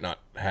 which you might not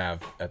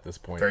have at this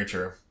point. Very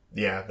true.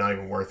 Yeah, not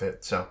even worth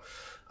it. So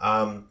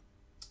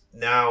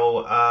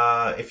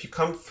now if you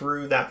come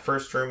through that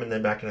first room and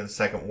then back into the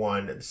second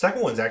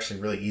one's actually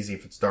really easy.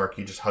 If it's dark,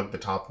 you just hug the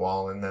top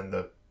wall and then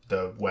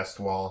the west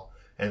wall,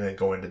 and then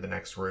go into the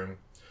next room.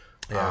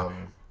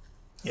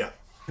 Yeah.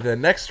 The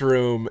next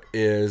room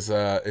is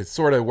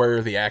sort of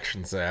where the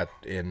action's at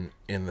in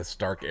this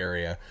dark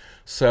area.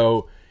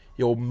 So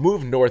you'll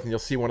move north and you'll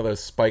see one of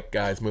those spike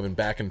guys moving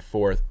back and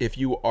forth. If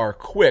you are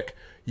quick,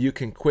 you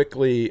can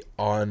quickly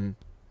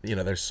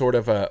there's sort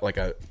of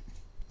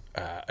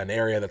an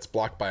area that's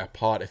blocked by a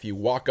pot. If you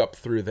walk up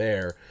through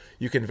there,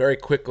 you can very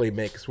quickly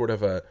make sort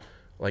of a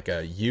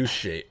U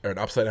shape or an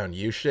upside down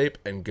U shape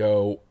and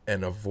go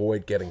and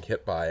avoid getting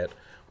hit by it.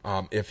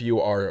 If you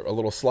are a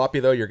little sloppy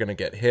though, you're going to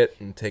get hit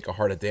and take a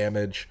heart of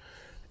damage.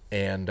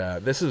 And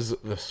this is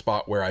the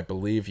spot where I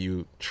believe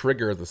you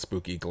trigger the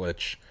spooky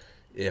glitch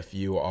if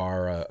you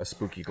are a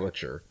spooky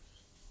glitcher.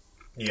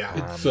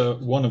 Yeah. It's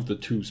one of the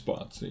two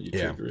spots that you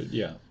trigger it.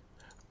 Yeah.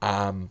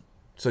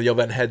 So you'll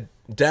then head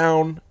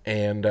down,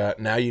 and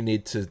now you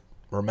need to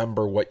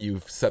remember what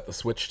you've set the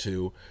switch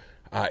to.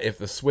 If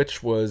the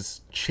switch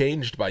was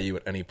changed by you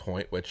at any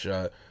point, which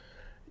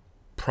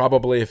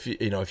probably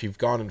if you've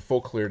gone and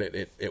full cleared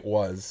it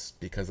was,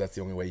 because that's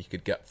the only way you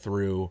could get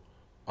through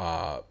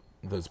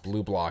those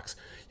blue blocks.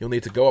 You'll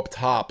need to go up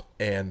top,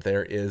 and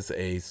there is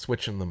a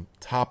switch in the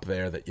top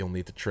there that you'll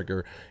need to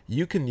trigger.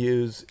 You can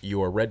use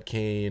your red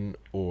cane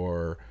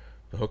or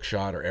the hook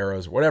shot or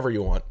arrows, whatever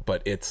you want,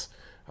 but it's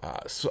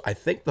so I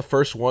think the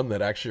first one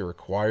that actually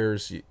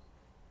requires you...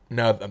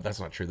 No, that's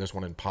not true. There's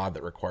one in pod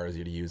that requires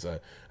you to use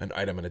an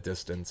item at a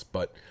distance,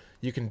 but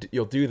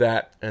you'll do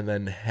that and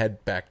then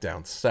head back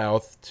down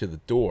south to the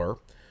door.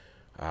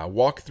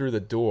 Walk through the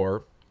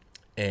door,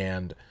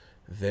 and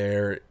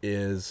there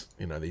is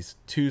these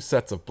two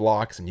sets of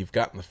blocks, and you've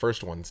gotten the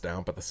first ones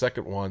down, but the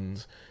second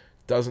ones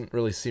doesn't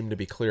really seem to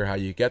be clear how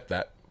you get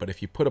that. But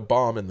if you put a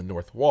bomb in the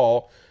north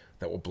wall,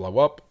 that will blow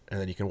up,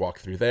 and then you can walk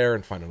through there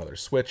and find another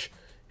switch.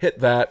 Hit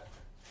that,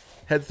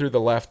 head through the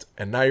left,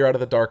 and now you're out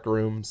of the dark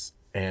rooms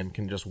and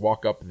can just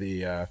walk up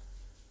the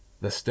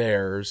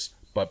stairs.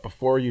 But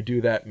before you do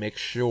that, make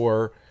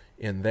sure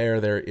in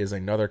there is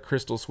another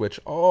crystal switch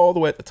all the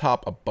way at the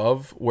top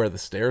above where the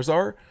stairs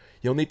are.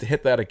 You'll need to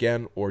hit that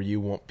again, or you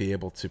won't be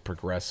able to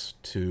progress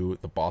to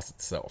the boss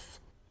itself.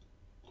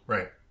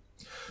 Right.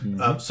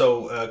 Mm-hmm.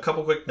 So a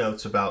couple quick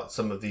notes about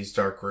some of these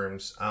dark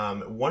rooms.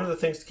 One of the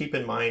things to keep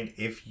in mind,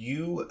 if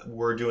you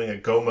were doing a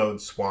go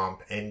mode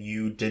swamp and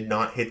you did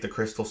not hit the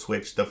crystal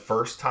switch the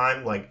first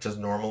time, like just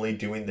normally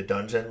doing the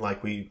dungeon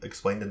like we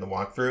explained in the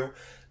walkthrough,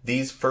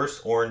 these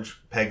first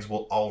orange pegs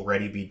will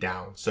already be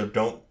down. So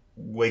don't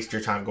waste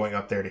your time going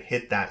up there to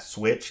hit that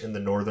switch in the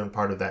northern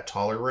part of that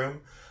taller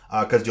room,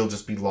 because you'll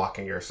just be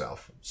locking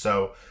yourself.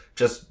 So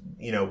just,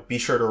 be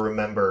sure to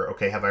remember,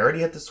 okay, have I already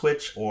hit the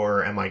switch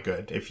or am I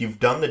good? If you've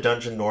done the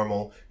dungeon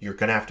normal, you're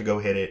going to have to go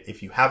hit it.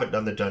 If you haven't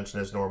done the dungeon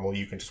as normal,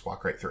 you can just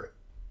walk right through it.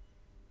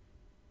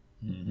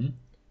 Mm-hmm.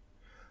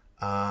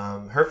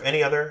 Herf,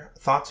 any other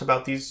thoughts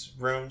about these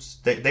rooms?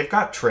 They've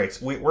got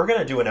tricks. We're going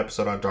to do an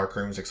episode on dark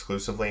rooms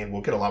exclusively, and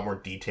we'll get a lot more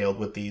detailed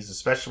with these,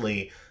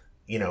 especially,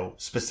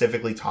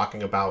 specifically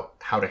talking about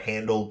how to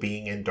handle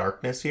being in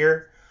darkness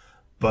here.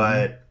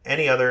 But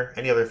any other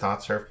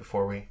thoughts, Herf,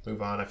 before we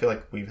move on? I feel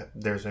like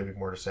there's maybe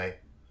more to say.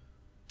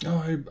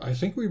 Oh, I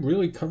think we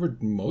really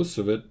covered most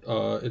of it.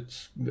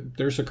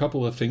 There's a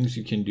couple of things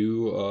you can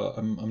do.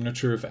 I'm not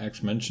sure if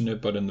Axe mentioned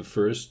it, but in the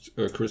first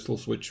crystal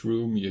switch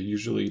room, you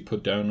usually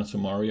put down a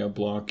Samaria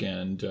block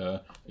and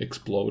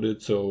explode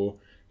it, so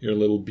your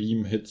little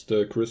beam hits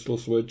the crystal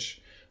switch.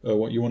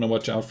 What you want to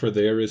watch out for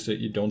there is that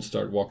you don't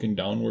start walking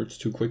downwards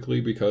too quickly,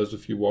 because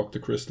if you walk the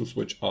crystal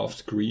switch off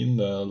screen,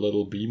 the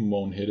little beam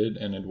won't hit it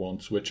and it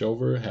won't switch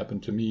over. It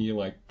happened to me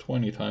like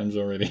 20 times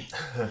already.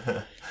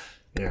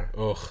 Yeah.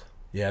 Ugh.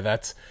 Yeah,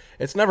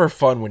 it's never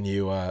fun when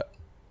you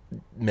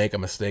make a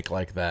mistake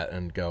like that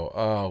and go,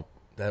 oh,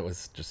 that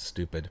was just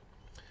stupid.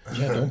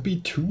 Yeah, don't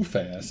be too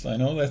fast. I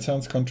know that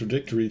sounds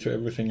contradictory to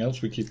everything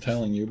else we keep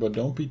telling you, but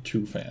don't be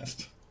too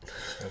fast.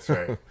 That's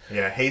right.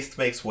 Yeah, haste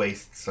makes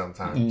waste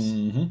sometimes.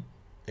 Mm-hmm.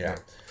 Yeah.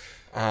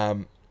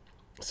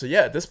 So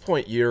yeah, at this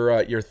point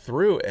you're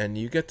through, and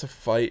you get to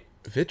fight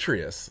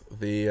Vitreous,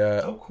 the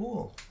oh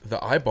cool,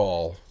 the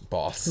eyeball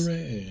boss.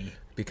 Hooray!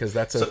 Because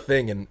that's a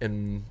thing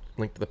in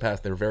Link to the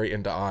Past. They're very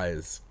into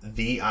eyes.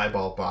 The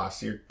eyeball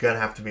boss. You're gonna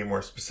have to be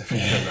more specific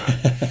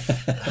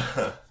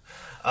than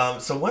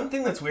that. So one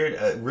thing that's weird,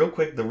 real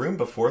quick, the room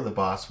before the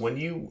boss, when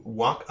you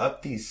walk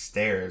up these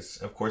stairs,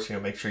 of course,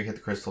 make sure you hit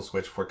the crystal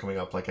switch before coming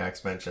up, like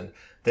Axe mentioned.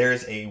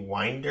 There's a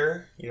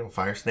winder,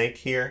 fire snake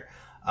here.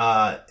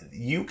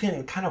 You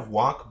can kind of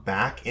walk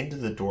back into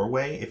the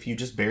doorway. If you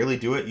just barely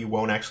do it, you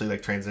won't actually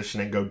transition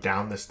and go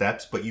down the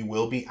steps, but you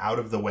will be out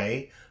of the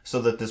way so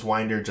that this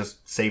winder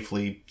just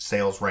safely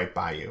sails right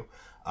by you.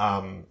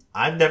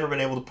 I've never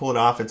been able to pull it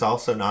off. It's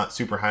also not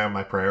super high on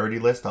my priority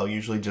list. I'll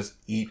usually just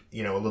eat,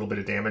 a little bit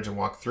of damage and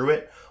walk through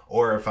it.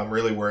 Or if I'm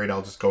really worried,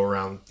 I'll just go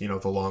around, the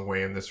long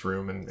way in this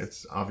room. And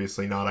it's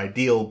obviously not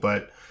ideal,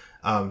 but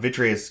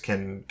Vitreous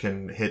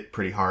can hit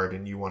pretty hard,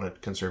 and you want to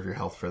conserve your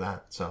health for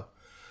that. So,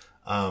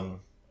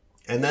 and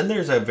then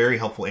there's a very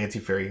helpful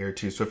anti-fairy here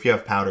too. So if you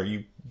have powder,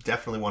 you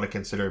definitely want to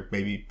consider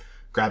maybe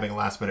grabbing a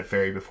last-minute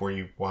fairy before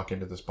you walk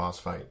into this boss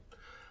fight.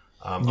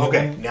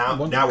 Now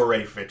we're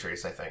ready for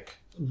Vitreous, I think.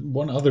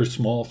 One other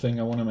small thing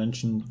I want to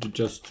mention,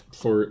 just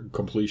for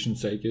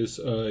completion's sake, is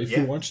if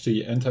you watch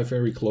the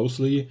anti-fairy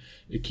closely,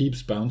 it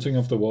keeps bouncing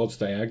off the walls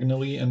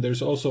diagonally, and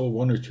there's also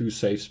 1 or 2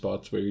 safe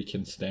spots where you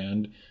can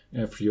stand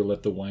after you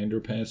let the winder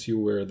pass you,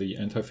 where the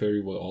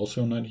anti-fairy will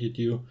also not hit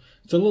you.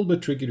 It's a little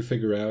bit tricky to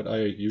figure out. I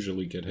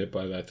usually get hit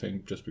by that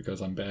thing just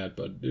because I'm bad,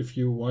 but if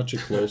you watch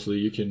it closely,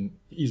 you can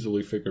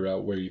easily figure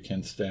out where you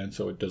can stand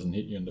so it doesn't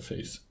hit you in the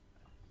face.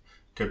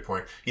 Good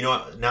point. You know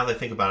what? Now that I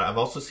think about it, I've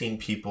also seen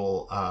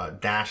people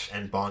dash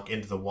and bonk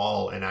into the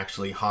wall and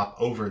actually hop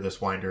over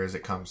this winder as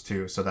it comes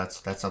too. So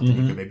that's something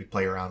you can maybe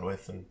play around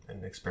with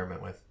and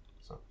experiment with.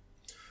 So,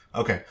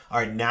 okay. All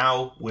right.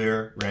 Now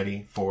we're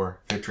ready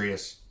for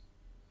Vitreous.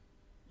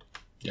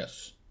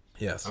 Yes.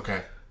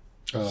 Okay.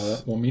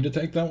 Want me to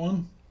take that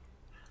one?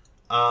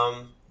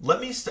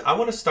 I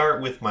want to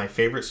start with my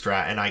favorite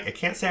strat, and I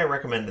can't say I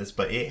recommend this,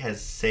 but it has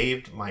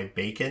saved my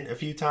bacon a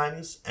few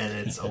times, and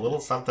it's a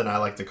little something I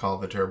like to call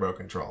the turbo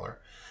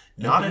controller.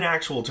 Not an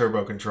actual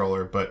turbo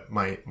controller, but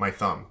my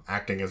thumb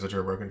acting as a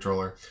turbo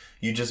controller.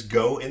 You just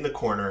go in the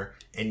corner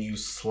and you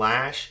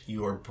slash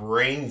your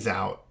brains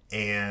out,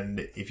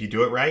 and if you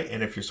do it right,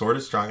 and if your sword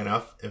is strong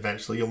enough,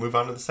 eventually you'll move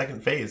on to the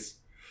second phase.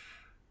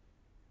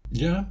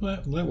 Yeah,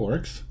 that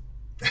works.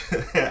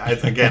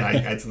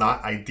 It's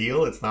not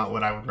ideal. It's not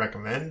what I would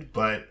recommend.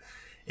 But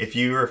if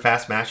you're a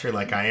fast masher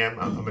like I am,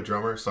 I'm a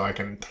drummer, so I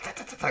can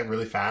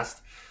really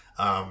fast.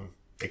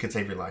 It could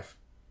save your life.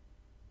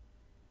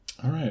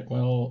 All right.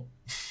 Well,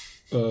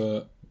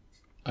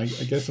 I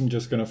guess I'm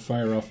just gonna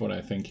fire off what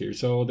I think here.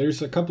 So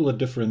there's a couple of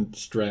different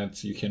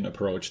strats you can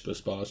approach this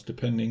boss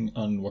depending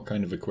on what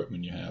kind of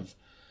equipment you have.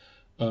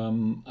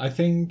 I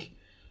think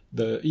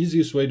the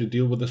easiest way to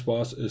deal with this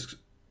boss is,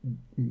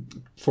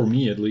 for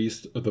me at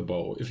least, the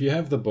bow. If you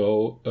have the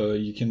bow,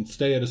 you can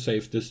stay at a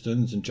safe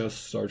distance and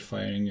just start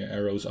firing your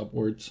arrows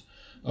upwards.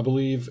 I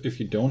believe if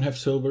you don't have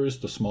silvers,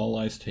 the small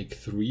eyes take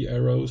 3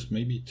 arrows,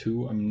 maybe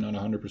 2, I'm not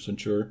 100%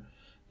 sure.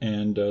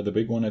 And the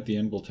big one at the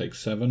end will take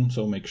 7,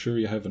 so make sure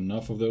you have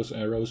enough of those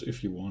arrows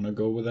if you want to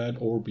go with that,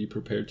 or be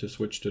prepared to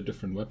switch to a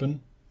different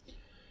weapon.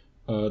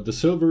 The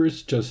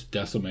silvers just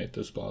decimate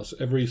this boss.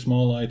 Every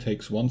small eye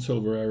takes 1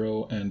 silver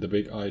arrow, and the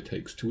big eye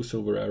takes 2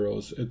 silver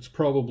arrows. It's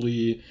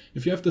probably,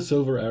 if you have the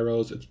silver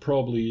arrows, it's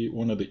probably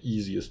one of the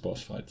easiest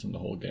boss fights in the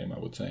whole game, I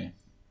would say.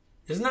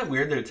 Isn't that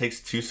weird that it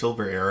takes 2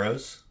 silver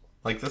arrows?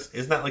 Like this,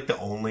 isn't that like the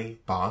only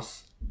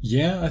boss?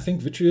 Yeah, I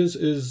think Vitreous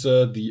is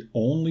the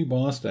only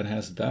boss that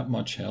has that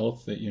much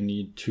health that you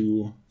need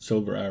 2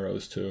 silver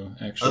arrows to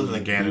actually... Other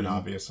than Ganon,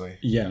 obviously.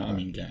 Yeah, I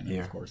mean Ganon,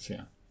 of course,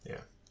 yeah.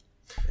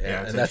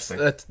 Yeah, and that's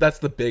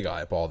the big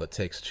eyeball that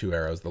takes 2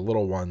 arrows. The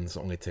little ones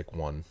only take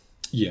 1.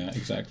 Yeah,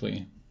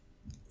 exactly.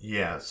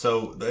 Yeah,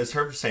 so as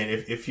Herb was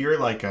saying, if you're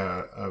like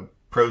a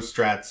pro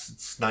strats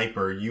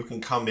sniper, you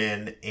can come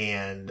in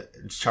and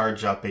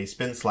charge up a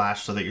spin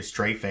slash so that you're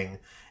strafing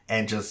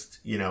and just,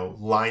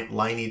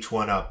 line each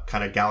one up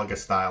kind of Galaga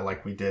style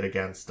like we did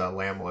against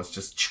Lamlas.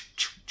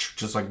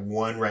 Just like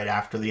one right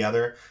after the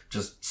other.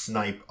 Just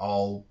snipe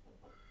all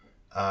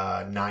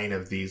 9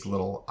 of these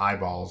little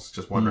eyeballs,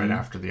 just one right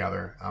after the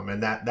other.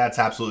 And that's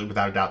absolutely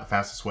without a doubt the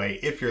fastest way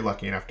if you're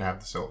lucky enough to have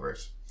the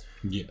silvers.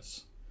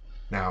 Yes.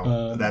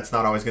 Now, that's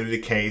not always going to be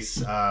the case.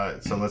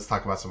 So let's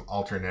talk about some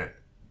alternate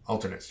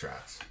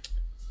strats.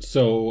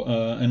 So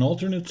an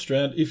alternate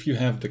strat, if you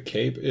have the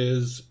cape,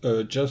 is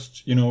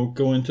just,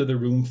 go into the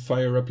room,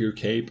 fire up your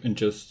cape, and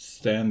just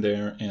stand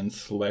there and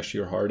slash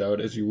your heart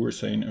out. As you were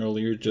saying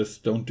earlier,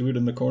 just don't do it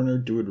in the corner,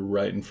 do it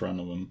right in front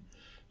of him.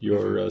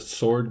 Your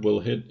sword will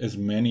hit as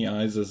many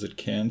eyes as it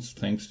can,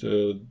 thanks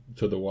to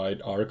the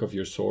wide arc of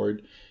your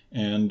sword.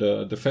 And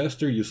the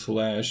faster you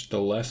slash, the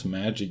less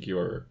magic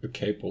your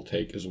cape will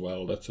take as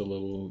well. That's a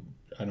little,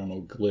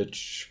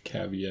 glitch,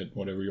 caveat,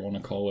 whatever you want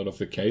to call it, of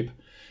the cape.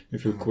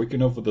 If you're quick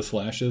enough with the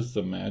slashes,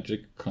 the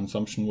magic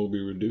consumption will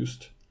be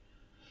reduced.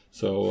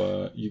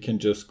 So you can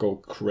just go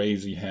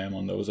crazy ham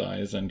on those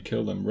eyes and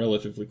kill them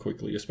relatively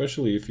quickly,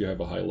 especially if you have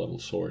a high-level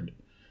sword.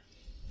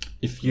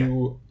 If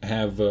you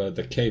have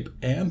the cape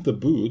and the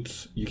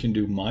boots, you can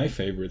do my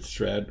favorite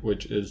strat,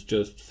 which is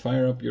just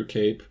fire up your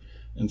cape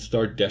and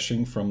start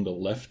dashing from the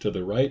left to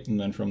the right, and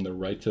then from the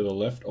right to the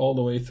left, all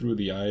the way through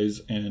the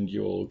eyes, and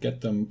you'll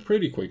get them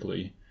pretty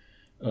quickly.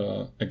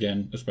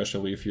 Again,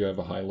 especially if you have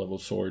a high-level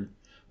sword.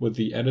 With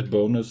the added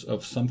bonus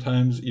of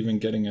sometimes even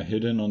getting a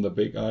hit in on the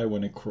big eye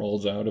when it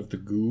crawls out of the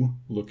goo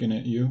looking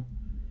at you.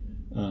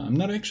 I'm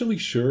not actually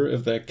sure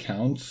if that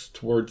counts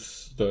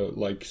towards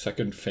the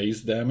second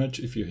phase damage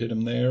if you hit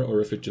him there,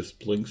 or if it just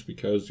blinks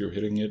because you're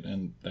hitting it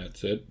and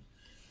that's it.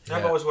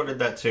 I've always wondered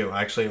that too.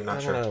 Actually, I'm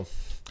not sure. Know.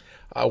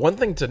 One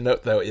thing to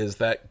note, though, is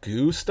that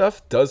goo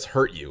stuff does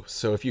hurt you.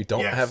 So if you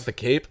don't have the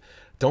cape,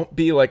 don't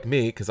be like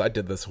me, because I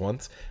did this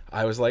once.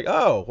 I was like,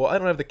 oh, well, I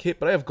don't have the cape,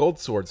 but I have gold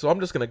sword, so I'm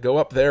just going to go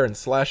up there and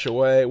slash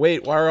away.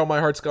 Wait, why are all my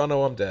hearts gone?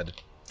 Oh, I'm dead.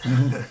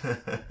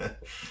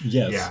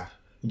 Yes. Yeah.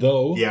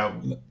 Though... Yeah.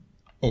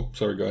 Oh,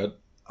 sorry, go ahead.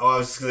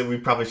 Oh, we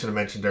probably should have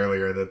mentioned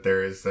earlier that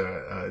there is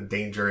a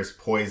dangerous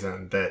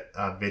poison that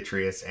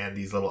Vitreous and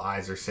these little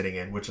eyes are sitting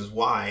in, which is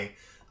why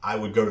I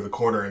would go to the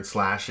corner and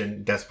slash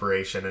in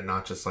desperation and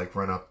not just like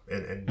run up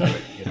and do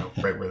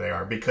it, right where they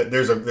are, because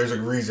there's a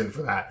reason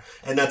for that.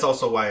 And that's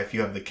also why if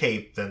you have the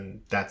cape,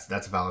 then that's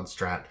a valid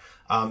strat.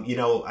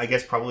 I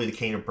guess probably the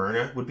Cane of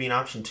Berna would be an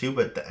option too,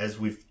 but as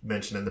we've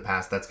mentioned in the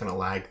past, that's going to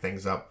lag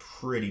things up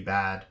pretty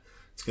bad.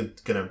 It's going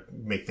to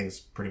make things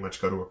pretty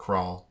much go to a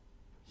crawl.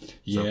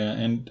 Yeah,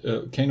 and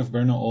Cane of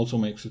Berna also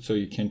makes it so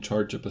you can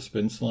charge up a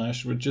spin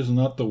slash, which is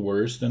not the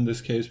worst in this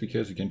case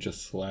because you can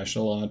just slash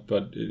a lot,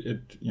 but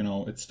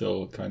it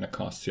still kind of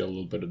costs you a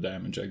little bit of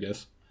damage, I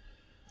guess.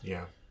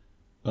 Yeah.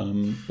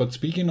 But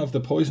speaking of the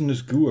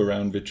poisonous goo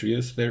around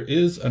Vitreous, there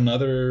is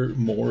another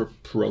more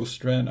pro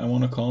strat, I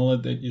want to call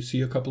it, that you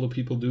see a couple of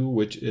people do,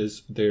 which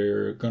is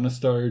they're going to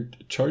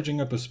start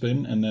charging up a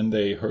spin and then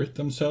they hurt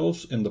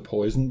themselves in the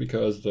poison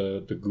because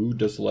the goo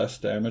does less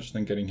damage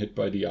than getting hit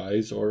by the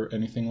eyes or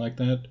anything like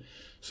that.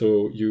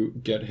 So you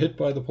get hit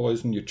by the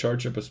poison, you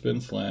charge up a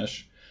spin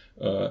slash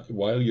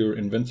while you're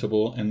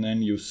invincible, and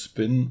then you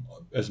spin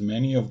as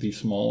many of these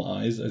small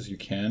eyes as you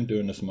can,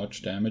 doing as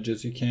much damage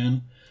as you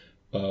can.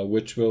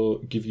 Which will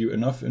give you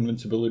enough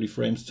invincibility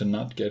frames to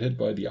not get hit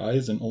by the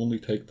eyes and only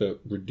take the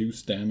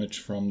reduced damage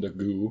from the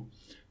goo.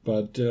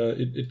 But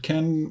it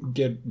can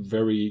get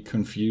very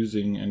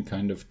confusing and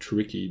kind of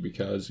tricky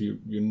because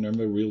you're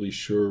never really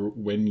sure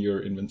when your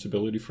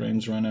invincibility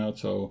frames run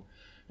out.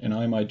 And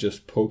I might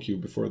just poke you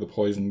before the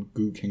poison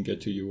goo can get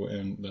to you,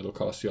 and that'll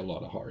cost you a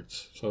lot of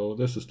hearts. So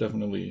this is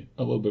definitely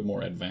a little bit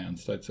more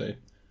advanced, I'd say.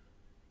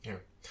 Yeah.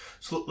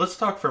 So let's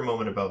talk for a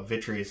moment about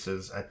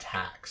Vitreous's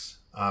attacks.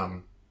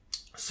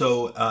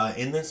 So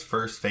in this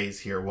first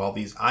phase here, while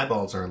these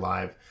eyeballs are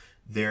alive,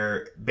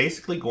 they're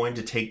basically going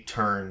to take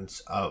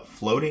turns of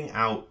floating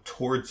out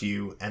towards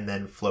you and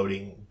then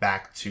floating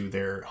back to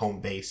their home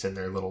base in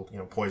their little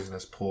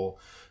poisonous pool.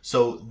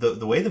 So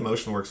the way the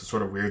motion works is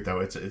sort of weird, though.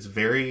 It's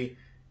very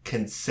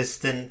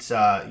consistent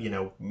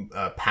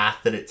path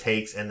that it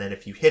takes, and then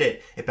if you hit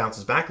it, it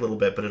bounces back a little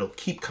bit, but it'll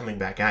keep coming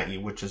back at you,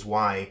 which is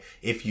why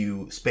if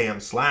you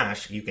spam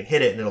slash, you can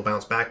hit it and it'll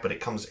bounce back, but it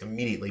comes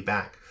immediately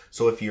back.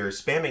 So if you're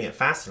spamming it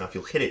fast enough,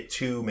 you'll hit it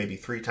 2, maybe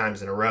 3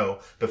 times in a row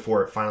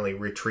before it finally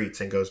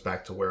retreats and goes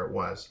back to where it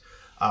was.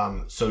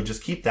 So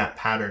just keep that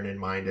pattern in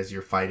mind as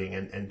you're fighting,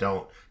 and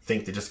don't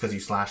think that just because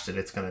you slashed it,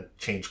 it's going to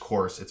change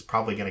course. It's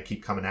probably going to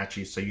keep coming at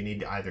you, so you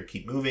need to either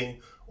keep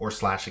moving or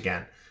slash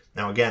again.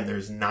 Now again,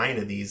 there's 9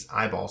 of these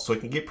eyeballs, so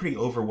it can get pretty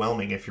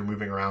overwhelming if you're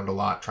moving around a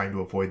lot trying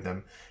to avoid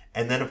them.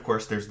 And then, of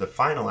course, there's the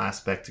final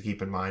aspect to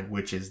keep in mind,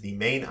 which is the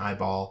main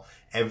eyeball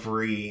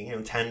every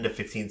 10 to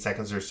 15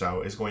 seconds or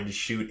so is going to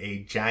shoot a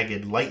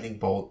jagged lightning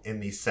bolt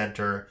in the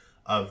center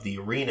of the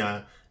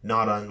arena,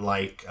 not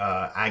unlike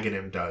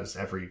Aghanim does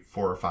every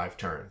 4 or 5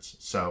 turns.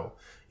 So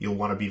you'll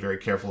want to be very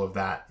careful of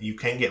that. You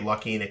can get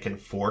lucky and it can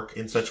fork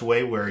in such a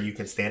way where you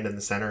can stand in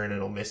the center and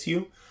it'll miss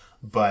you.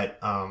 But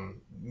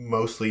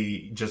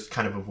mostly just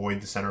kind of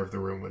avoid the center of the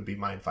room would be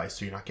my advice,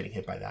 so you're not getting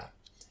hit by that.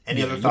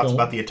 Any other thoughts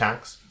about the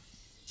attacks?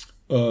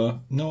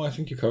 No, I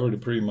think you covered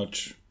it pretty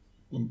much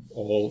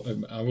all.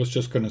 I was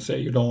just going to say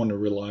you don't want to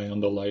rely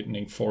on the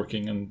lightning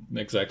forking in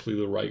exactly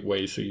the right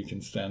way so you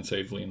can stand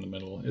safely in the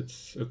middle.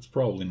 It's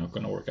probably not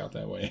going to work out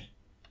that way.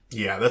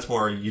 Yeah, that's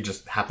more you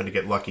just happen to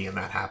get lucky and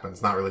that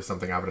happens. Not really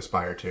something I would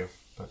aspire to.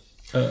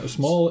 A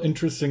small,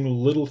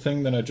 interesting little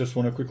thing that I just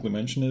want to quickly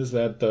mention is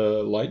that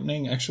the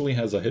lightning actually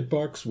has a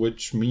hitbox,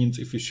 which means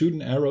if you shoot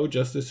an arrow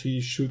just as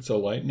he shoots a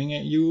lightning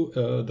at you,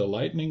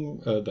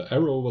 the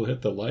arrow will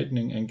hit the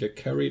lightning and get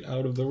carried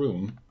out of the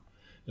room.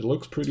 It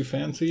looks pretty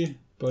fancy,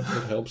 but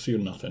it helps you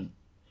nothing.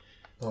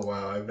 Oh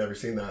wow, I've never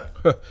seen that.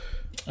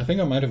 I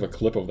think I might have a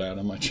clip of that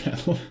on my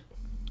channel.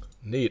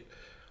 Neat.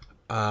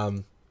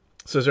 So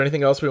is there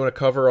anything else we want to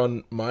cover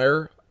on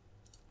Mire?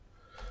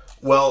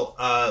 Well,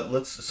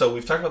 so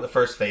we've talked about the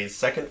first phase.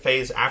 Second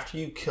phase, after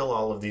you kill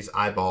all of these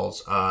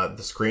eyeballs,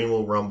 the screen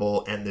will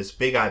rumble and this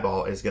big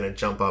eyeball is going to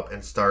jump up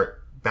and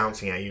start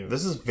bouncing at you.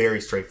 This is very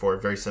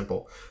straightforward, very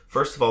simple.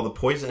 First of all, the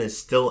poison is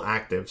still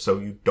active, so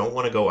you don't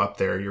want to go up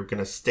there. You're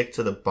going to stick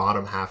to the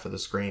bottom half of the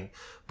screen.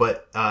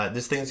 But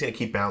this thing's going to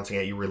keep bouncing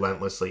at you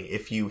relentlessly.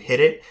 If you hit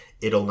it,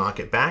 it'll knock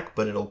it back,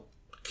 but it'll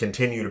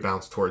continue to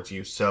bounce towards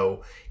you.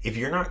 So if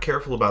you're not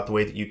careful about the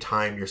way that you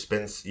time your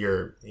spins,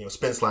 your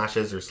spin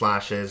slashes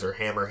or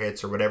hammer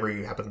hits or whatever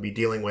you happen to be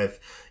dealing with,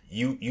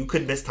 you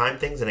could mistime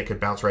things and it could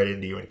bounce right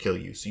into you and kill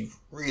you. So you've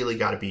really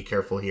got to be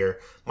careful here.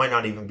 Might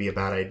not even be a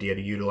bad idea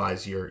to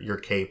utilize your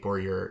cape or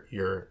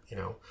your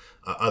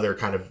other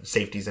kind of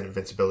safeties and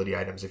invincibility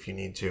items if you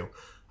need to.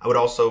 I would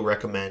also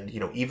recommend,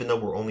 even though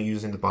we're only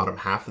using the bottom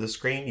half of the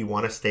screen, you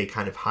want to stay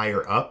kind of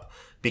higher up,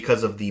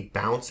 because of the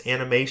bounce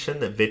animation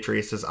that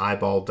Vitreous's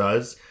eyeball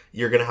does,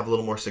 you're going to have a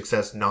little more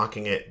success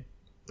knocking it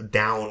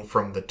down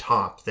from the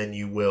top than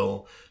you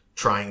will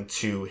trying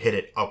to hit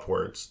it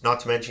upwards. Not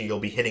to mention you'll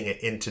be hitting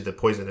it into the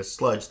poisonous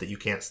sludge that you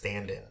can't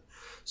stand in.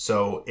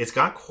 So it's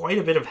got quite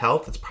a bit of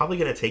health. It's probably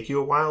going to take you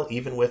a while,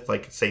 even with,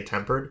 like, say,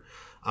 Tempered.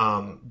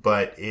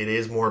 But it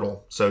is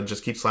mortal. So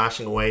just keep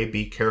slashing away.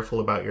 Be careful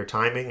about your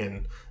timing,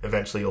 and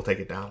eventually you'll take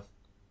it down.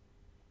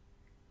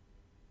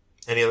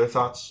 Any other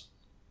thoughts?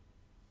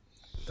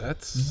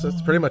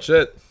 That's pretty much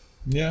it.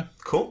 Yeah.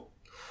 Cool.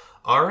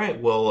 All right.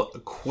 Well, a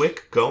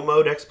quick Go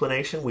mode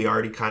explanation. We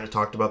already kind of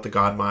talked about the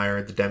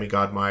Godmire, the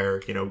Demigod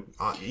Mire. You know,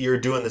 you're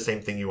doing the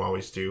same thing you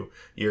always do.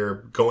 You're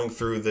going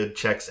through the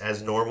checks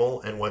as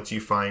normal, and once you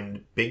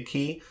find Big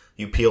Key,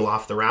 you peel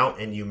off the route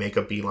and you make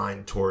a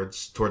beeline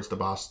towards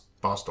the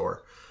boss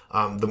door.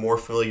 The more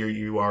familiar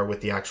you are with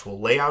the actual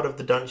layout of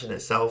the dungeon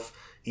itself,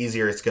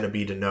 easier it's going to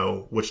be to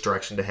know which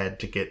direction to head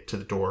to get to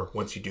the door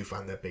once you do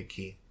find that Big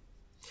Key.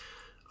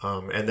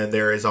 And then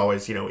there is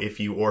always, you know, if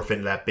you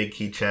orphaned that Big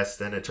Key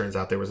chest and it turns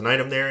out there was an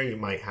item there, you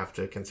might have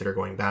to consider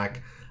going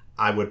back.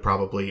 I would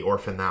probably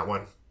orphan that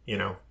one, you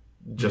know,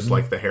 just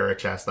like the Hera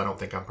chest. I don't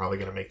think I'm probably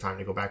going to make time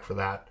to go back for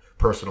that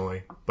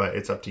personally, but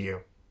it's up to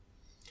you.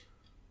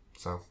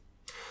 So,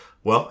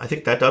 well, I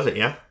think that does it,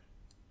 yeah?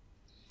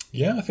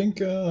 Yeah, I think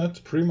that's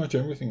pretty much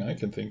everything I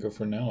can think of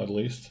for now, at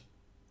least.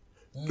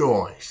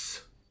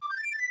 Nice.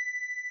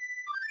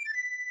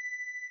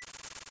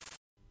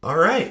 All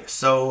right,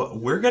 so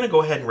we're going to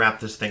go ahead and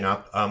wrap this thing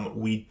up.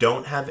 We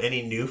don't have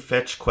any new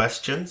fetch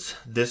questions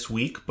this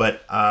week,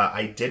 but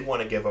I did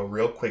want to give a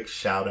real quick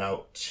shout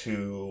out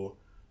to,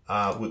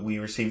 we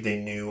received a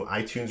new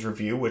iTunes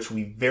review, which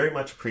we very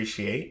much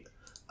appreciate,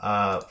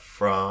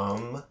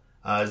 from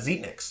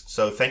Zeetnix.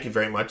 So thank you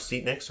very much,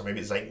 Zeetnix, or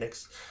maybe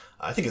Zeitnix.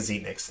 I think it's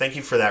Zeetnix. Thank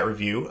you for that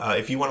review.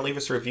 If you want to leave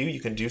us a review, you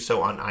can do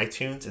so on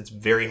iTunes. It's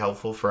very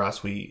helpful for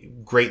us. We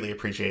greatly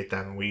appreciate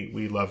them.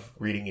 We love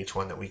reading each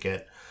one that we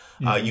get.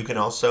 You can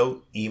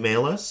also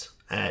email us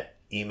at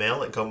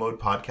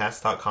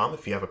email@gomodepodcast.com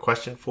if you have a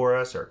question for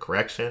us or a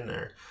correction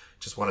or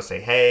just want to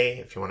say hey.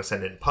 If you want to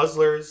send in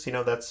puzzlers, you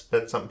know, that's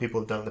been something people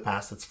have done in the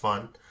past. It's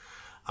fun.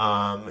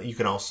 You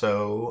can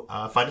also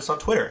find us on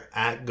Twitter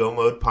at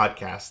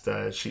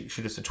GoModePodcast.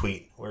 Shoot us a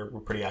tweet. We're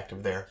pretty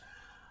active there.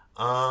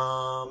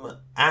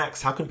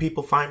 Axe, how can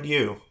people find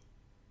you?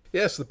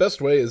 Yes, the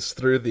best way is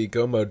through the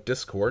Go Mode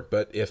Discord,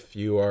 but if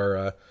you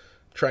are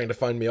trying to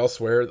find me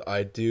elsewhere,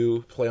 I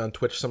do play on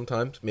Twitch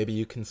sometimes. Maybe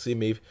you can see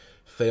me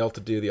fail to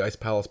do the Ice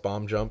Palace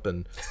bomb jump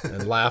and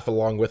laugh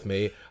along with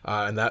me.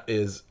 And that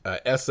is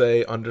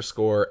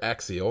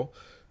SA_Axial.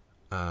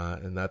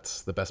 And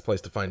that's the best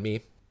place to find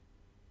me.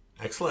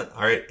 Excellent.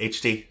 All right,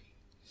 HD.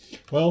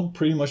 Well,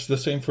 pretty much the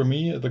same for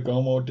me. The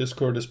GoMo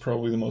Discord is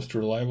probably the most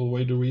reliable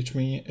way to reach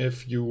me.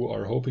 If you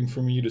are hoping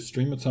for me to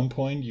stream at some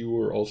point, you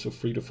are also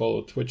free to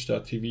follow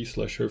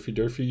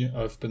twitch.tv/HerfyDurfy.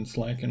 I've been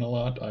slacking a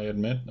lot, I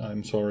admit.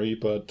 I'm sorry,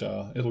 but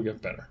it'll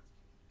get better.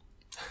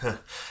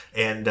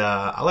 And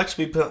I'll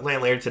actually be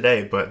playing later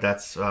today, but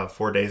that's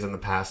 4 days in the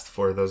past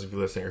for those of you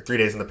listening, or 3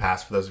 days in the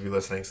past for those of you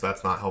listening, so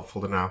that's not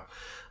helpful to know.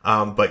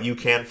 But you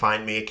can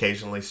find me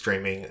occasionally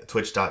streaming.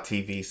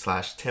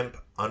 Twitch.tv/Timp_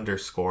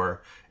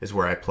 is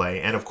where I play.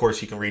 And of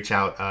course, you can reach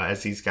out,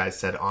 as these guys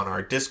said, on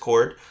our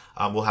Discord.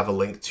 We'll have a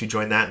link to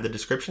join that in the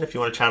description if you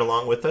want to chat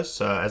along with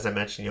us. As I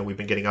mentioned, you know, we've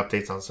been getting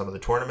updates on some of the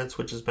tournaments,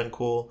 which has been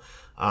cool.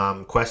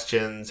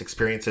 Questions,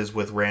 experiences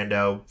with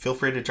Rando. Feel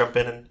free to jump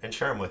in and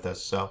share them with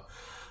us. So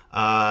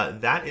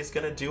that is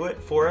going to do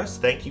it for us.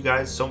 Thank you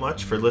guys so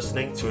much for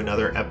listening to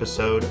another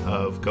episode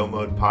of Go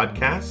Mode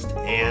Podcast.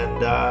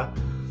 And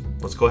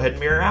let's go ahead and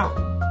mirror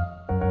out.